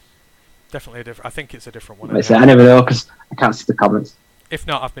 Definitely a different. I think it's a different one. I never know because I can't see the comments. If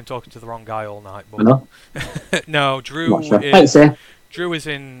not, I've been talking to the wrong guy all night. But no. No, Drew. Sure. Drew is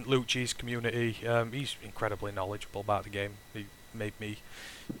in Lucci's community. He's incredibly knowledgeable about the game. He made me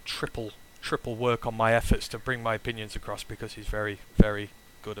triple work on my efforts to bring my opinions across because he's very, very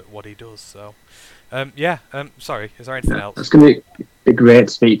good at what he does. So, sorry, is there anything else? It's going to be great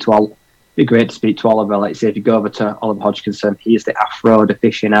to speak to all. Be great to speak to Oliver. Like say, if you go over to Oliver Hodgkinson, he's the Afro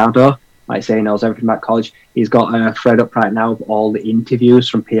aficionado. Like say, he knows everything about college. He's got a thread up right now of all the interviews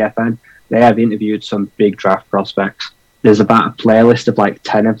from PFN. They have interviewed some big draft prospects. There's about a playlist of like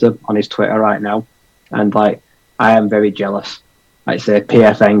 10 of them on his Twitter right now, and like I am very jealous. Like say,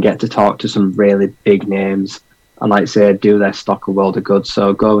 PFN get to talk to some really big names and like say do their stock a world of good.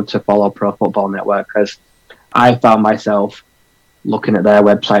 So go to follow Pro Football Network, because I found myself looking at their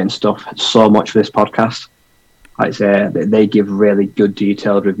website and stuff so much for this podcast. Like say they give really good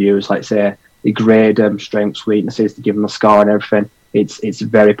detailed reviews. Like say they grade strengths, weaknesses, they give them a score and everything. It's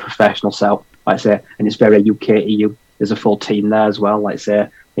very professional sell. Like say, and it's very UK EU. There's a full team there as well. Like say, I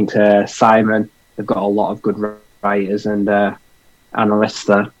think Simon, they've got a lot of good writers and analysts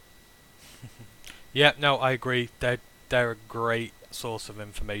there. Yeah, no, I agree. They're a great source of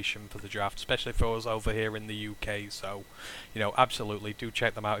information for the draft, especially for us over here in the UK. So, absolutely do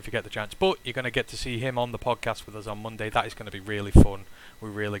check them out if you get the chance. But you're going to get to see him on the podcast with us on Monday. That is going to be really fun. We're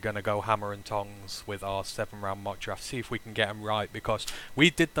really going to go hammer and tongs with our 7-round mock draft. See if we can get them right, because we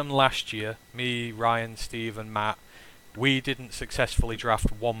did them last year. Me, Ryan, Steve, and Matt. We didn't successfully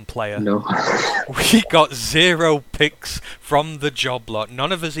draft one player. No. We got 0 picks from the job lot.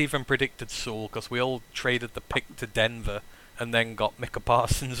 None of us even predicted Sewell, because we all traded the pick to Denver and then got Micah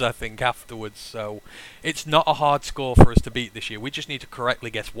Parsons, I think, afterwards. So it's not a hard score for us to beat this year. We just need to correctly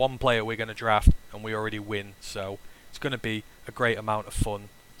guess one player we're going to draft, and we already win. So it's going to be a great amount of fun.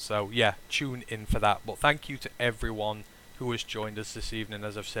 So yeah, tune in for that. But thank you to everyone who has joined us this evening.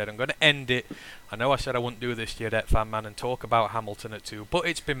 As I've said, I'm going to end it. I know I said I wouldn't do this to you, Det Fan Man, and talk about Hamilton at 2, but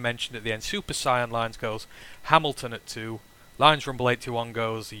it's been mentioned at the end. Super Saiyan Lions goes Hamilton at 2. Lions Rumble 821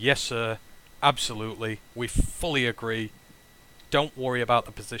 goes yes sir, absolutely. We fully agree. Don't worry about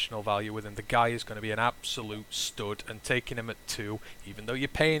the positional value with him. The guy is going to be an absolute stud, and taking him at 2, even though you're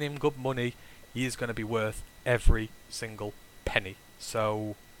paying him good money, he is going to be worth every single penny.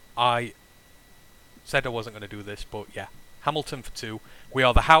 So I said I wasn't going to do this, but yeah, Hamilton for 2. We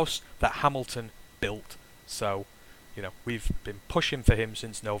are the house that Hamilton built. So, we've been pushing for him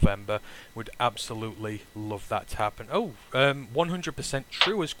since November. Would absolutely love that to happen. 100%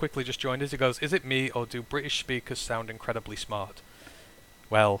 True has quickly just joined us. He goes, is it me, or do British speakers sound incredibly smart?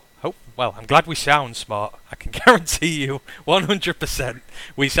 Well, I'm glad we sound smart. I can guarantee you 100%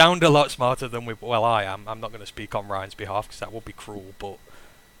 we sound a lot smarter than I am. I'm not going to speak on Ryan's behalf because that would be cruel, but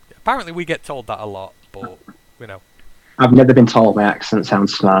apparently we get told that a lot, but, I've never been told my accent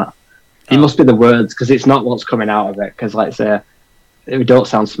sounds smart. It must be the words, because it's not what's coming out of it. Because, like I say, it don't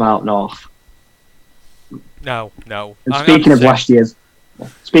sound smart enough. No. And speaking of last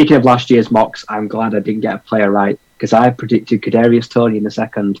year's mocks, I'm glad I didn't get a player right, because I predicted Kadarius Toney in the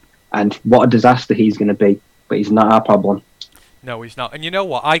second, and what a disaster he's going to be. But he's not our problem. No, he's not. And you know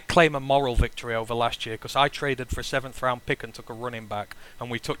what? I claim a moral victory over last year, because I traded for a 7th round pick and took a running back,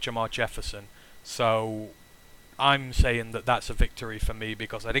 and we took Jamar Jefferson. So I'm saying that that's a victory for me,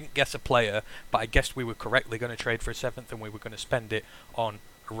 because I didn't guess a player, but I guessed we were correctly going to trade for a 7th, and we were going to spend it on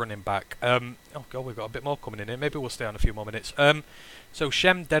a running back. Oh god, we've got a bit more coming in here. Maybe we'll stay on a few more minutes. So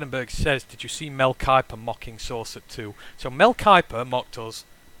Shem Denenberg says, did you see Mel Kiper mocking Sauce at 2? So Mel Kiper mocked us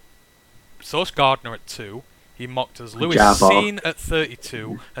Sauce Gardner at 2. He mocked us Lewis Cine at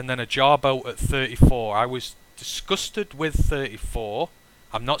 32, and then Ajabo at 34. I was disgusted with 34.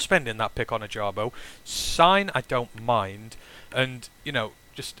 I'm not spending that pick on Ajabo. Sign, I don't mind. And,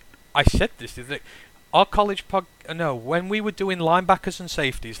 I said this, that our college when we were doing linebackers and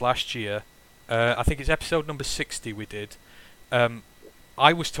safeties last year, I think it's episode number 60 we did,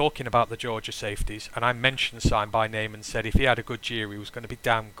 I was talking about the Georgia safeties, and I mentioned Sign by name and said if he had a good year, he was going to be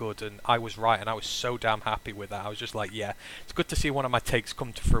damn good, and I was right, and I was so damn happy with that. I was just like, yeah, it's good to see one of my takes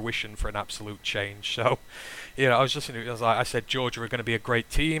come to fruition for an absolute change. So, I was listening. I said Georgia are going to be a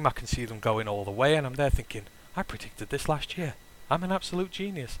great team. I can see them going all the way, and I'm there thinking, I predicted this last year. I'm an absolute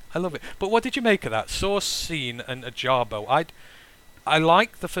genius. I love it. But what did you make of that? Sauce, Scene, and Ajabo. I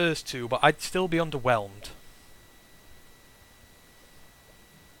like the first two, but I'd still be underwhelmed.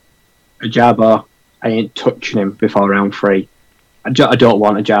 Ajabo, I ain't touching him before round 3. I don't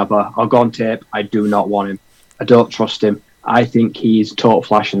want Ajabo. I'll go on tape. I do not want him. I don't trust him. I think he's total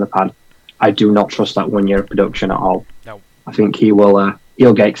flash in the pan. I do not trust that 1 year of production at all. No. I think he'll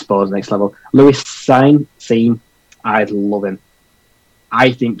get exposed next level. Lewis Scene, I love him.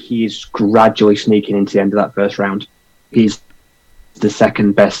 I think he's gradually sneaking into the end of that first round. He's the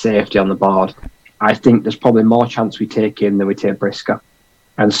second best safety on the board. I think there's probably more chance we take him than we take Brisker.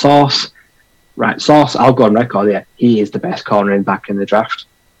 And Sauce, I'll go on record here. He is the best cornering back in the draft.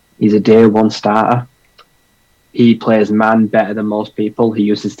 He's a day one starter. He plays man better than most people. He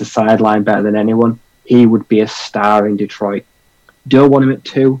uses the sideline better than anyone. He would be a star in Detroit. Do I want him at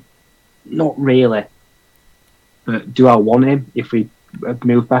 2? Not really. But do I want him? If we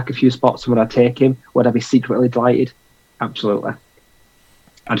move back a few spots, would I take him? Would I be secretly delighted? Absolutely.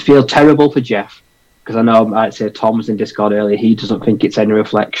 I'd feel terrible for Jeff, because I know, I'd say Tom was in Discord earlier, he doesn't think it's any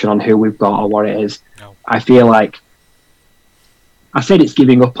reflection on who we've got or what it is. No. I feel like, I said it's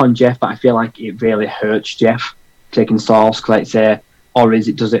giving up on Jeff, but I feel like it really hurts Jeff taking Sauce, does it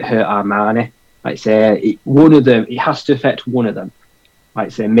hurt Armani? One of them, it has to affect one of them.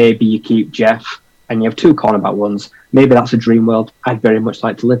 Maybe you keep Jeff and you have 2 cornerback ones. Maybe that's a dream world I'd very much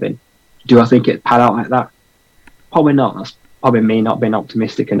like to live in. Do I think it'd pan out like that? Probably not. That's probably me not being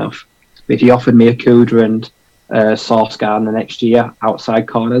optimistic enough. If you offered me a Kudra and Sauce Gardner next year, outside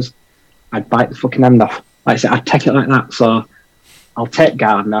corners, I'd bite the fucking hand off. I'd take it like that. So I'll take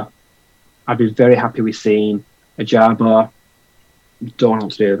Gardner. I'd be very happy with seeing Ajabo. Don't know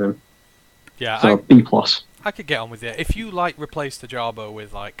what to do with him. Yeah, so B+. I could get on with it. If you replaced Ajabo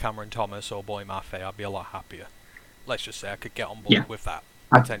with Cameron Thomas or Boy Mafe, I'd be a lot happier. Let's just say I could get on board with that,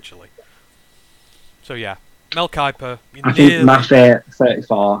 potentially. So yeah, Mel Kiper. I think Mafe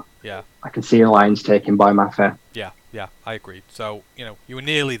 34. Yeah. I can see the Lions taking Boy Mafe. Yeah, I agree. So, you were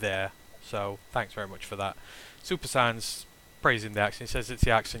nearly there. So, thanks very much for that. Super Sans praising the accent. He says it's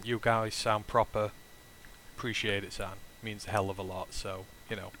the accent. You guys sound proper. Appreciate it, San. Means a hell of a lot. So,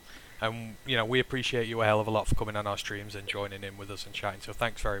 And, we appreciate you a hell of a lot for coming on our streams and joining in with us and chatting. So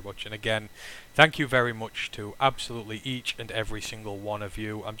thanks very much. And again, thank you very much to absolutely each and every single one of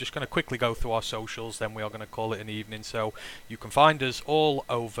you. I'm just going to quickly go through our socials, then we are going to call it an evening. So you can find us all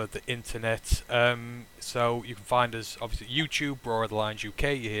over the internet. So you can find us, obviously, YouTube, Roar of the Lions UK.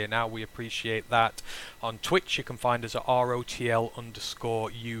 You're here now. We appreciate that. On Twitch, you can find us at ROTL_UK.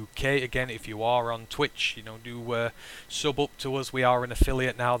 Again, if you are on Twitch, do sub up to us. We are an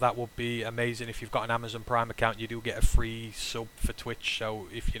affiliate now. That will be amazing. If you've got an Amazon Prime account, you do get a free sub for Twitch. So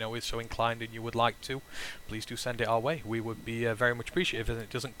if is so inclined and you would like to, please do send it our way. We would be very much appreciative, and it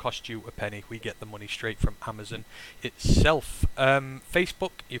doesn't cost you a penny. We get the money straight from Amazon itself.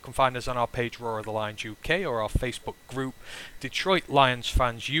 Facebook, you can find us on our page Roar of the Lions UK, or our Facebook group Detroit Lions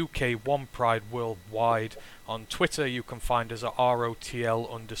Fans UK, One Pride Worldwide. On Twitter, you can find us at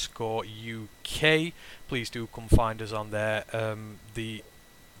ROTL_UK. Please do come find us on there. The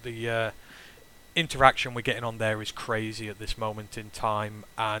interaction we're getting on there is crazy at this moment in time,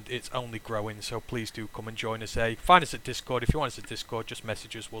 and it's only growing, so please do come and join us there. Find us at Discord. If you want us at Discord, just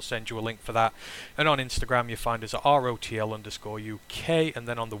message us, we'll send you a link for that. And on Instagram you find us at ROTL_UK, and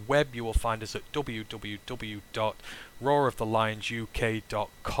then on the web you will find us at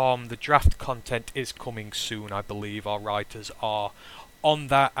www.roarofthelionsuk.com. The draft content is coming soon, I believe. Our writers are on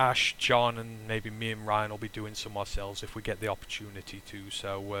that. Ash, John, and maybe me and Ryan will be doing some ourselves if we get the opportunity to.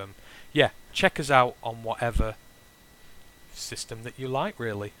 So yeah, check us out on whatever system that you like,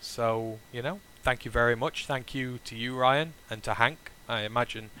 really. So, thank you very much. Thank you to you, Ryan, and to Hank. I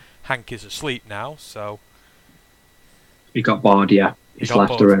imagine Hank is asleep now, so... He got bored, yeah. He's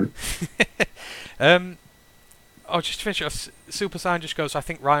left the room. Just to finish off, Super Saiyan just goes, I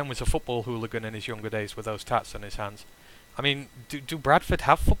think Ryan was a football hooligan in his younger days with those tats on his hands. I mean, do Bradford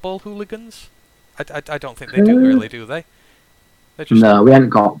have football hooligans? I don't think they do, really, do they? Just... No, we ain't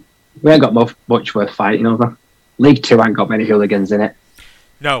got much worth fighting over. League 2 ain't got many hooligans in it.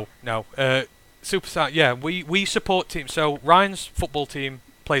 No. Super Saiyan, yeah, we support teams. So Ryan's football team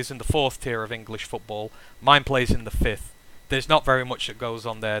plays in the 4th tier of English football. Mine plays in the 5th. There's not very much that goes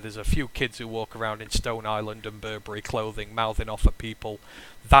on there. There's a few kids who walk around in Stone Island and Burberry clothing, mouthing off at people.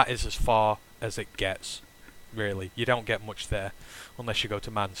 That is as far as it gets, really. You don't get much there, unless you go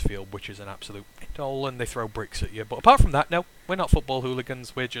to Mansfield, which is an absolute hole, and they throw bricks at you. But apart from that, no, we're not football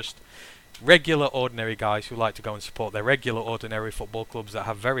hooligans. We're just regular, ordinary guys who like to go and support their regular, ordinary football clubs that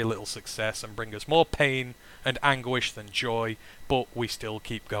have very little success and bring us more pain and anguish than joy, but we still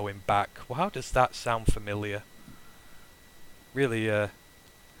keep going back. Well, how does that sound familiar? Really, I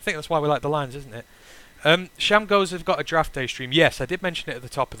think that's why we like the Lions, isn't it? Sham goes, have got a draft day stream. Yes, I did mention it at the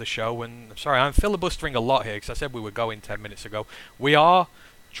top of the show, and I'm sorry, I'm filibustering a lot here because I said we were going 10 minutes ago. We are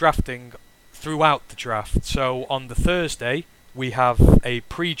drafting throughout the draft. So on the Thursday, we have a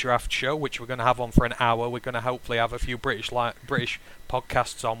pre-draft show, which we're going to have on for an hour. We're going to hopefully have a few British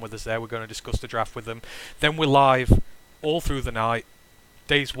podcasts on with us there. We're going to discuss the draft with them. Then we're live all through the night,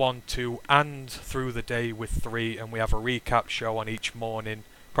 days 1, 2, and through the day with 3, and we have a recap show on each morning.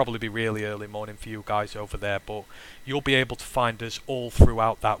 Probably be really early morning for you guys over there, but you'll be able to find us all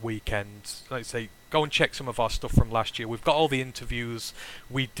throughout that weekend. Like I say, go and check some of our stuff from last year. We've got all the interviews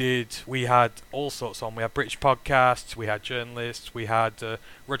we did. We had all sorts on. We had British podcasts, we had journalists, we had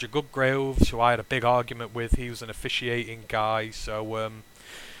Roger Goodgroves, who I had a big argument with. He was an officiating guy, so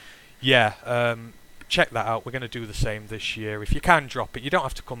check that out. We're going to do the same this year. If you can drop it, you don't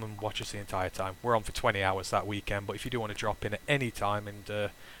have to come and watch us the entire time. We're on for 20 hours that weekend, but if you do want to drop in at any time and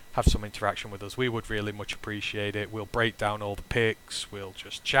have some interaction with us, we would really much appreciate it. We'll break down all the picks, we'll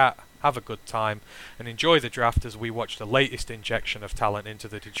just chat, have a good time, and enjoy the draft as we watch the latest injection of talent into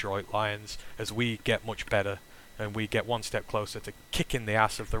the Detroit Lions as we get much better and we get one step closer to kicking the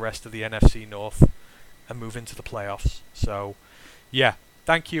ass of the rest of the NFC North and move into the playoffs. So, yeah.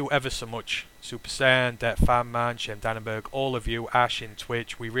 Thank you ever so much, Super Saiyan, Det Fanman, Shem Dannenberg, all of you, Ash in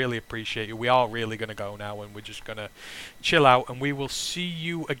Twitch. We really appreciate you. We are really going to go now, and we're just going to chill out, and we will see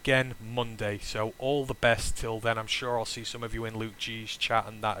you again Monday. So all the best till then. I'm sure I'll see some of you in Luke G's chat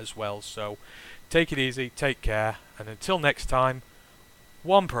and that as well. So take it easy, take care, and until next time,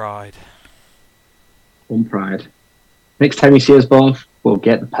 one pride. One pride. Next time you see us both, we'll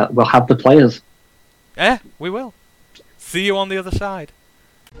have the players. Yeah, we will. See you on the other side.